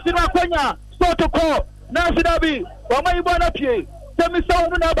brabo sina Kenya. So to call. Nancy Dabi. Wa mai bona pie. Semi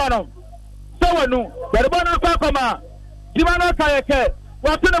sawu na ba no. Sawanu. We bona kwa koma. Dimana kayeke.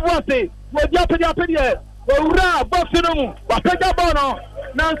 Wa tene voice. We diapedi. We ura box no mu. Wa pega bono.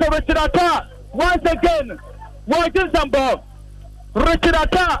 Nanso we tirata. Once again. We get some ball. Richard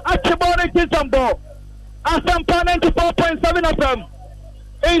Atta, Achibone Kisambo, Asampa 94.7 FM,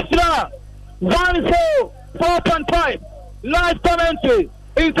 Isra 104.5, live commentary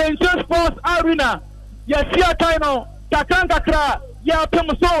in the Insurance Sports Arena. Yes, here, Taino, Takangakra, Ya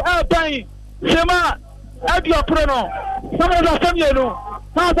Pemso, Alpine, Shema, Edio Prono, some of the Samuelu,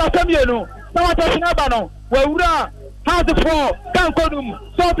 Hasa Samuelu, some of the Sinabano, Wura, has the four, Kankodum,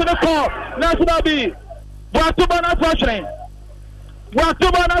 so to the four, National B, Watubana Fortune.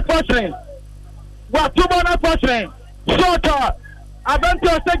 Watuba not fortunate. Shorter. Avento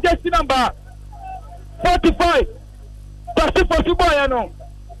suggestion number 45. Kasi for Subayano.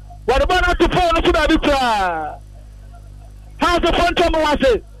 What about not to fall to the bitra? How's the front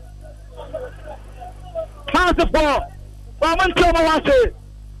Tomawase? How's the fall? Waman Tomawase.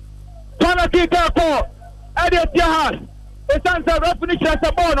 Panakika call. Ediot Yahas. It's answer definition as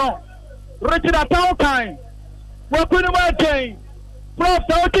a bono. Richard Atta kind. Wakunu Martin. Prof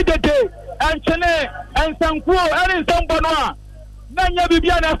Sauti Dede and Chene and Sankuo and Sambonoa. Nanya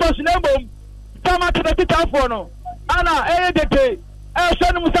Bibiana Fosnebum, Sama to the Titafono, Anna Edete,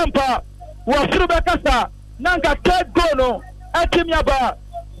 Ashan Musampa, Wasrubakasa, Nanka Ted Gono, Atimiaba,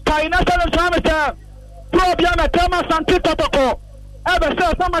 Kainasa Samata, Probiana Tama Santitapoko, Ever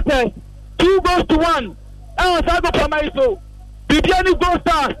Samartex, 2-1, El Sago Pamaiso, Bibiani Go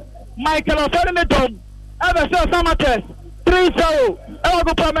Stars, Michael Ferdinand, Ever Samartex. 3-0,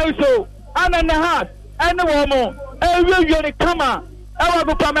 Ewago Pamaiso, Anna and the woman, Ewi Kama,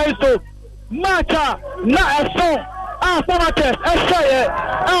 Ewago Pamaiso, Macha, Na Eson, Samartex, Eshaye,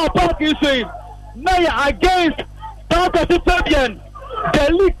 Park is Naya against Tauka Fabian, the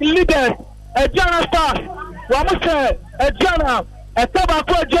league leaders, Jana Stars, Wamuse, Jana,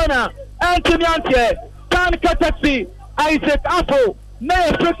 Tabako Jana, Anthony Ante, Kan Kataxi, Isaac Apple,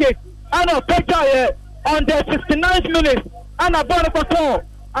 Naya Frikik, Anna Petaye. On the 69th minute, Anna Bonaparte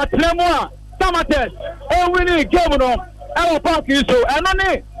at Lemois, Samartex, winning game on our park is so, and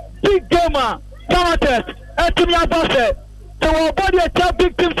only big gamer, Samartex, and Timia Basse. So, our body attack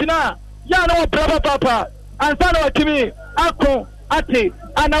big teams now. Yano Papa, and Sano Timmy, Ako, Ati,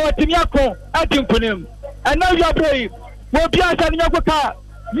 and our Timiako, Atim Punim. And now you are brave. We'll be at Yaka,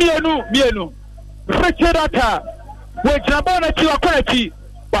 Mienu, Richard Atta, with Jabona to your quality,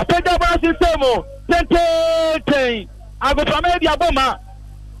 but Pedro Brasimo. I go to Media Boma.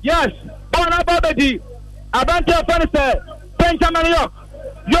 Yes, Bona Babadi. Abante Fanese, Benjamin York,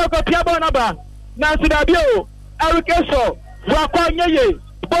 Yoko Piabonaba, Nancy Dabio, Eric Eso, Wakanye,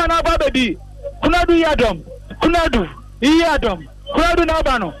 Bona Babadi, Kunadu Yadom, Kunadu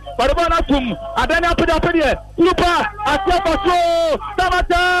Nabano, Barabana Tum, Adana Pedapedia, Lupa, Atapaso,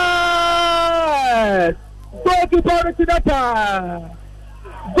 Samartex,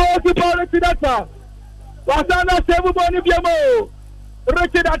 go to Data. Wasana sebu boni biamo.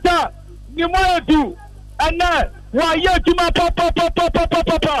 Richard Atta, Nimoedu, and now, why you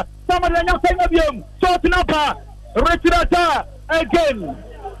papa. Some of the young biam, short up, Richard Atta again.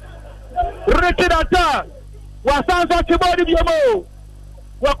 Richard Atta, Wasana Tibodi biamo.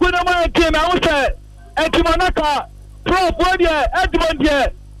 Wakuna came out, and Timonaka, Prof. Wodia, Edmond,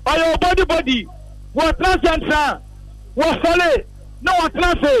 or your body, what transcends, was solid, no one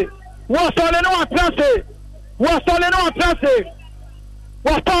transit. Was all no attractive. Was all no attractive.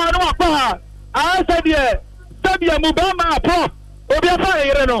 Was power no power. I said, yeah, Sabia Mubama, Prof.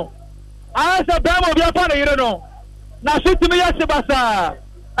 Obiafa Ireno. I said, Bam Obiafa Ireno. Now, shoot to me, Yasibasa.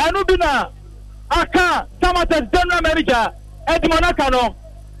 Anubina, Aka, Samartex General Manager, Edmonacano.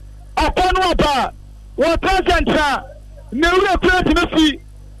 Upon Wapa, what Transcentra, Mura Creative,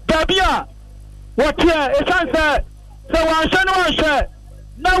 Babia, what here is answered. So I shall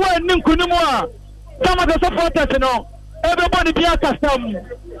now when Ninkunumwa, some of the supporters, everybody be a custom.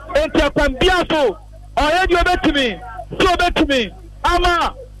 And Biaso, or you bet to me,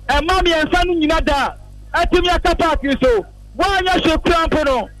 Ama, and Mammy and Son in Nada, Atimia Kapaki. So, why you should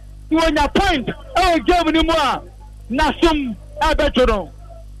crampono? You on your point, oh, Germany more, Nasum, Abetono.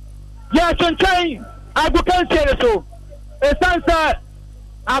 Yes, and Chain, I go can say so. A sunset,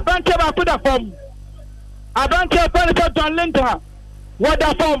 Abante ba put the form. Abante Felipe John Linta. What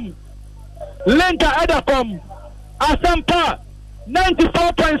the form? Linta at the form. Asampa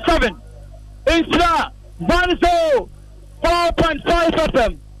 94.7. Insra Vanzo 4.5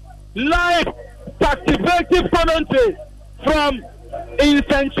 FM. Live captivative commentary from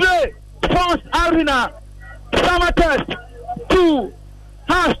Century Sports Arena. Samartex 2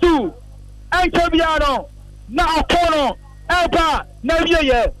 has 2. Entobiano na Apono Elba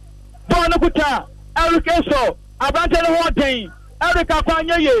Naviye Bonakuta Eric Eso Abante no Hoden Eric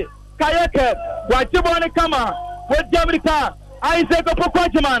Afanyeye Kayeke Wajibone Kama with Jamaica Isaac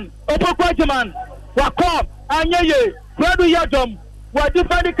Opokwajiman Wakop Anyeye Fredu Yadom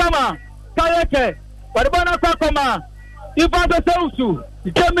Wajifadi Kama Kayeke Wadibona Kakoma Ivan Sausu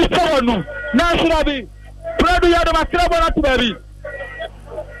Jemi Sonu Nasirabi Fredu Yadom Akrabona Tubebi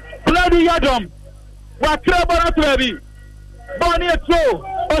Fredu Yadom Wakrabona Tubebi Boni Etro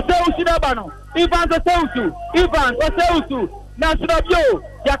Oseusi Nabano Ivan Oseusu Nasirabio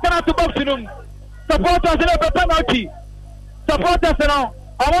Yakana to Boxinum supporters in a penalty supporters no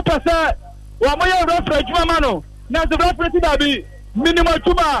amo pese wa moye referee juma mano na the referee dabi minimum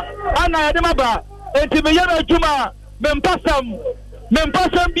juma ana yademaba enti me yema juma mempasam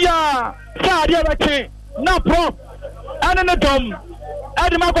bia sa dia bache na prof ana ne dom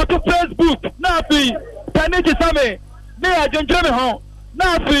adema go to Facebook na fi penalty same me ajenjere me ho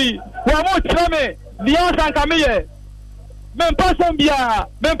na fi wa mo treme dia sankameye mempasam bia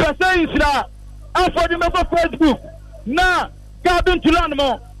mempase isra afọdụ mekọ Facebook na kabin tulan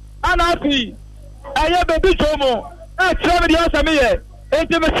mo anafi aye bebi jomo etrebe di asamiye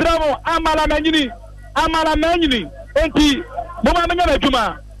enti mesramo amala manyini enti mo ma menya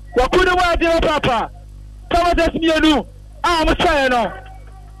meduma wakude wa de papa kawa desmienu mo saye no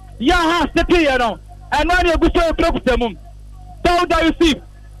ya ha setiye no eno ani eguso prokutamum Dauda Yusuf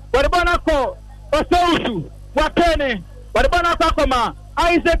wadibana ko oseusu wakene wadibana ko akoma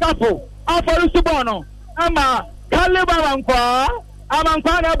Isaac Afo Afọlụ Subono ama Kaliba Mankwa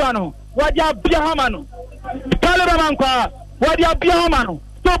na bano wadia bia hamano Kaliba Mankwa wadia bia hamano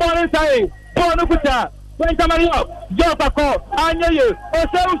Subono sai Bono kuta Wenta Mario Jopako Anyeye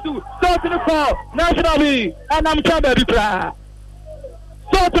Oseusu Sotunuko Nationally Anam Chamba Bikra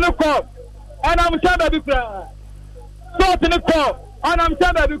Sotunuko Anam Chamba Bikra Sotunuko Anam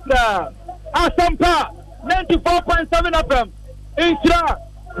Chamba Bikra Asampa 94.7 FM Insra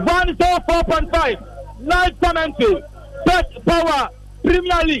 104.5 live commentary Betpawa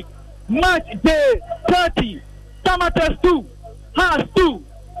Premier League match day 30 Samartex 2 has 2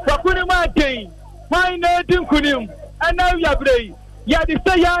 Wakunima game why no kunim and now yabrei ya di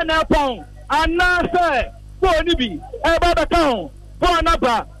say ya na pon and now say go ni bi e ba da kan go na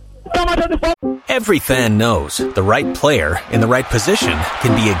ba Samartex. Every fan knows the right player in the right position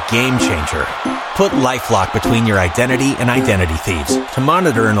can be a game changer. Put LifeLock between your identity and identity thieves to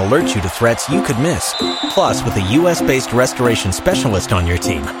monitor and alert you to threats you could miss. Plus, with a U.S.-based restoration specialist on your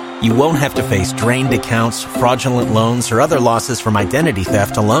team, you won't have to face drained accounts, fraudulent loans, or other losses from identity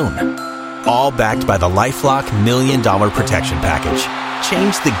theft alone. All backed by the LifeLock $1 Million Protection Package.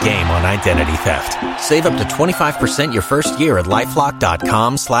 Change the game on identity theft. Save up to 25% your first year at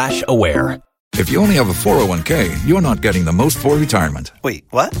LifeLock.com/aware. If you only have a 401k, you're not getting the most for retirement. Wait,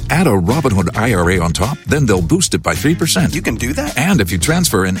 what? Add a Robinhood IRA on top, then they'll boost it by 3%. You can do that? And if you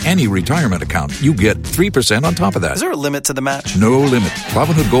transfer in any retirement account, you get 3% on top of that. Is there a limit to the match? No limit.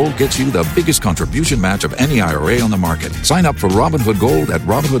 Robinhood Gold gets you the biggest contribution match of any IRA on the market. Sign up for Robinhood Gold at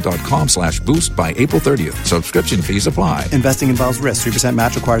Robinhood.com/boost by April 30th. Subscription fees apply. Investing involves risk. 3%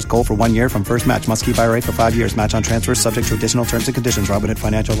 match requires gold for 1 year from first match. Must keep IRA for 5 years. Match on transfers subject to additional terms and conditions. Robinhood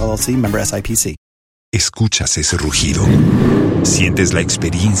Financial LLC, member SIPC. ¿Escuchas ese rugido? ¿Sientes la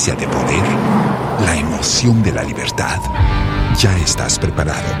experiencia de poder? ¿La emoción de la libertad? Ya estás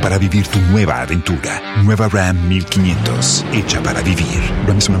preparado para vivir tu nueva aventura. Nueva Ram 1500, hecha para vivir.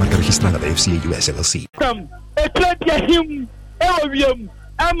 Ram es una marca registrada de FCA US LLC.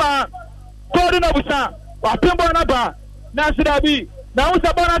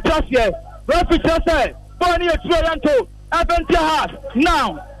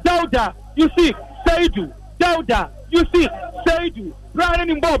 Now, Dauda, you see, Saidu, Dauda, you see, Saidu, Brian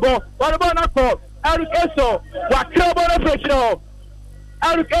in Bobo, what about Nako, Eric Eso, Wakrabana Fresno,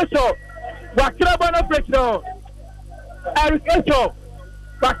 Eric Eso, Wakrabana Fresno, Eric Eso,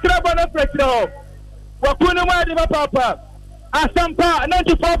 Wakrabana Fresno, Wakunuma de Papa, Asampa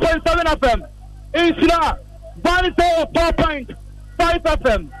 94.7 FM, Isla 104.5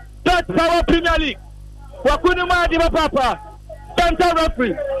 FM, Betpawa Premier League, Wakunuma de Papa, Center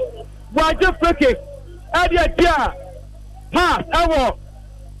referee. Wajib free kick. Adia pass. Ewo.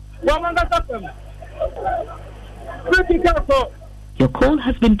 Your call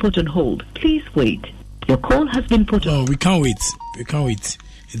has been put on hold. Please wait. Your call has been put on hold. No, we can't wait.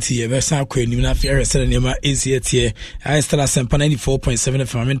 It's here. There's a queen. You know, if you're selling your is here. I still have 94.7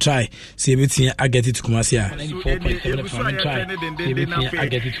 FM. I'm try. See everything. I get it to Kumasia. 94.7 FM. I'm try. See everything. I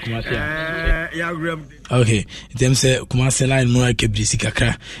get it to Kumasia. Okay. Them say Kumasi line more kebrisi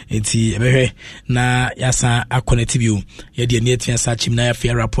kakra. Enti ebehe na yasa a connect you. Ye de net fian sa chim na ya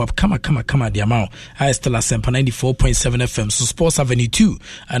fair rap up. Kama the amount. I still have 94.7 FM. So Sports Avenue 2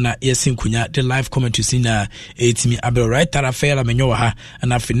 and yesin kunya the live commentary scene na etimi abel right tara fair la menyo ha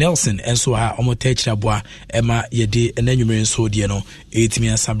and afi Nelson enso ha omo touch da boa ema ye de enanwumere so de no etimi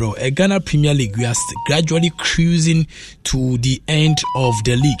asabro. Ghana Premier League, we are gradually cruising to the end of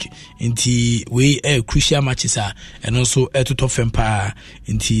the league. Enti we crucial matches are and also to top empa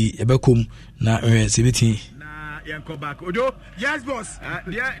inti ebekum na sebeti na yanko back ojo yes boss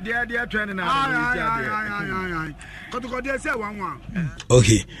they training now koto dey say 1-1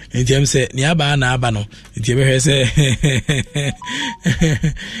 okay inti am say ni aba na aba no inti ebe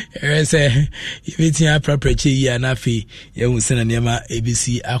say ebeti apropreche yi na fi ye hu sena nema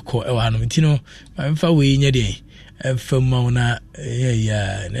ABC akọ e wa no inti no mfa we nya dey efama na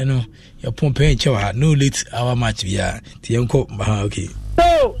no your pump no late our match Tienko okay.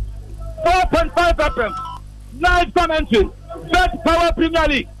 So 4.5 FM live commentary Betpawa Premier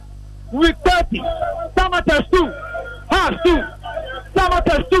League week 30 Samartex 2 half 2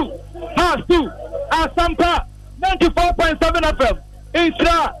 Samartex 2 half 2 Asampa 94.7 FM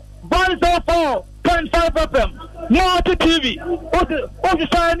Isra 104.5 FM Multi TV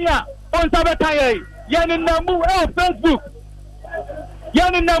Osisania on Sabataya Yanin Namu Facebook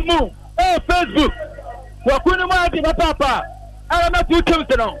Yanin Namu Facebook Wakunu Martin Papa I am not two teams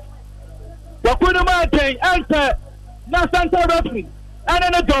now Wakunu Martin enter na Santa referee and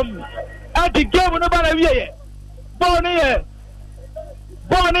then a dom at the game no bana wie Bonnie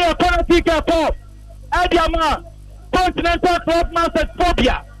corner kicker pop Adiama Continental Club Master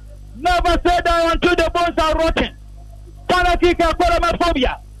phobia never said that until the bones are rotten corner kicker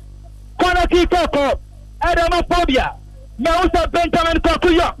phobia corner kicker pop Adama phobia now Benjamin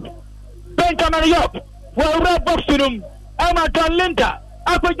Kokuyok Benjamin Yop well red box room Emma John Linda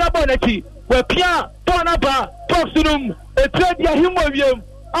Africa Bonnetti where Pierre Tonaba box room a trade ya him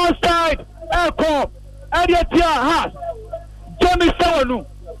outside aircraft Adiatia has Jamie Sawanu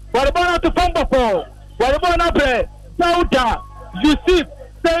what about to Fumba for what about Dauda Yusuf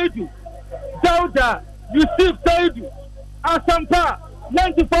Saidu Asampa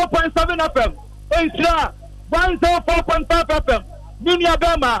 94.7 FM Isra 104.5 FM Minya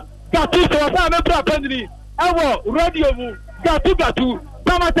Bema Gatu so wa me bra pandri ewo radio mu Gatu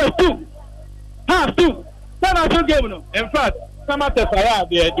Samartex 2 half 2 Samartex game no in fact Samartex aya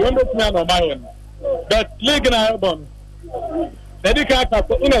the one plan on my one but league na album dedica ka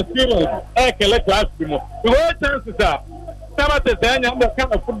in experience collect class mo the whole chances are Samartex anya the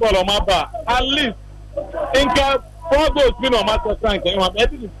kind of football on my bar at least in ka 4 goals win on master rank and what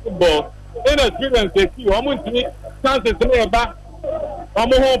it is football in experience they see one chances no ba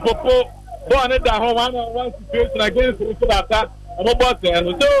omo ho popo born at home one situation against the attack omo boss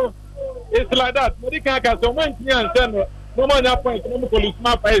and so it's like that medical can so when and send no man point no police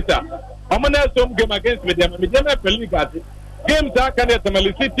ma paisa omo na some game against me dem league games are can at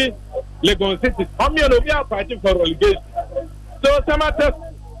Tamale City Legon City omo no be fighting for relegation so Samartex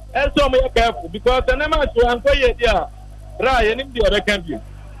also me careful because the name to anko ye dia ra ye nim di ore can be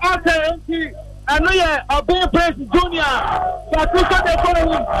okay I know you're a big Prince Junior. But look at the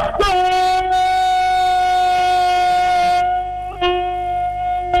following.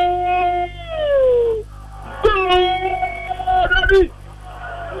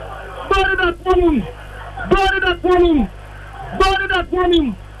 Body that from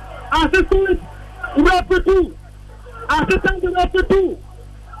him. Assistant referee 2. Assistant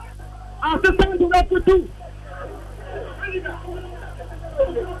referee 2.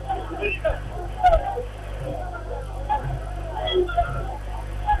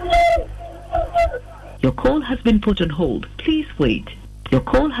 Your call has been put on hold. Please wait. Your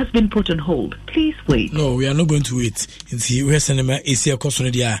call has been put on hold. Please wait. No, we are not going to wait. Until we send a AC cost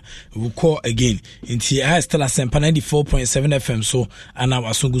on the we'll call again. Until I still a 94.7 FM. So, and I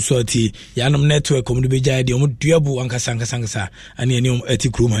was so good. So, Yanum network, come to be Jai, the Omudiabu, Ankasanga, and Yanium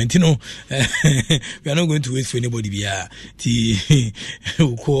Etikruma. And you know, we are not going to wait for anybody.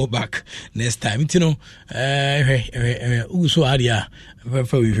 We'll call back next time. You know, so Adia,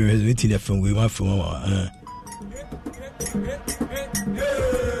 if we waiting there from we want from our.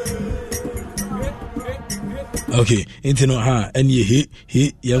 Okay, into no and he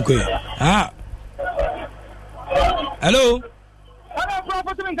yanko. Hello.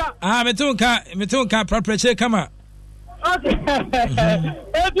 Metunka proper come out. Okay.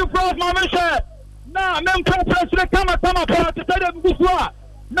 If you cross my mission, now men proper come out to tell them this one.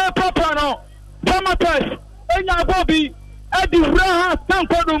 No proper no. Samartex, Enya Bobby, Eddie Raha,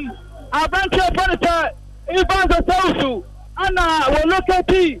 Sankodum, Adventure Furniture, Ibanza Sausu, Anna, we look at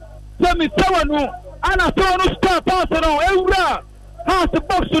it, Semi Sawanu, Anna Sonu Star Personal, Eura, House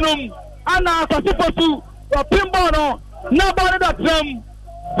Boxunum, Anna Kasiposu, Pimbono, nobody that them,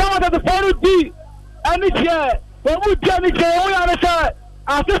 some of the 40D, and this year, when we get it, we are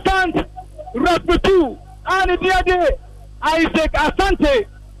assistant, Rapitu, and the other Isaac Asante,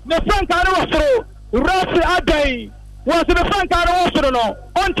 the Frank Arosro, Rossi Adey, was the Frank Arosro,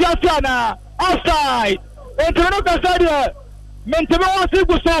 on Tiasiana, outside, and to look outside here, Mentemo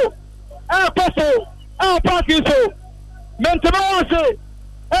Guso, El Paso, El Paquiso, Mentemo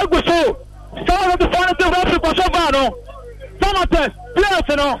Guso, some of the final Rossi Pasovano, Samartex, players,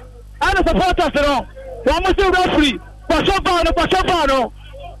 and the supporters, one must referee, Pasovano,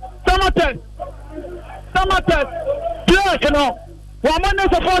 Samartex, players, one man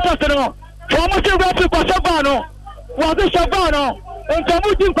supporters, one must referee, Pasovano, was the Shavano, and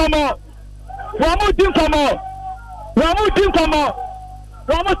Kamutin Kamo, one more team Kamo,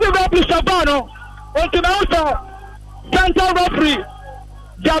 one must referee Shavano, and Tunausa, Central referee,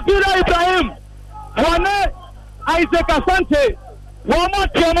 Jabira Ibrahim, one Isaac Asante, one more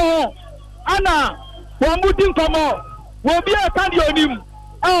Tiamo, Anna, one more team Kamo, will be a candy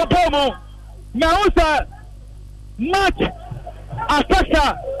our promo, Nausa, match,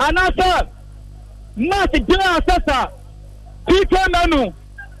 assessor, and answer, match, dinner assessor, PK menu,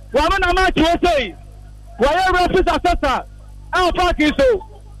 one match USA, whatever office assessor, our park is so,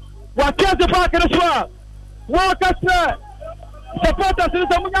 what cares the park in the swamp, walk us there, support us in the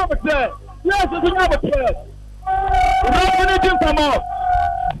Munyama, yes, it's another player. Referee come out.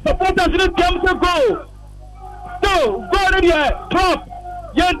 Supporters didn't come to go. So, go in here, drop.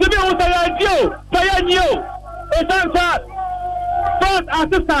 Yentibi Sayanio. It's answer. First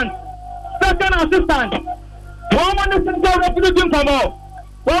assistant. Second assistant. One more center referee come out.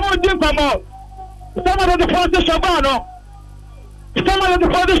 One more team come out. Some of the forces Shabano.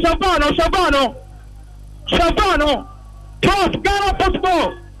 Shabano. Cross Ghana football.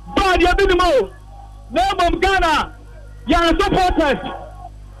 Bad Yabinimo. Name Ghana, young supporters,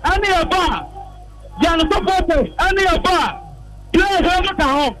 any a bar, young supporters, any a bar, players are not at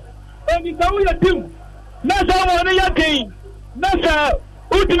home, and it's only a team. That's all on your team. That's a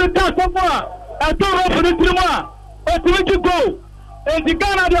ultimate task of one, a total for the Trima, or to go. And the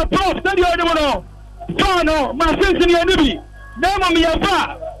Ghana, the prof, tell you anyone, Fano, my friends in the enemy, name of me a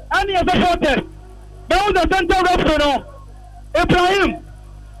bar, any a supporters. Now the center referee, Ibrahim.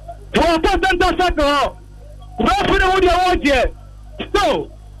 For center circle, referee with your watch here.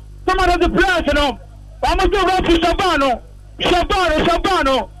 So, some of the players, I'm going to referee Shabano, foreign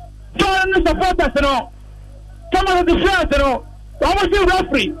supporters, some of the players, I'm going to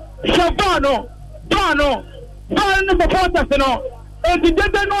referee Shabano, foreign supporters, and the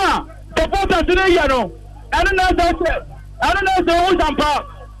Genoa supporters in the Yano, and I don't know who's on power.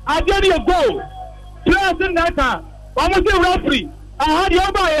 I get you a goal. Players in that time, I'm going to referee. I had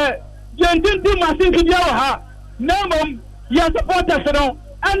your buyer, Gentin machine to Yaha, Namum, your supporters,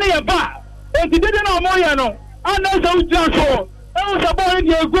 and they are bad. And he didn't know more, I know those transfer. I was about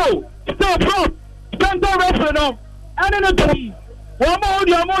your go. So, prop, center referee, and in a boom. One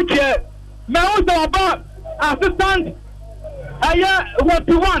more chair. Now, also about assistant. I what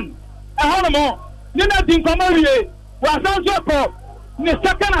to one. A honor, nothing from over was also called the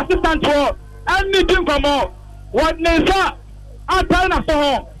second assistant for and meeting from all. What Neza? A time after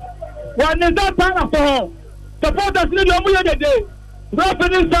home. One is that time after home. Supporters need to move the day.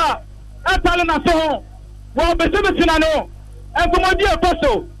 Referees are a talent after home. Well, Bessie, and from my dear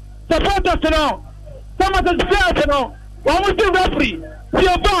apostle, supporters, some of the players, one was the referee,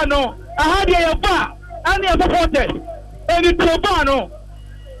 Giovanno, I had a bar, and the supporters, and it's Giovanno,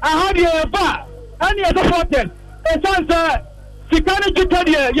 I had a bar, and the supporters, and Sansa, Sikana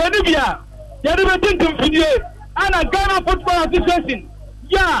Jutadia, Yanibia, Yanibia, and a Ghana Football Association.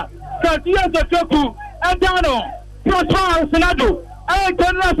 Yeah, Santia Sotoku, and Dano, Prosper Senado, and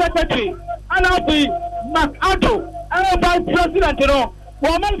General Secretary, and I'll be MacAdo, and Vice President,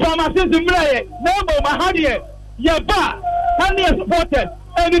 woman from a system, Nemo Mahadia, Yaba, and the supporters,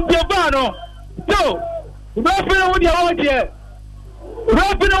 and it's Yabano. So, rapping with your watch here,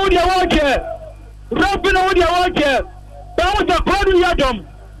 rapping with your watch here, rapping with your watch here. That was a party Yadom.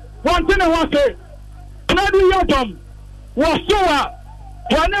 One thing I want to say. Nadu Yodom was so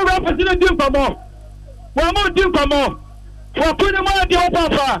one representing for more. One more due for more. For putting more the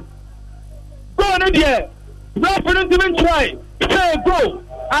Papa. Go on there. Referendum try. Say go.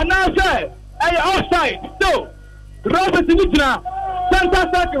 And now say, I outside. So, Robert Nitra, Santa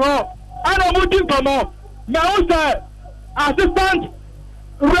Sacro, and I'm looking for more. Now, sir, assistant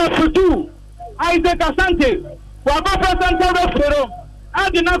ref 2, Isaac Asante, Wabapa Santa Refero,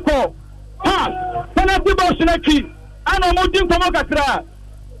 Adinako, pass, penalty box Neki, and I'm looking for more Catra.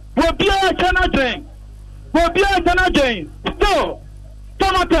 Will be a channel drain. Will be a channel drain. So,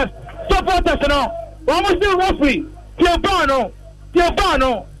 Samartex, supporters, no. Vamos still referee. Giovanno,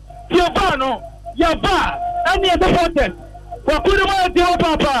 Yaba, and the supporters. Wakuna Dio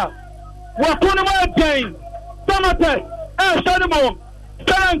Papa, Wakuna Jane, Samartex, Sanimo,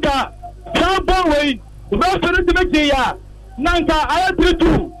 Sanka, Sambo, Rosan to Media, Nanka, I am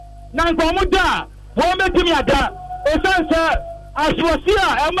 3-2, Nanka Muda, Wametiada, Osansa,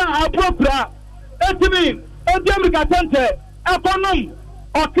 Aswasia, Emma Apropra, Etimin, Odiamica Tente, Econom,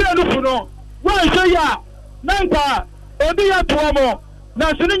 or Kialufuno, Why Nanka, Odia Tuomo,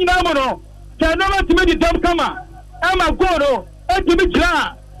 National Namono, Tanama to make the dump kama, Emma Goro,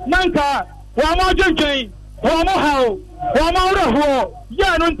 Etimitra, Nanka, Wamo Jane, Wamo How, Wamo Raho,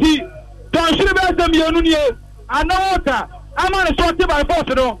 Yanunti, Don Shibas Yonunie, Anota, Amana sorted by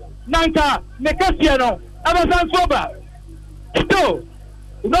Fosino, Nanka, Necasiano, Amazon Soba. Still,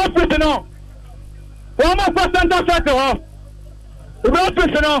 no prisoner. One more person to settle off. No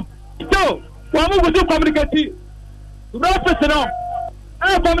prisoner. Still, one more to communicate. No prisoner.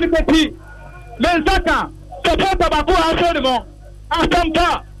 I communicate. Lenzaka, support Babu Asenimo,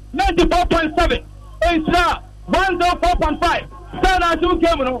 Asampa, 94.7, Isra, 104.5, Sana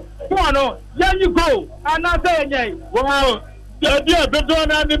Jukemino, Kuano, then you go, and I say, wow, the idea of the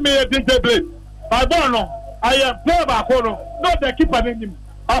door and me at this place. I don't know. I am player Bakono, not the keeper in him.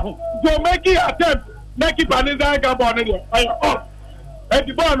 Oh, so make it attempt, make it an Gabon. I am off. At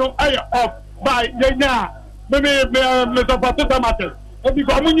the Bono, I am off by Yena. Maybe Mr. Patata matters. And you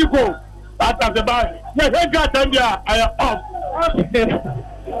come when you go. That's the bag. Yes, I got them there. I am off.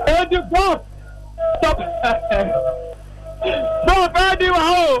 And you go. Stop. Stop, Andy.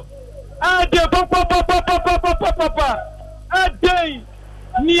 Wow. And the Papa. And they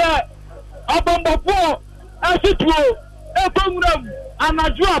near Abamba. Asitwo ekongram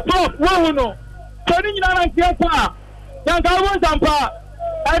anajua prof wono tani nyina na nkiasa yanka won sampa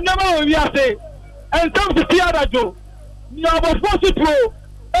enema o wiase ensam se tiadajo ni abofo sitwo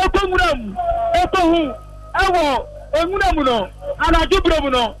ekongram ekohu ewo enunam no anaju brem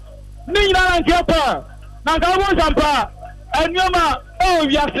no ni nyina na nkiasa yanka won sampa enema o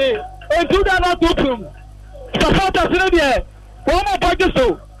wiase entu da na topum supporters ne de wo mo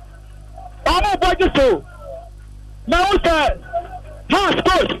bagiso now, sir, house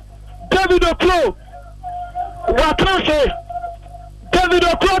coach David O'Clough, David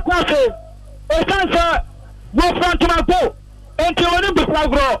O'Clough, a answer, go front to my boat, and to an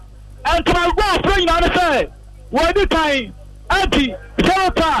impossible, and to my wall, playing on the side. Why the time, Auntie,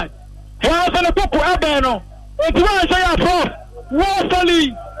 several times, while on a popo Abano, and to one say,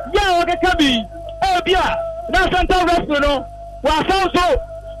 Wassally, Yaga Kabi, oh, yeah, that's Santa Restaurant, was also,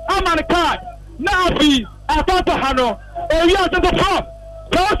 I'm on a card, now be. Apapa hano, we are to the top.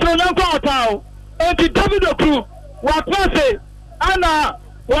 First, we are going to and the David O'Clough, what was it? Anna,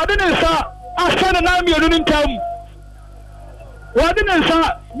 what didn't say? I said, and I'm your own come. What didn't say?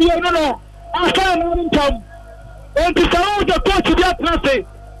 No, I said, and I'm come. And to say, the coach to be at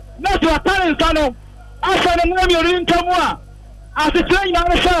not your talent, Sano. I said, and I'm your own come. As it's saying,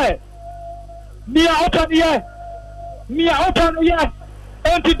 I said, me open here,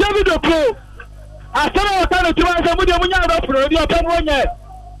 and to David O'Clough. I said, I was to answer with your pen 1 year.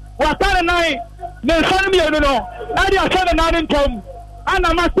 What are the 9? Then send me, I said a 9 income. And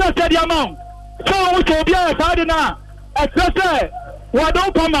I must have said the amount. So we will be a Fadina. Express, what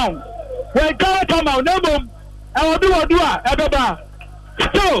don't come out. When God come out, no boom. I will do a Ebeba.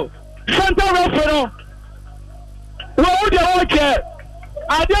 So, Santa Rofero. What would you watch here?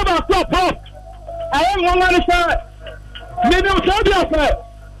 I never stop off. I am one man, sir. Maybe I'm sorry,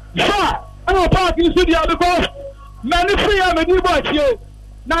 sir. I'm a party in studio because many free and many boys here.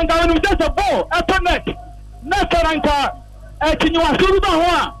 Nanga, when we just a ball, a connect. Nasaranka, a Tinua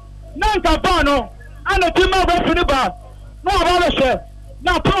Suruba, Nanka Bano, and a Tima Refiniba. No, Valashe.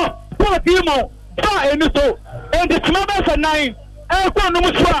 Now, poor Timo, far and so, and the Smabbers at 9, Elko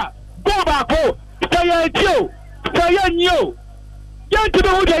go back, stay at you, stay at you. Young to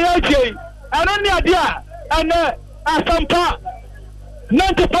do the AJ, and only idea, and Asampa.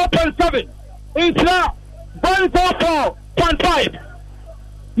 94.7 Isra 104.5.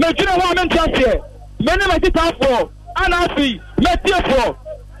 Mejina wa mentia many metita for anafi metia for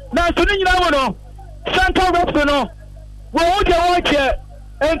na so ni nyina wo no central rep no wo de wo che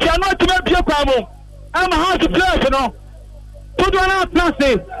enti ano to be pie kwa mo ama house players no to do na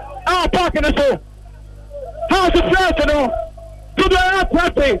place our park no so house players no to do na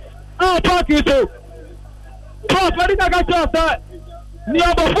place our park so top very ga cha ni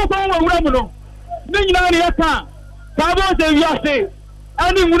abofo ko wo wura mu no ni nyina ni aka ka bo se wiase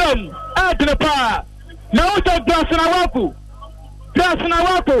ani wuram adrepa na o to glass na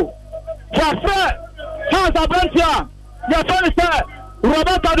wako for house abrantia ya fani say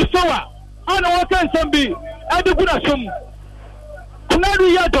Roberta de Sowa ana o kan sambi adiguna sum kunadu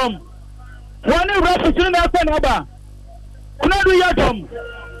yadom wani referee na fa na ba kunadu yadom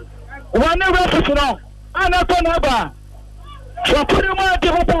wani referee no ana fa na ba wakuri mo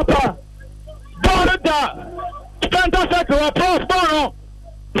de papa Borda fantastic prof bono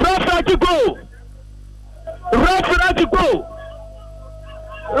referee to go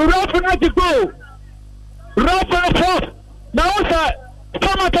referee prof now say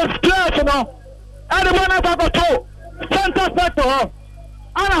Samartex players no and the one that got to center sector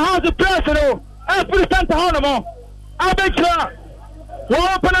and how the players no every center hall no abekra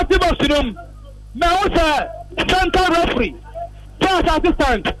one penalty box no now say center referee first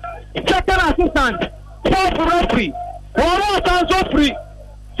assistant second assistant fourth referee one more chance free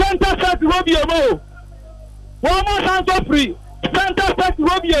center sector Robiemo one more chance free center sector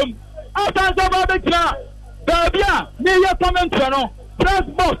Robiemo after so abekra Babia me ya comment no press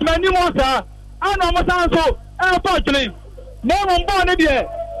box many more sir and almost so unfortunately no one born there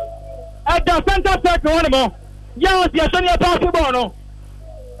at the center sector one more yes yes any possible no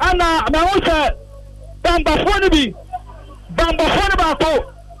and na wo say bamba phone ba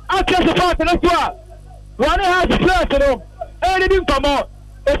ko access the part no so one has players no anything come on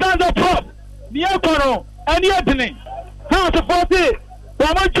it has a prop near corner any opening house 40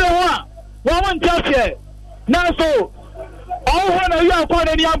 one just here now so oh na you are called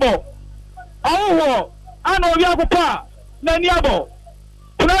any abo oh ana obi akopa na ni abo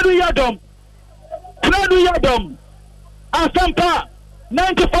Kunadu yadom Asampa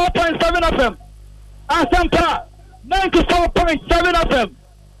 94.7 FM Asampa 94.7 FM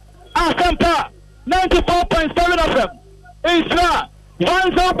Asampa 94.7 FM Isra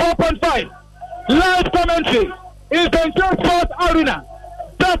 104.5 live commentary is the Sports Arena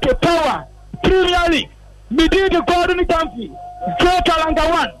Betpawa Premier League Midi the Golden Campi Joe Kalanga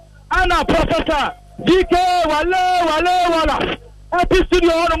 1 Anna Professor DK Wala Happy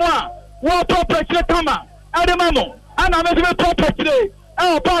Studio on one property Tama Ademamo Anna Messi property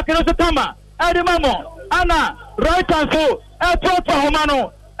Park in the Tama Ademamo Anna right and so for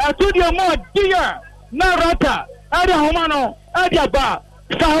Homano studio more dear na writer Ada Homano Adia Ba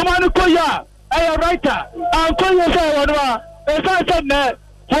Sahomano Koya a writer and Koya Sawanwa as I said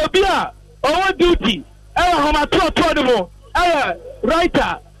Hobia our duty Homa Trodemo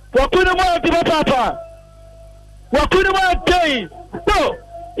writer Wakuno Diva Papa Wakuno Day so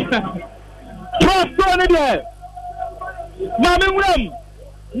trust on there Mammy Ram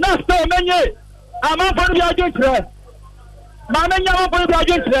Nasta Menye I'm up for the agent Mammy Yama for the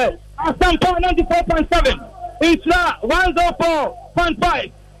agent Asampa 94.7 Isla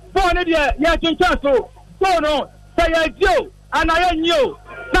 104.5 4 year Yakin Chasso so no say Joe and I knew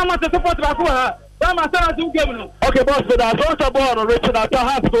someone to support Bakua okay, boss, but I don't have ball on Richard. I don't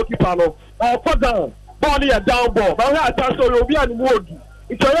have goalkeeper no. Cut down, ball here down ball. But I chance so you'll be on the wood.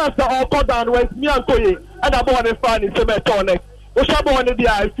 It's your answer all cut down when me and Koye and the ball is fine in cement next. We shall ball on the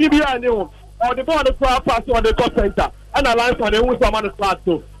eye, CBI new or the ball is pass on the top center and a lance on the who's a man is flat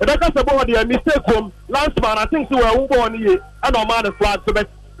so. If I got the ball the mistake from Lanceman, I think so we're on here and a man is flat so. But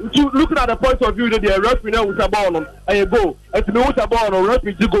looking at the point of view that the referee now with a ball on and you go and to me with a ball on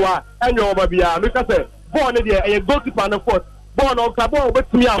referee to go out and you're over here look at say ball in there and you go to and forth ball on carbon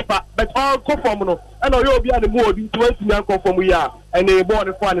but me and fat but all conform no and you'll be at the mode into 20 me and conform we are and the ball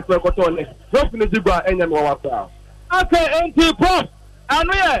is fine for a on next referee to go and you know okay and the prof and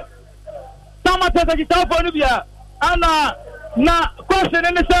we Samartex the guitar for Nubia and na question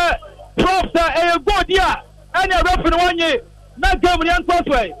and say prof say go there and you referee 1 year na game yan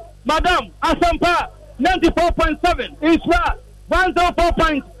crossway madam Asampa 94.7 Isra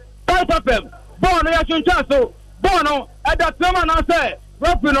 104.5 FM born ya chuncha so born at that time na say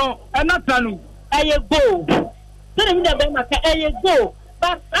referee and not tanu aye go so dem dey make aye go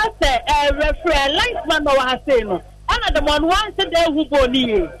but as a referee linesman no wa say no and the one once dey who go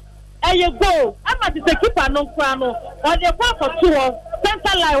ni aye go ama the keeper no kra no or the for two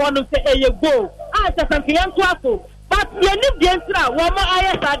center line one say aye go has a champion to us. But you need the answer. One more I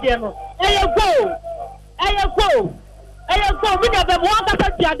said, go. We never want to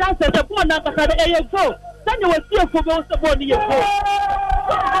put your dancers upon us. Go. Then you will see a football support. Go.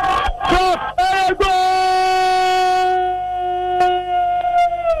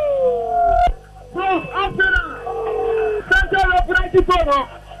 Center of 94.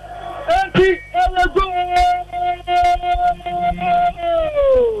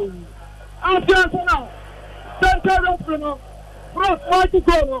 After center of Bruno. Cross, why to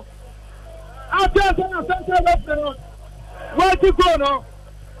go? After center of Bruno. Why to go?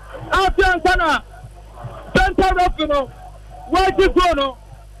 After center of Bruno. Why to go?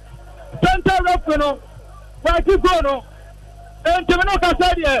 Center of Bruno. Why to go? And to know that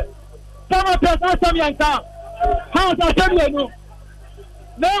Samartex Asamianka. How's Asamianu?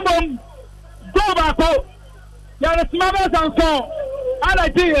 Name go back out. There are smabbers and so. I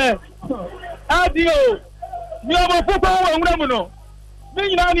like it. Adio. You have a football on Ramuno.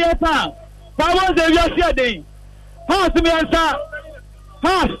 Being on your time. Powers of your day. How's me answer?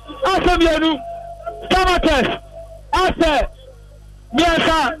 How's Asamianu? Samartex. Asa.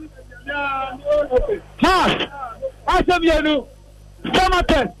 Miasa. How's Asamianu?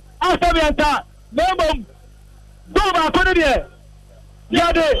 Samartex. Asamianta. Name go back on there.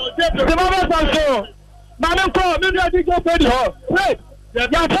 Yade, the moment I saw, Madam Paul, maybe I did go pay the horse. Wait,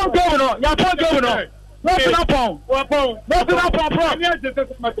 Yapon Governor. Nothing upon.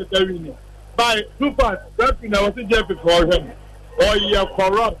 By 2 parts, that's when I was in jail before him. Or you're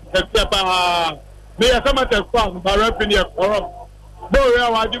corrupt, except may I come at the farm, by rapping your corrupt. Boy,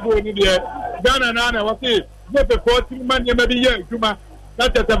 how are you going in there? Ghana and Anna was it. Not the 14 man, you may be young, Kuma.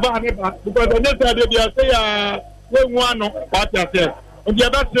 That's at the barn, because the next day they say, one what I said. And the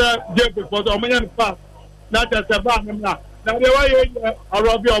other Jeff was a million fast. Not as a barn now. Now they were a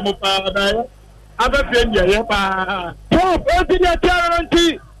Robbie Omopa. Other thing, yeah, Top, Anthony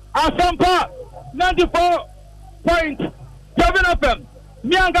Guarantee, Asampa, 94.7 FM.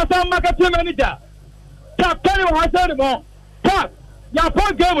 Mianga marketing manager. Top, tell you what I said more. Top,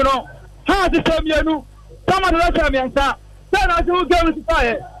 Yapon Governor, how the same you some of the rest of me and sir. Then I do go to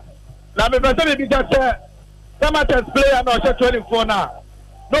fire. Now, me person be just Samartex player now, 24 now.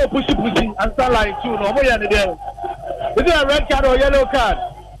 No pushy, and sound like you. No more than there. Is it a red card or yellow card?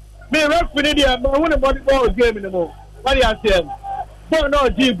 Me ref in India, but I want to ball game anymore. What do you say? Ball no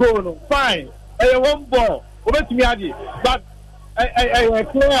G goal, fine. I one ball. Over to me, but I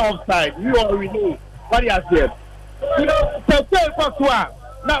clear offside. You already know. What do you say? You know,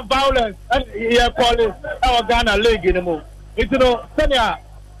 not violence. And here calling our Ghana league anymore. It's no senior.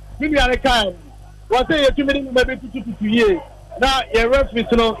 Maybe I can. What say you maybe 2 years. Now your referees,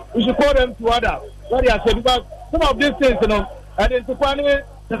 you know, we should call them to order. What do you say? Because some of these things, you know, and it's funny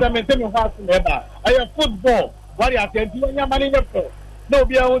that I maintain your house in there. I have football. What do you say? You money no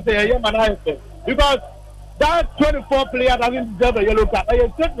be able to say I am because that 24 player doesn't deserve a yellow card. I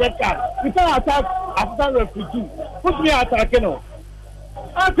have straight red card. You can't attack after referee too. Put me attacking now.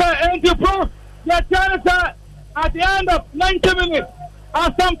 Okay, and the pro, your chance at the end of 90 minutes.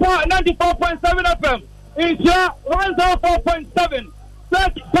 At some point, 94.7 FM. It's here, 104.7.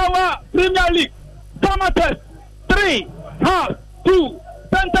 Betpawa Premier League. Samartex 3, half 2.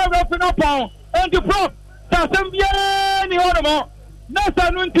 Center referee upon. And the pro, Tasem bien, ni honomo.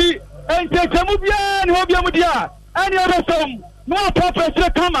 Nasa nunti, and Tekamu bien, Hobiamudia. Any other song, more professor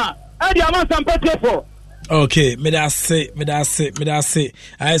Kama. And the amount of Betpawa. Okay, me da say. I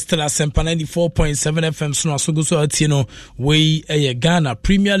still at 94.7 FM so so go so atino we Ghana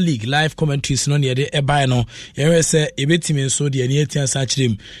Premier League live commentaries no near the buy no. You say e betimi so de ani atian sa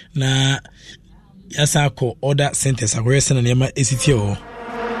kirem na yasa ko order sentence agwese na nema esiti o.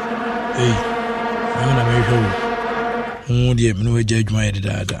 Eh. Na me hwo. De me no we jadwuma ye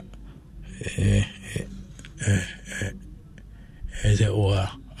dada. Is it or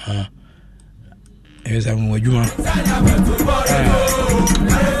Yes, I'm with you.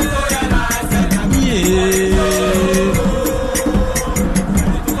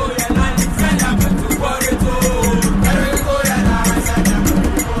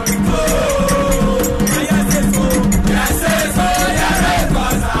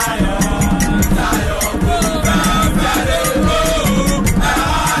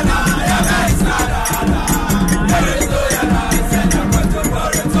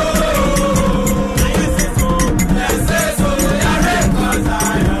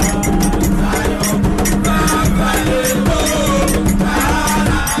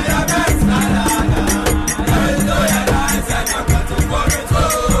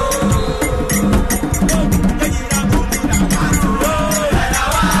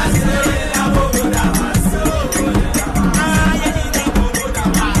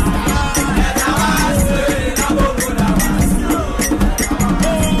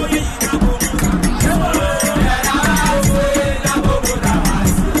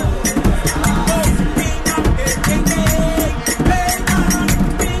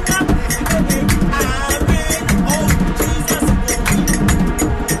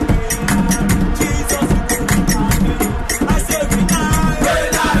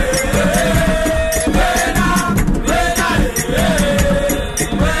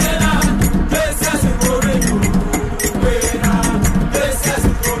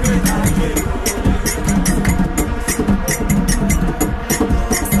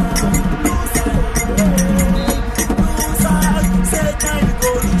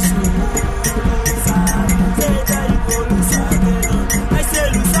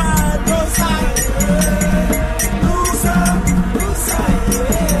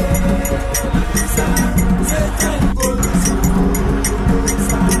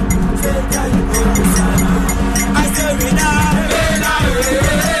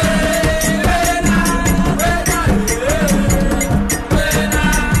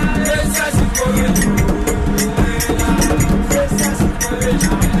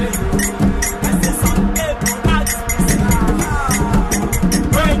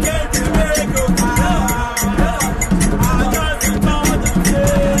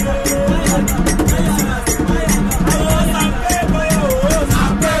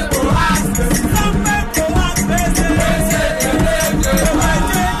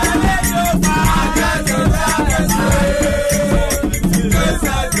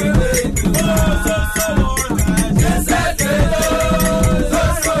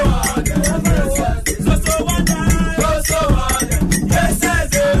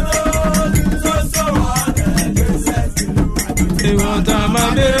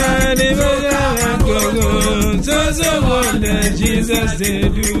 Jesus they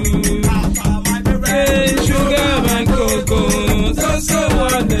do. Hey, sugar and cocoa, so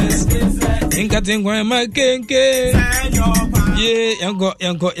honest. Inkating my kenke. Yeah, yanko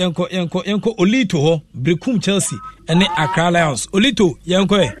Olito, Brekum Chelsea, and Accra Lions. Olito,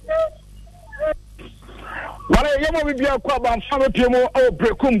 yanko. Well, you will be a club and family PMO or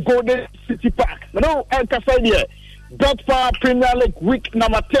Brekum Golden City Park. No, Encasadia, Betpawa Premier League week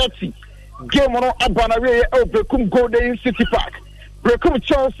number 30. Game on Abanare or Brekum Golden City Park. Brekum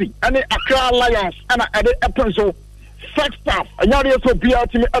Chelsea and the Accra Lions and the episode. First half, and now there's a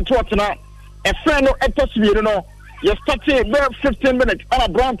BRT at Tottenham. A friend of Etos, you started about 15 minutes on a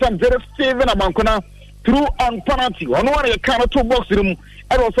Brompton, very Steven Amankona through on penalty. On one of the kind of 2 box room,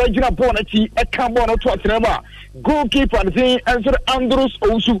 and also Gina Bonnetti, a Cambono Tottenham. Goalkeeper and the answer Andrews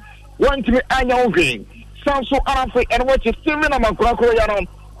also went to me annual game. Sounds so unfair and watch Steven Amankona.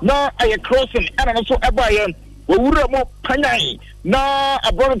 Now I crossing and also a buyer. We would have more Panay. Now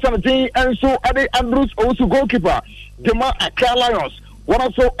a Brompton and so Ade Andrews also goalkeeper. Dema Accra Lions. One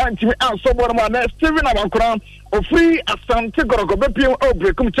also anti and someone man Steven Amankona. O free Asante Gorogo Bepio or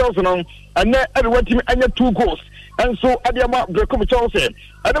Brekum Chelsea and then everyone team and 2 goals. And so Adiama Brekum Chelsea.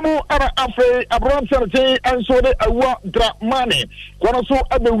 Adamo Ara Afe Abraham Sanate and so they are Dramani. One also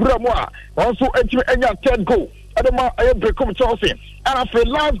at the Ramwa. Also a team and 3rd goal. Adama Brekum Chelsea. And after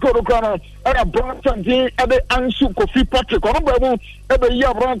last goal to Ghana, and a Brompton Day at the Ansu Kofi Patrick. On the Bible, every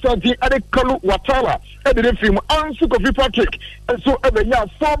year Brompton Day at the Kalu Watala. At the film Ansu Kofi Patrick. And so every year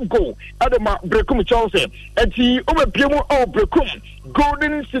 4th goal at the Brekum Chelsea. And the over Piemo or Brekum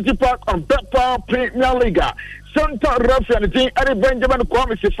Golden City Park on Betpawa Premier League. Santa Rafa and the Eddie Benjamin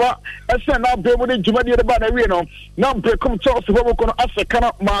Kwame Sifa, and send out Bemudi Jumadi the Banarino. Now Brekum Chelsea Wabokon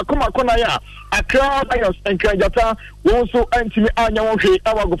Africana, Makuma Konaya, Accra Lions and Kajata, also anti Anya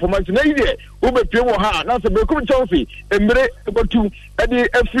our go for Martinez, Ube Pimoha, now the Brekum Chelsea, and Mire able to Eddie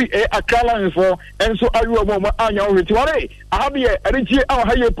FA Accra Lions for, and so are you a moment Anya Rituale. I have here a rich our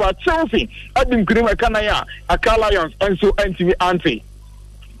higher part Chelsea, Adim Grima Kanaya, Accra Lions, and so anti Auntie.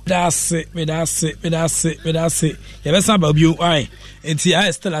 That's it. Yes, about you. I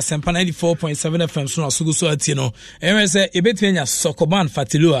still a Sempa 94.7 FM. So, so at you know, and say a bit when you Sokoban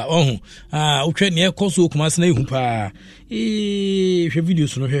Fatilua. Okay, near Kosu Kumasne Humpa.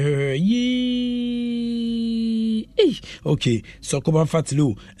 Videos no okay, Sokoban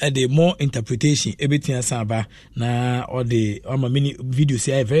Fatilu and the more interpretation. Everything as Saba na or the my mini videos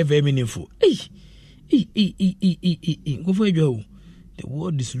here very, very meaningful. Go for you. The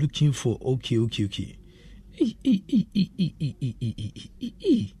word is looking for okay. Yeah,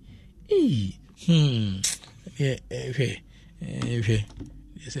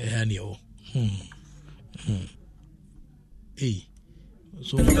 yes, honey.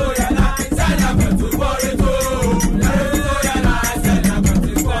 So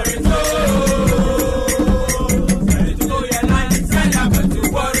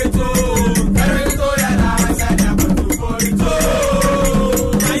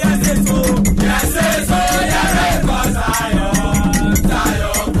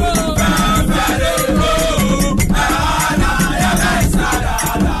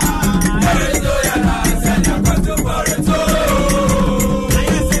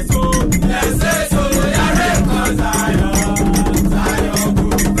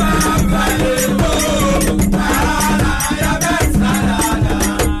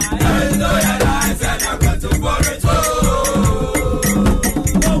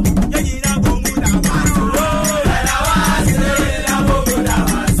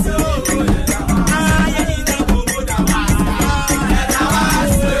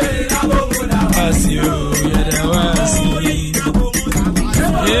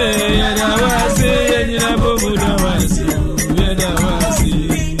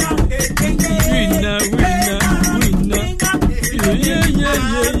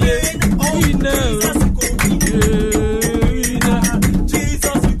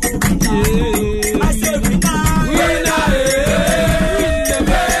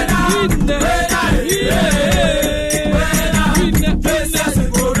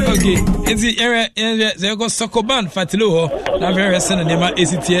Sokoban Fatilu, na very send nema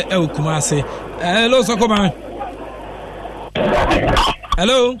ACT El Kumase. Hello Sokoban.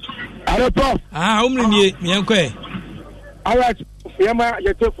 Hello. Hello Prof. Umri ni yankwe. Alright, yama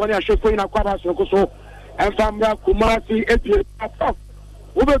yeto foni ashoko ina kwa baso so. Enfamra Kumasi APA Prof.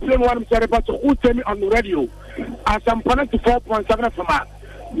 Ube play one msere pato utemi on the radio. Asampana to 4.7 FM.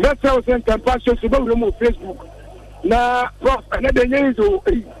 Let's say we send compassion to go Facebook. Na Prof, another nyezo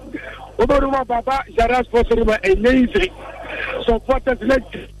Oberuma Baba Jaras Posima amazing. So what is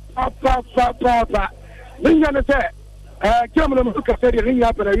like Papa. Then say German Muka said the ring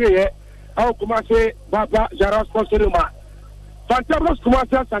up in a year. How Kumase Baba Jaras Conseruma. Fantabros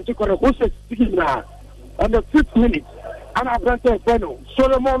Kumasa Santikora who says now on the 5th minute. Anna Brante Feno,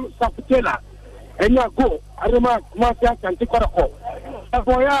 Solomon Safutela, and ya go. Arima Kumasa Santikora.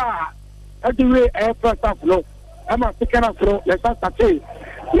 Avoya, everywhere air first half low. I'm a second half low. Let's start saying,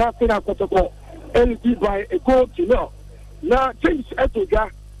 nothing at Kotoko. LD by a goal to know. Now, change Etoga.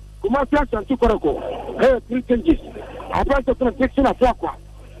 Kumasi Santikora. 3 changes. Abrante protection of Aqua.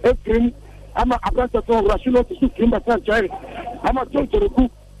 Efrim, I'm a Abrante for Rational to shoot him at Sanchez. I'm a John to the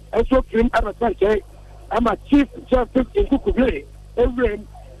cook, and so him at Sanchez. I'm a chief justice in Kukuble. Every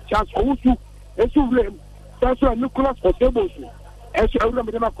Charles Owusu, and so blame. That's why Nicholas for Sabosu. And so I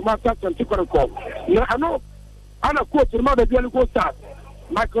remember Kumasi Santikora. Now, I know, I'm a quote to Mother Bianco Star.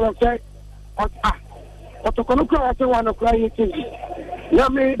 Michael said, Otokonuka was one of crying changes.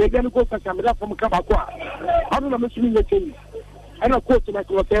 Yame, the Bianco Samida from Kabakwa. I don't know, missing the changes. And of course, my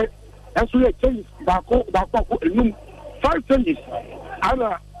closet, and so they change Bako, 5 changes. And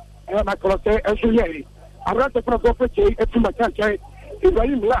my closet, and so yeah, I ran the front of the chain, and to my country,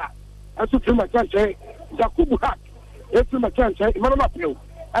 Ibrahim La, and so to my country, Zakubu Hack, and to my country, Manapio,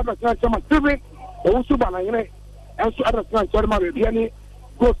 and my country, my favorite, also Banane, and so other country, my Rabiani,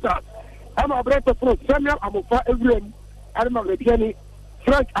 go start. I'm a breath of Samuel Amofa, every animal Rabiani,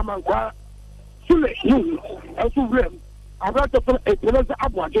 Frank Amangua, Sule, you, and so Rim. I'm not a Teresa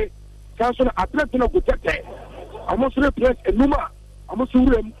Abwaje, Council Atletin of Gutete. I must replace a Numa. I must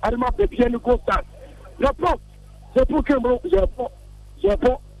room, I am up the piano coaster. The pop, the Pokemon, the pop,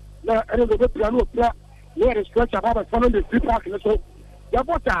 the piano, near the stretch of our son in the free parking. So, the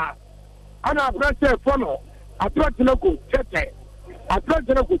water, and I've read the funnel. I tried to go tete. I tried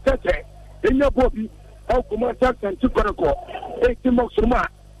to go tete. In your body, how come I tell and took a call? 18 months from my.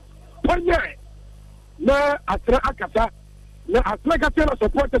 Na atra akata na atlaka tena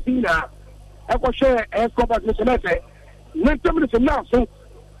support tina e ko share e ko ba se mete na tembe se na so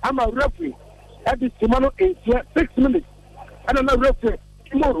ama referee at the Simano in 6 minutes and na referee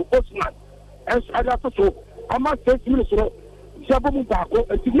tomorrow Osman and ada so ama 6 minutes no jabo mu ba ko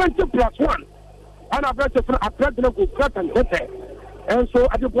 90+1 and abete for attract na go start and hete and so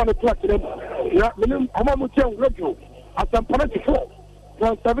I just want to talk to them na minim ama mu chen radio asam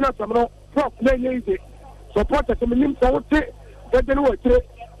 4.7 asamno prof na yeye supporters me nim so te de no tire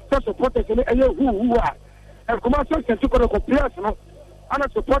so supporters me eye hu a e kuma so se ko ko players no ana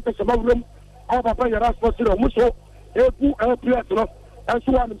supporters ma wurum o papa yara sports no muso epu players no and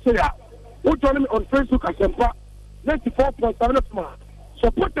so am say ya who join me on Facebook asempa 94.7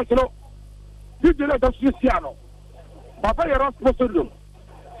 supporters no did the that Cristiano papa yara sports no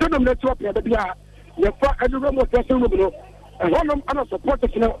so no network ya bia ya fa edugo mo tese no e honum ana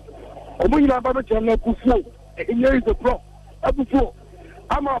supporters no Omunyina baba chana kufu enye is the pro abufu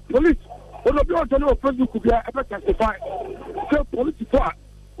ama police ono bi ojo no Facebook bia e testify so police for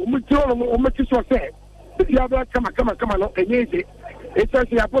omutiro no ometi so say bia bia kama no enye ise e say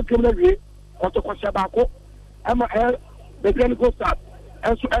ya pokem na wi otokosha baako ama the grand go start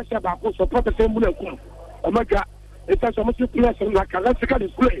enso ese baako support the same munakum omega e say so much players na classical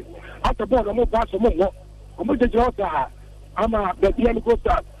display at the ball mo pass mo omujejira ota ama the grand go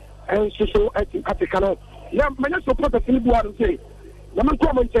start and so at the canal. Yeah, many support the Philippe say. The man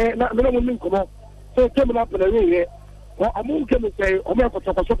come and say, not the woman come up. So came up in a way. Or a moon came and say, O man for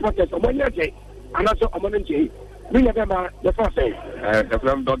supporters, or 1 year, and that's a man. We have the first say. The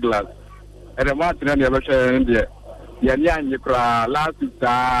film Douglas. And the Martin and the Russia India. Yan you cry last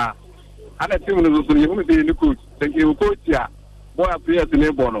star. And I think you will be in the coach. Thank you, coach. Yeah, boy, appears in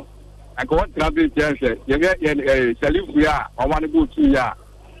a bono. I go on to have this chance. You get a salute. We are, I want to go to ya.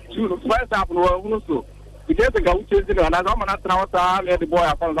 First half no so because the guy chasing and I'm not now let the boy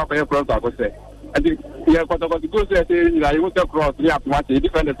upon up here cross I go say I think yeah got to go say you want to cross you have to watch it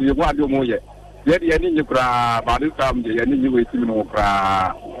defend you want to more yet the any cra but this time the any way to no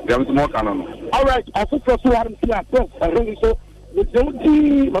cra there was more canon all right I put for so I'm here so the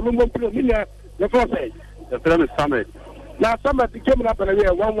duty mamma play the first say the film is summit. Now somebody came up and we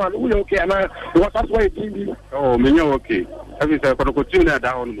 1-1. We okay, and that's why TV. Oh, me okay. Every say for the continue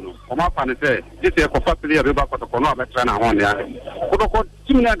down. My fan say this is for factory a river for the corner of China on there. For the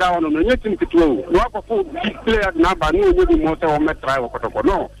continue down on the team to 2. No for player number no will be more on my try for the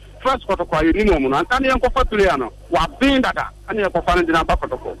no. First for the quiet no and can you for factory no. What being that and you for finding the number for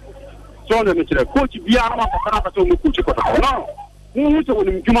the so the coach be a for the coach for the no. Who to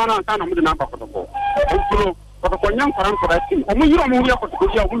win Jumana and Tana with the number for the for the young for that team. Or you don't know what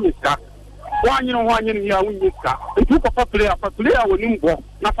to do with that. One you know, one year with that. And took a player will walk,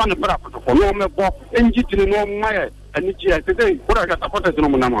 not on the brother for no more, and you no my and it's today. What I got supporters no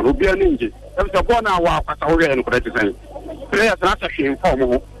man will be an ninja. There's a born hour for our and credit. Players are actually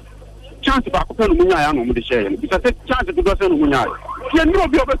informal. Chance back up on Munya and the share. It's a chance to go to Munya. You know,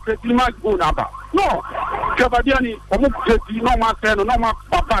 be over pretty much go number. No, Cavadiani, no more friend, no more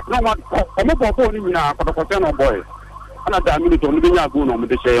papa, no more for the Potano boy. Another minute on the Yagoon on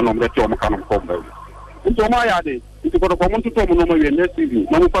the share on the Tom Cannon Combo. Into my idea, it's got a common to Tom no more next season,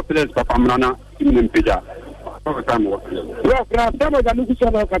 no popular Papa Mana in Pija. Well, some of the Lucas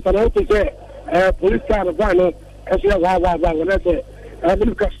Catalonia to say, police car of Vino, as you have when I say.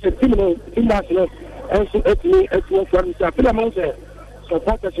 Because the international and so it's from Philamonte. So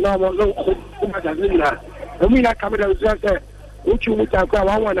Potters now won't too much as Lina. And we are coming to say, which you would have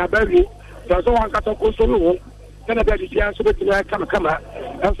gone one a baby. There's no one got a coast on then I bet you answer to my camera.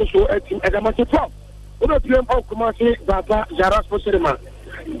 And so at a massive top. We don't blame all Kumasi, Baba, Jaras for cinema.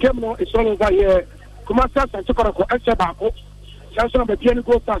 Gemino is all over here. Kumasa and Chocolate Echabaco. Sanson, the Jenny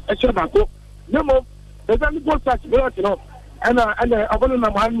Gold Stars Echabaco. No more. There's only Gold Stars, you know. And I want to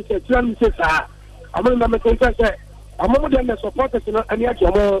know how to say, I'm going to make a say, I'm more than the supporters in any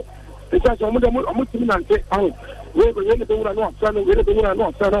other. Because I'm Muslim and say, oh, we're going to do a lot, we're going to do a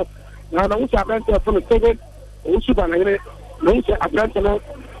lot. Now, I wish I went from the second, Ushuban, I wish I went to know,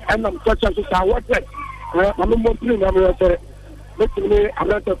 and I'm such as I was like, I'm a Muslim, I'm say, listen to me, I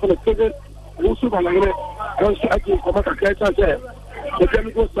went from the second, Ushuban, I was actually come back and say, the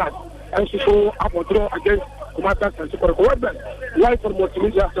chemical start, and so up or throw against. Kumata and Super Webber, life for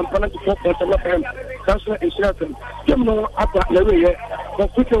multimedia and Panama FM, Council Insurance, Gemino up at Lewe, the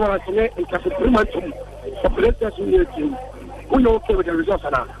future was in Caprimantum, the President Union. We know okay with the results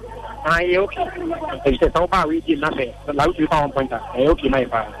now. I okay. They said, how about we did nothing? The loud you found pointer. I okay, my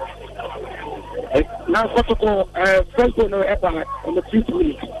father. Now, protocol, first one ever on the 5th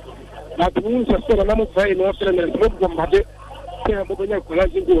minute. Now, the moons are still a number of very north and a smoke from Mother. Minimum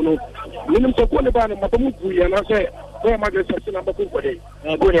to go about Matamuku, and I say, where my decision number 2 for day.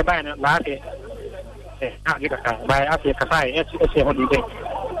 Go to buy a latte. By Africa, it's a holiday.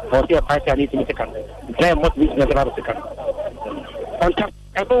 Or see a party I need to make a country. There must be another second.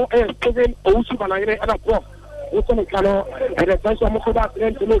 I know a proven Osuban and a prop. Open Cano and a bunch of Mokoba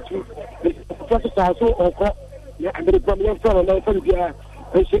and to know you. The professor also or cop, and the prominent fellow, and go to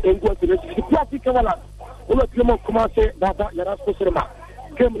the profit. Ulo kimo kumase baba yara kusema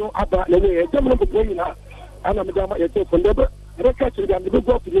kemno aba lele kemno bugwina ana mdama yete kondebe reka chiri ambe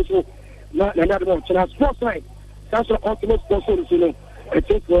go to na mo china sports line that's the ultimate sponsor you it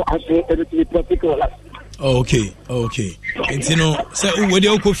is for as a particular. Okay and you know say we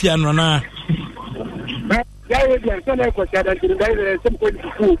dey kofi anro na yeah we dey say na ko sada tin dai some ko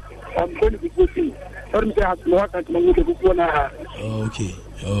ku am ko ni ku ti or me has no kan mo ko ku na okay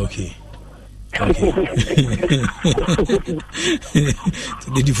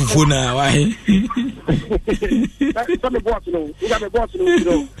did you fufuna why some boss no you got me boss no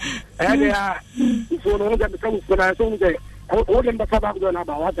and if you know that come for na so say o dem ba ba go na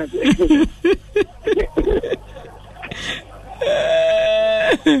ba what that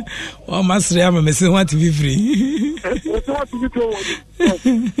oh masri am me say want to be free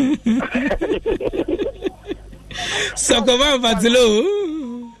Sokoban Fatilo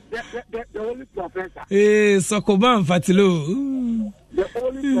the only professor. Sokoban Fatilo. The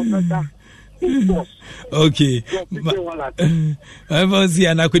only professor is boss. Okay. I was here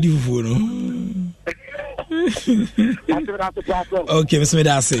and I could do okay, Miss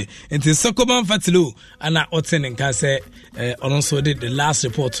Medase. And to Sokoban Fatilo and I Otten and Kase also did the last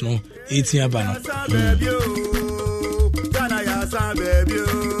report, no 18 Abano.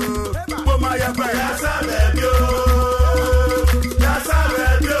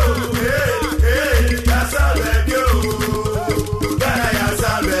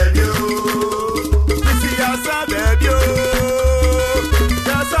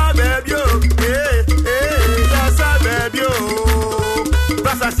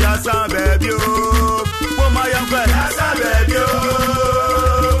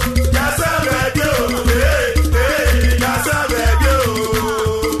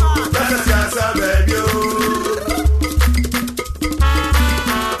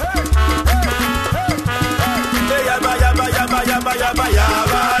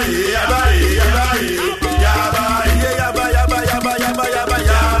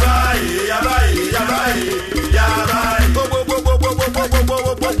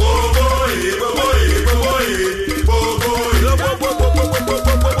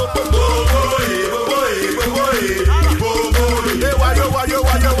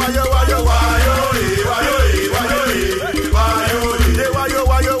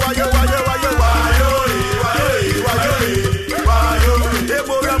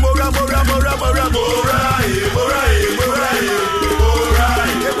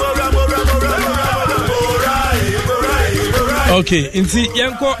 Okay, inti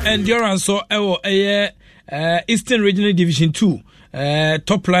yanko endurance so Eastern Regional Division 2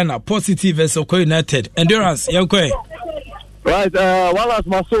 top liner positive as Oko United. Endurance yanko. Right, Wallace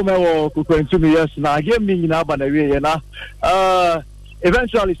Masome or Kukwentumi, yes, now game me in Abanawi,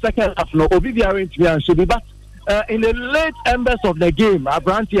 eventually second half, no, Obibi arranged me and should be back. In the late embers of the game,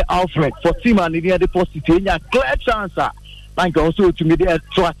 Abranti Alfred for team and near the positive, a clear chance. Thank you also to me, they're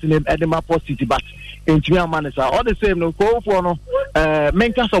trusting him at the positive, but in Tia Manasa, all the same, no, call for no,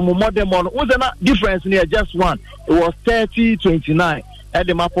 Menka some more than one, was a difference near just one. It was 30-29 at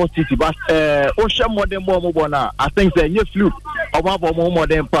the positive, but Ocean more than one, I think the new fluke of our more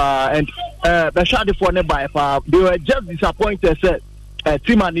than and Bashadi for nearby, they were just disappointed, said.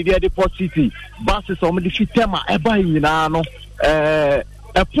 Team and the positive buses on the Fitema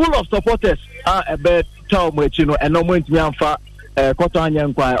a pool of supporters are a bit town which and no point to Yanfa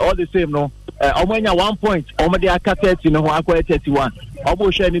Kotan all the same no 1 point already I cut 31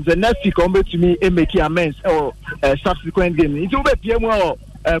 almost in the next week come to me and make amends or subsequent game it will be PM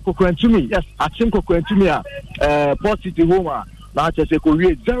to me yes I think to me positive home now just a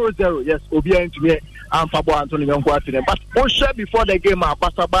 0-0 yes Obia to me and Pablo Anthony Young but share before the game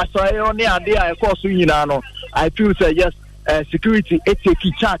Basa only a day I course I feel say yes security it's a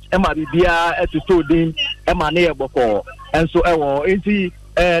key charge Emma Bia at the Sodin Emma near Boko and so I be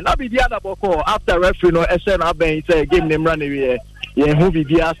the other Boko after referee no SN Aben say game name run away yeah who be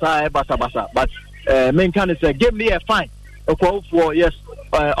Bia Basa but main can say game near fine for yes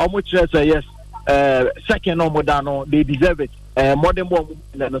almost say yes second no Modano they deserve it modern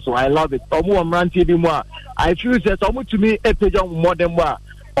one so I love it I feel that almost to me a page on modern one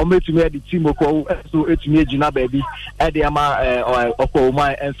almost to me the team so it's me Gina baby at the ama or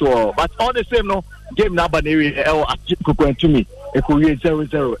my and so on but all the same no game number going to me a Korea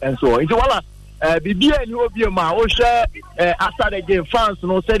 0-0 and so on. It's Wallace Bibi and you be ma o share after the game fans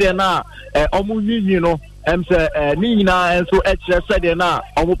no say there na you know say Nina and so said there na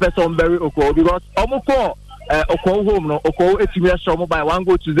person very okay because call Oko home no Oko etimi so by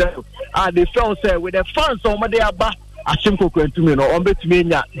 1-0 they felt say with the fans on they aba Ashimko kwentumi no on betumi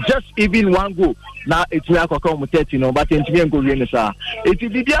nya just even 1 goal na etimi akoko mu 30 no but etimi go wie ne sa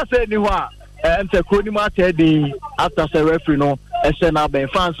etibibia say ni ho a say Konima tedi after say referee no na ben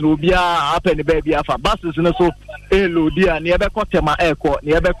fans no bia happen baby afa buses no so elo dia ne ebe ko tema eko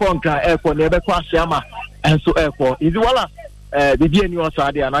ne ebe ko nkan eko ne ebe ko asiama enso eko izi wala bibi eni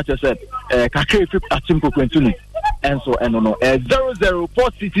osa dia na said kakre fit Ashimko kwentumi enso no 0-0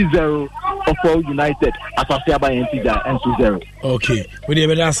 Port City 0 Oko United asase aba entija enso 0 okay we dey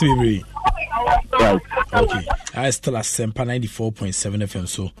better ask me right okay I still at Sempa 94.7 FM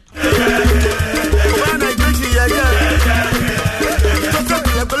so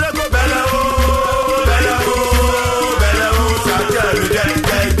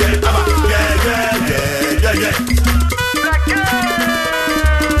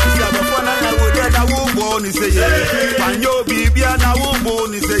Panyo bibia na wumbo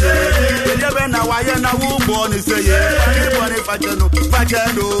ni seye Yebe na waye na wumbo ni seye Boni fachano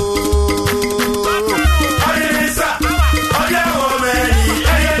Ayinisa Oye omeni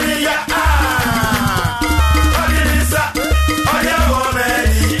Ayeni ya Ayinisa Oye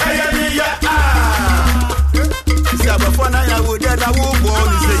omeni Ayeni ya Saba fona ya wode na wumbo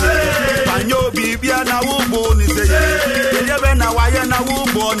ni seye Panyo bibia na wumbo ni seye Yebe na waye na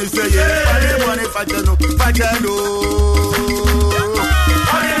wumbo ni seye Boni fachano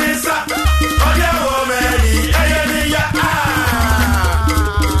Ayinisa Oye omeni Ayeni ya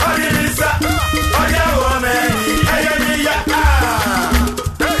Ayinisa Oye omeni Ayeni ya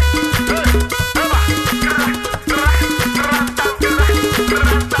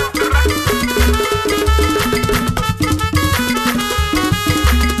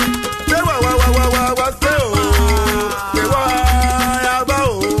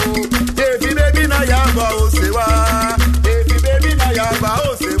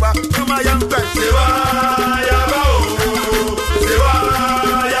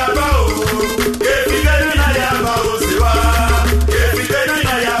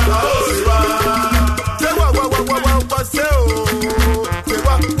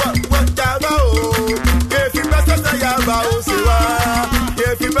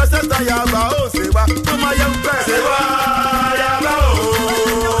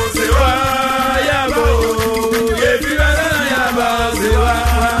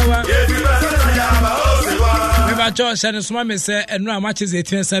Josh and Swam say and no matches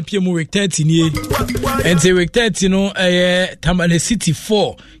 18 PM week 30 nie and week 30 no Tamale City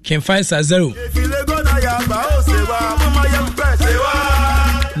 4 can find 0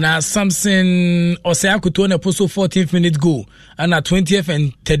 na Samson Oseakuto na poso 14th minute goal and 20th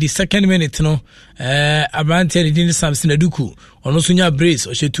and 32nd minute no Abrante Dini Samson Aduku ono so nya brace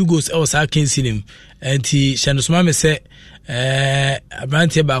o she 2 goals e was akensi nim enti Shanusuma me say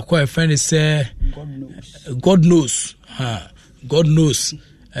Abrante ba ko e friend say God knows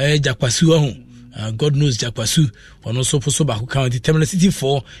Jakwasu ho God knows Jakwasu ono so poso ba ko count Terminal City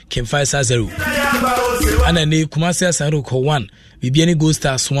 4 Kemfire 0 ana ne Kumasi Asaro ko 1 Bibiani Gold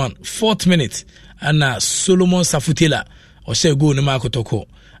Stars 1 4th minute ana Solomon Safutela o she goal no makotoko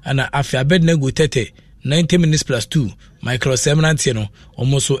ana afia bedna go tete 90 minutes plus 2 Michael Seminante no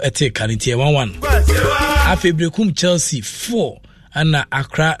almost ete Karintia 1-1 afia Brekum Chelsea 4 ana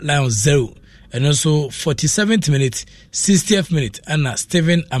Accra Lions 0 and also 47th minute 60th minute ana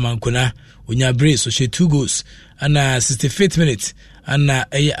Steven Amankuna onya brace so she 2 goals ana 65th minute ana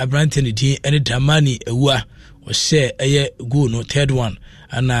Abrante Ndin ene Damani Ewa o share goal no third one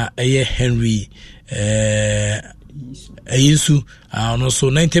ana Henry Ayinsu no so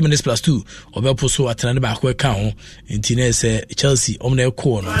 90 minutes plus 2 obepo so atana ba ko ka ho intine se Chelsea omna e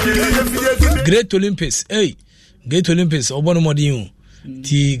ko no Great Olympics obono modin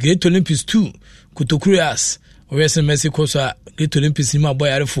ti Great Olympics 2 Kutokurias Western Mexico so Great Olympics ni ma boy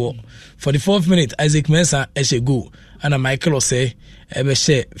arefo 44th minute Isaac Mensah e go and Michael Ose ebe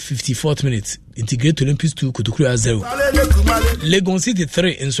share 54th minute Integrate Olympics 2 Kutokurias 0 Legon City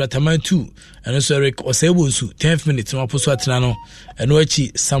 3 in Swataman 2 and also Eric Osebo 10th minute no poso atena no eno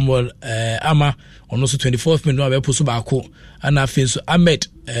achi Samuel Ama on also 24th minute no be poso ba ko and afenso Ahmed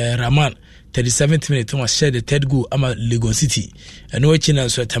Rahman 37th minute was share the third goal ama Legon City and no china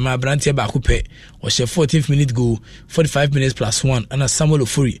so tama Brantia ba coupe or share 14th minute goal 45 minutes plus 1 and Samuel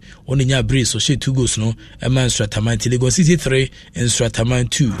Ofuri on nya brace so share 2 goals no e man Strataman Legon City 3 and Strataman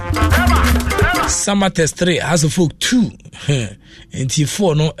 2 Samartex 3 has a folk 2 and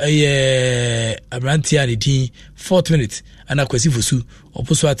 4 no Brantia ni 4th minute and Akwesi Fusu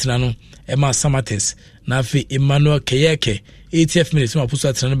oposo atena no e man Samartex na afi Emmanuel Keyeke 80th minute ma poso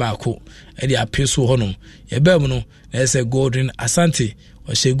atena ba ko e dey apeso honom ye ba mu no na say Golden Asante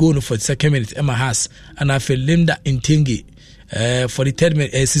o she go no 42nd minute Emma Haas and afi Linda Intenge for the 3rd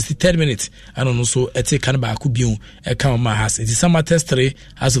minute 63rd minute and no so e take kan ba ko biun e kan ma Haas it is Samartex 3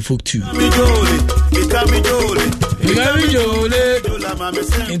 has a folk 2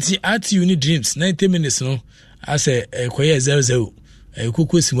 Inti at uni dreams 90 minutes no as a koye 0-0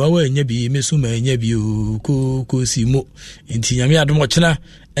 kuku si wawe nya bi mesu ma nya bi kuku si mo nti nyame adom ochena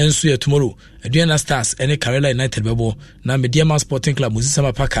enso ya tomorrow Aduana Stars ene Carolina United bebo na Mediama Sporting Club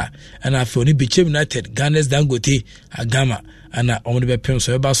Musisama Paka ana afi oni Bechem United Ganes Dangote Agama ana omode be pem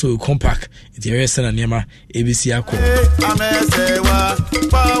so eba so compact nti yesa na niema ABC akọ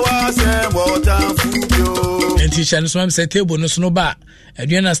nti chan so am say table no so no ba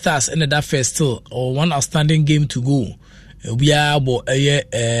Aduana Stars ene that first still or one outstanding game to go we are about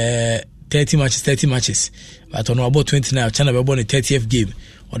 30 matches but on about 29 China we born the 30th game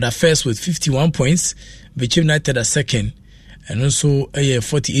on the first with 51 points Bechem United at second and also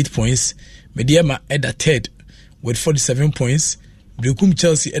 48 points Mediama at the third with 47 points Brekum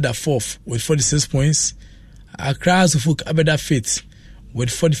Chelsea at the fourth with 46 points Accra Suffolk Abeda fifth with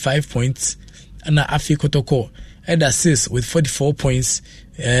 45 points and Afi Kotoko at the sixth with 44 points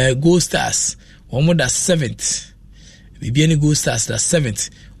Gold Stars one more the seventh Bibiani Gold Stars the 7th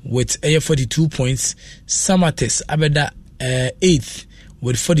with 42 points. Samartex Abeda 8th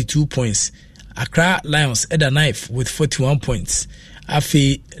with 42 points. Accra Lions at the 9th with 41 points.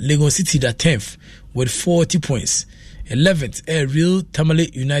 Afi Legon City the 10th with 40 points. 11th Real Tamale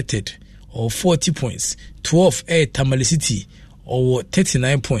United or 40 points. 12th Tamale City or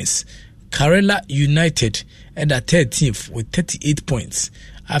 39 points. Karela United at the 13th with 38 points.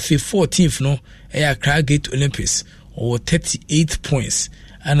 Afi 14th no Accra Great Olympics or 38 points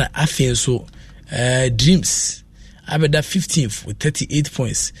and Afi so Dreams Abeda 15th with 38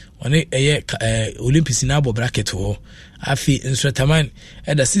 points on Olympics in abo bracket ho Afi Instrataman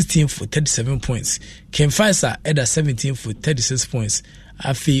at the 16th with 37 points Kemfisa at the 17th with 36 points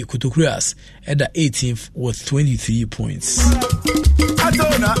Afi Kutokurias at the 18th with 23 points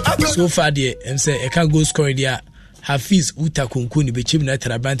so far there and say I can't go scoring there Hafiz Uta Kunkuni Bechem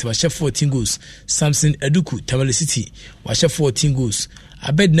United Abante wa 14 goals. Samson Eduku Tamale City wa 14 goals.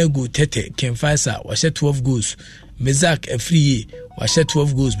 Abednego Tete Kemfisa wa 12 goals. Mezak Efriye wa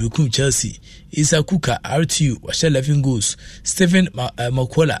 12 goals. Brekum Chelsea. Isa Kuka RTU wa 11 goals. Stephen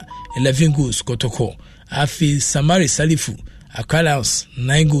Makola 11 goals. Kotoko. Afi Samari Salifu Akalans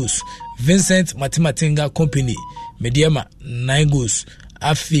 9 goals. Vincent Matimatenga Company Mediama 9 goals.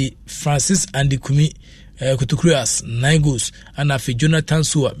 Afi Francis Andikumi Kutukurias 9 goals and afi Jonathan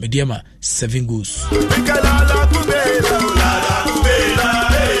Sua Mediama 7 goals.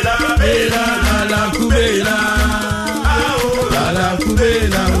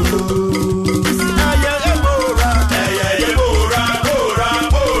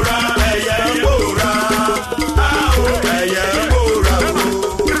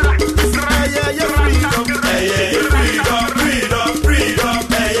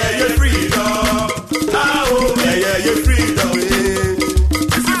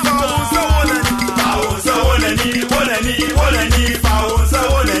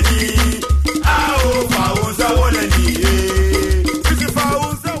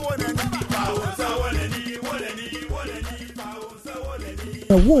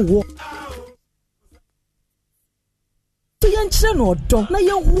 Whoa. No dog na ye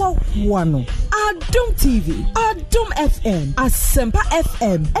no Adom TV, Adom FM, Asempa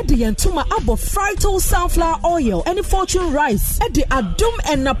FM, Edi Yentuma Abo Frito Sunflower Oil, any fortune rice, Edi Adom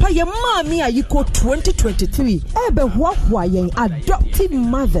and Napaya Mami Ayiko 2023, Ebe Wahwa Yen adoptive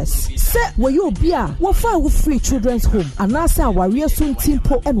mothers. Se we you bia, wafa wo free children's home, anasa warrior soon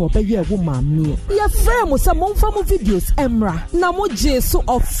timpo and wobeye wo mami. Ye frame sa monfa mo videos emra, na mo jesu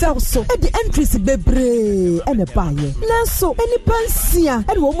of felso, Edi entries bebre, and a baye. Nanso, any pansia,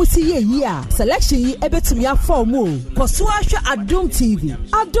 and wo musi ye selection yi ebetumi afọ mu koso ahwe Adom TV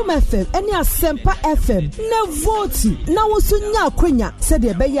Adom FM eni Asempa FM na vote na wo so nya akwanya se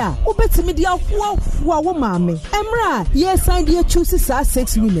de be ya obetumi de ahoahoa wo maame emra ye sign de choose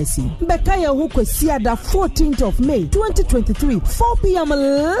 6 winners beka ye ho kwasi ada 14th of May 2023 4 p.m.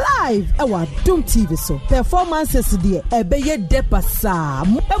 live ewa Adom TV so performances de ebeye depasa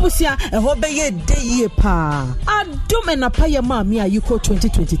ebusia eho beye de ye pa Adom enapaya maami ayiko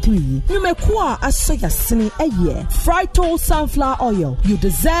 2023 Numekwa asoya sini eye Frito sunflower oil. You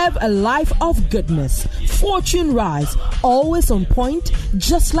deserve a life of goodness. Fortune rise, always on point,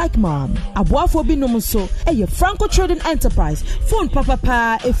 just like mom. Abuafo binomuso eye Franco Trading Enterprise. Phone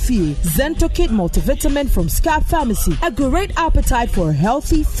papa efi Zento Kid multivitamin from Scar Pharmacy. A great appetite for a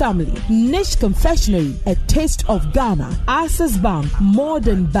healthy family. Niche confectionery, a taste of Ghana. Access Bank,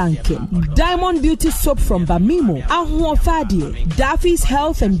 modern banking. Diamond Beauty soap from Bamimo. Ahua Fadie. Daffy's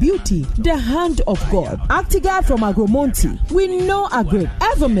Health and Beauty. The hand of God. Actigard from Agromonti. We know a great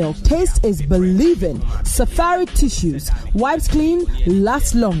Evermilk taste is believing. Safari tissues. Wipes clean,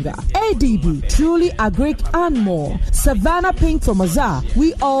 last longer. ADB, truly agric and more. Savannah Pink from Azar.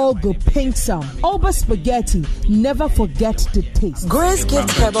 We all go pink some. Oba Spaghetti. Never forget the taste. Grace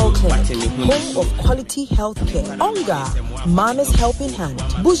Gift Herbal Clinic. Home of quality health care. Onga. Mama's Helping Hand.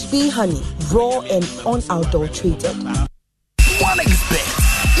 Bush Bee Honey. Raw and unadulterated. OneXBet.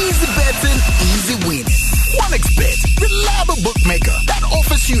 Easy betting, easy winning. OneXBet, reliable bookmaker that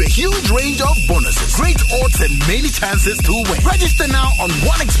offers you a huge range of bonuses, great odds, and many chances to win. Register now on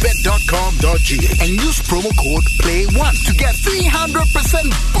onexbet.com.gh and use promo code PLAY1 to get 300%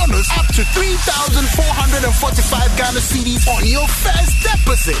 bonus up to 3,445 Ghana cedis on your first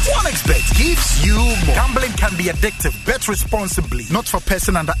deposit. OneXBet gives you more. Gambling can be addictive. Bet responsibly. Not for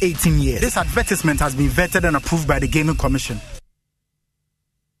person under 18 years. This advertisement has been vetted and approved by the Gaming Commission.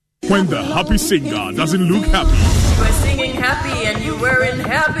 When the happy singer doesn't look happy. You were singing happy and you weren't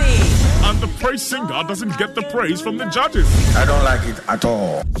happy. And the praise singer doesn't get the praise from the judges. I don't like it at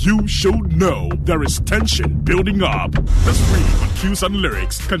all. You should know there is tension building up. This week on Cues and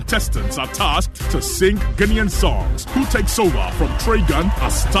Lyrics, contestants are tasked to sing Ghanaian songs. Who takes over from Tregan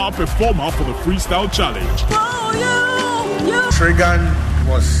as star performer for the freestyle challenge? Tregan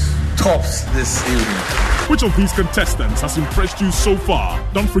was tops this evening. Which of these contestants has impressed you so far?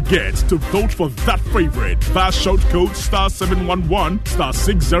 Don't forget to vote for that favorite via shout code *711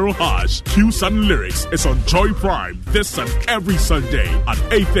 *60#. Cues and Lyrics is on Joy Prime this and every Sunday at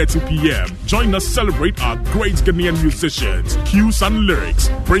 8:30 p.m. Join us celebrate our great Ghanaian musicians. Cues and Lyrics,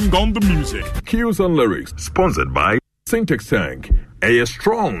 bring on the music. Cues and Lyrics, sponsored by Samartex Tank. A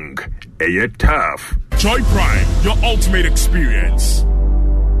strong, a tough. Joy Prime, your ultimate experience.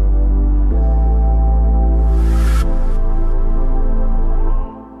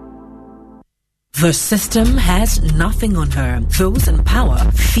 The system has nothing on her. Those in power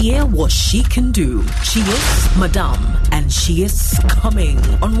fear what she can do. She is Madame, and she is coming.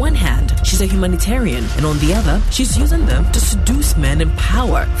 On one hand, she's a humanitarian, and on the other, she's using them to seduce men in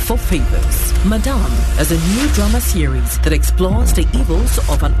power for favors. Madame is a new drama series that explores the evils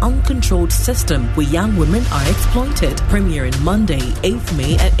of an uncontrolled system where young women are exploited. Premiering Monday, 8th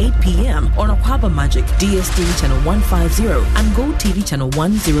May at 8 p.m. on Aquaba Magic, DSTV channel 150 and Go TV channel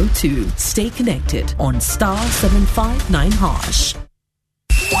 102. Stay connected on *759#.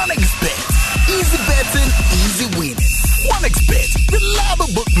 OneXBet. Easy betting, easy winning. 1xBet, reliable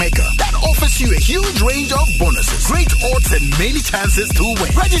bookmaker that offers you a huge range of bonuses, great odds, and many chances to win.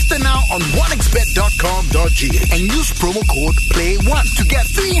 Register now on 1xbet.com.gh and use promo code PLAY1 to get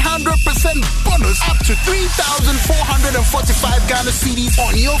 300% bonus up to 3,445 Ghana cedis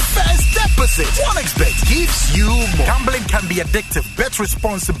on your first deposit. 1xBet gives you more. Gambling can be addictive. Bet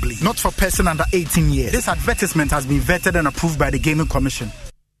responsibly. Not for person under 18 years. This advertisement has been vetted and approved by the Gaming Commission.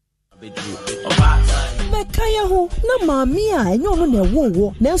 Kaya ho na maami a enyo no na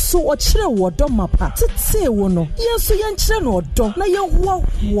wo na so o kire wo do mapa tete wo no yenso yen kire no do na ye ho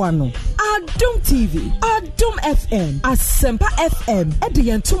no Adom TV Adom FM Asempa FM ede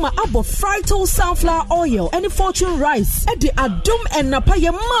yentuma abo frito sunflower oil any fortune rice ede Adom enapa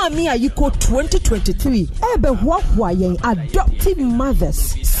ye maami a yiko 2023 ebe ho yen adoptive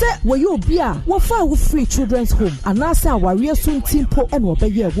mothers se wo yo bia wo fa wo free children's home anasa aware suntimpo ene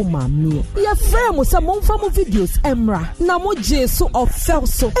obeye wo maami ye frame se momfa mo videos emra na mo jesu of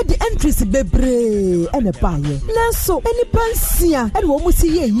felso e the entries bebre ene baye nanso eni pansia ene wo mu si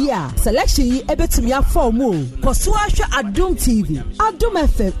ye a selection yi ebetumi afọ mo koso ahwe Adom TV Adom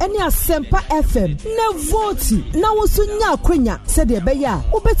FM ene Asempa FM na vote na wo so nya akwanya se de be ya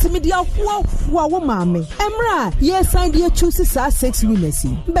wo betumi de ahoa wo maame emra ye sign de choose 6 winners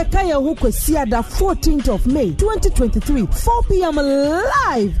beka ye ho kwasi ada 14th of May 2023 4 p.m.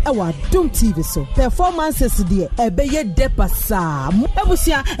 live e wa Adom TV so performances de ebeye depasa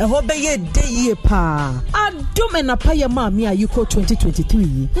ebusia eho beye de ye pa Adom enapa ye maame ayiko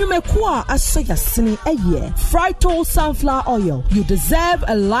 2023 numeko a asoya sene eye frito sunflower oil. You deserve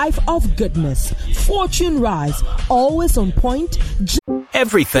a life of goodness. Fortune Rise, always on point.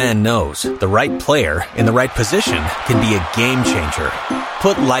 Every fan knows the right player in the right position can be a game changer.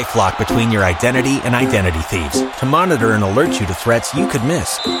 Put LifeLock between your identity and identity thieves to monitor and alert you to threats you could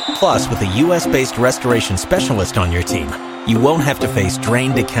miss. Plus, with a U.S.-based restoration specialist on your team, you won't have to face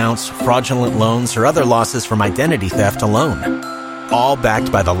drained accounts, fraudulent loans, or other losses from identity theft alone. All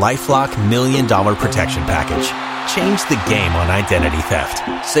backed by the LifeLock $1 Million Protection Package. Change the game on identity theft.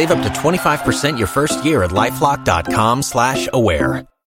 Save up to 25% your first year at LifeLock.com/aware.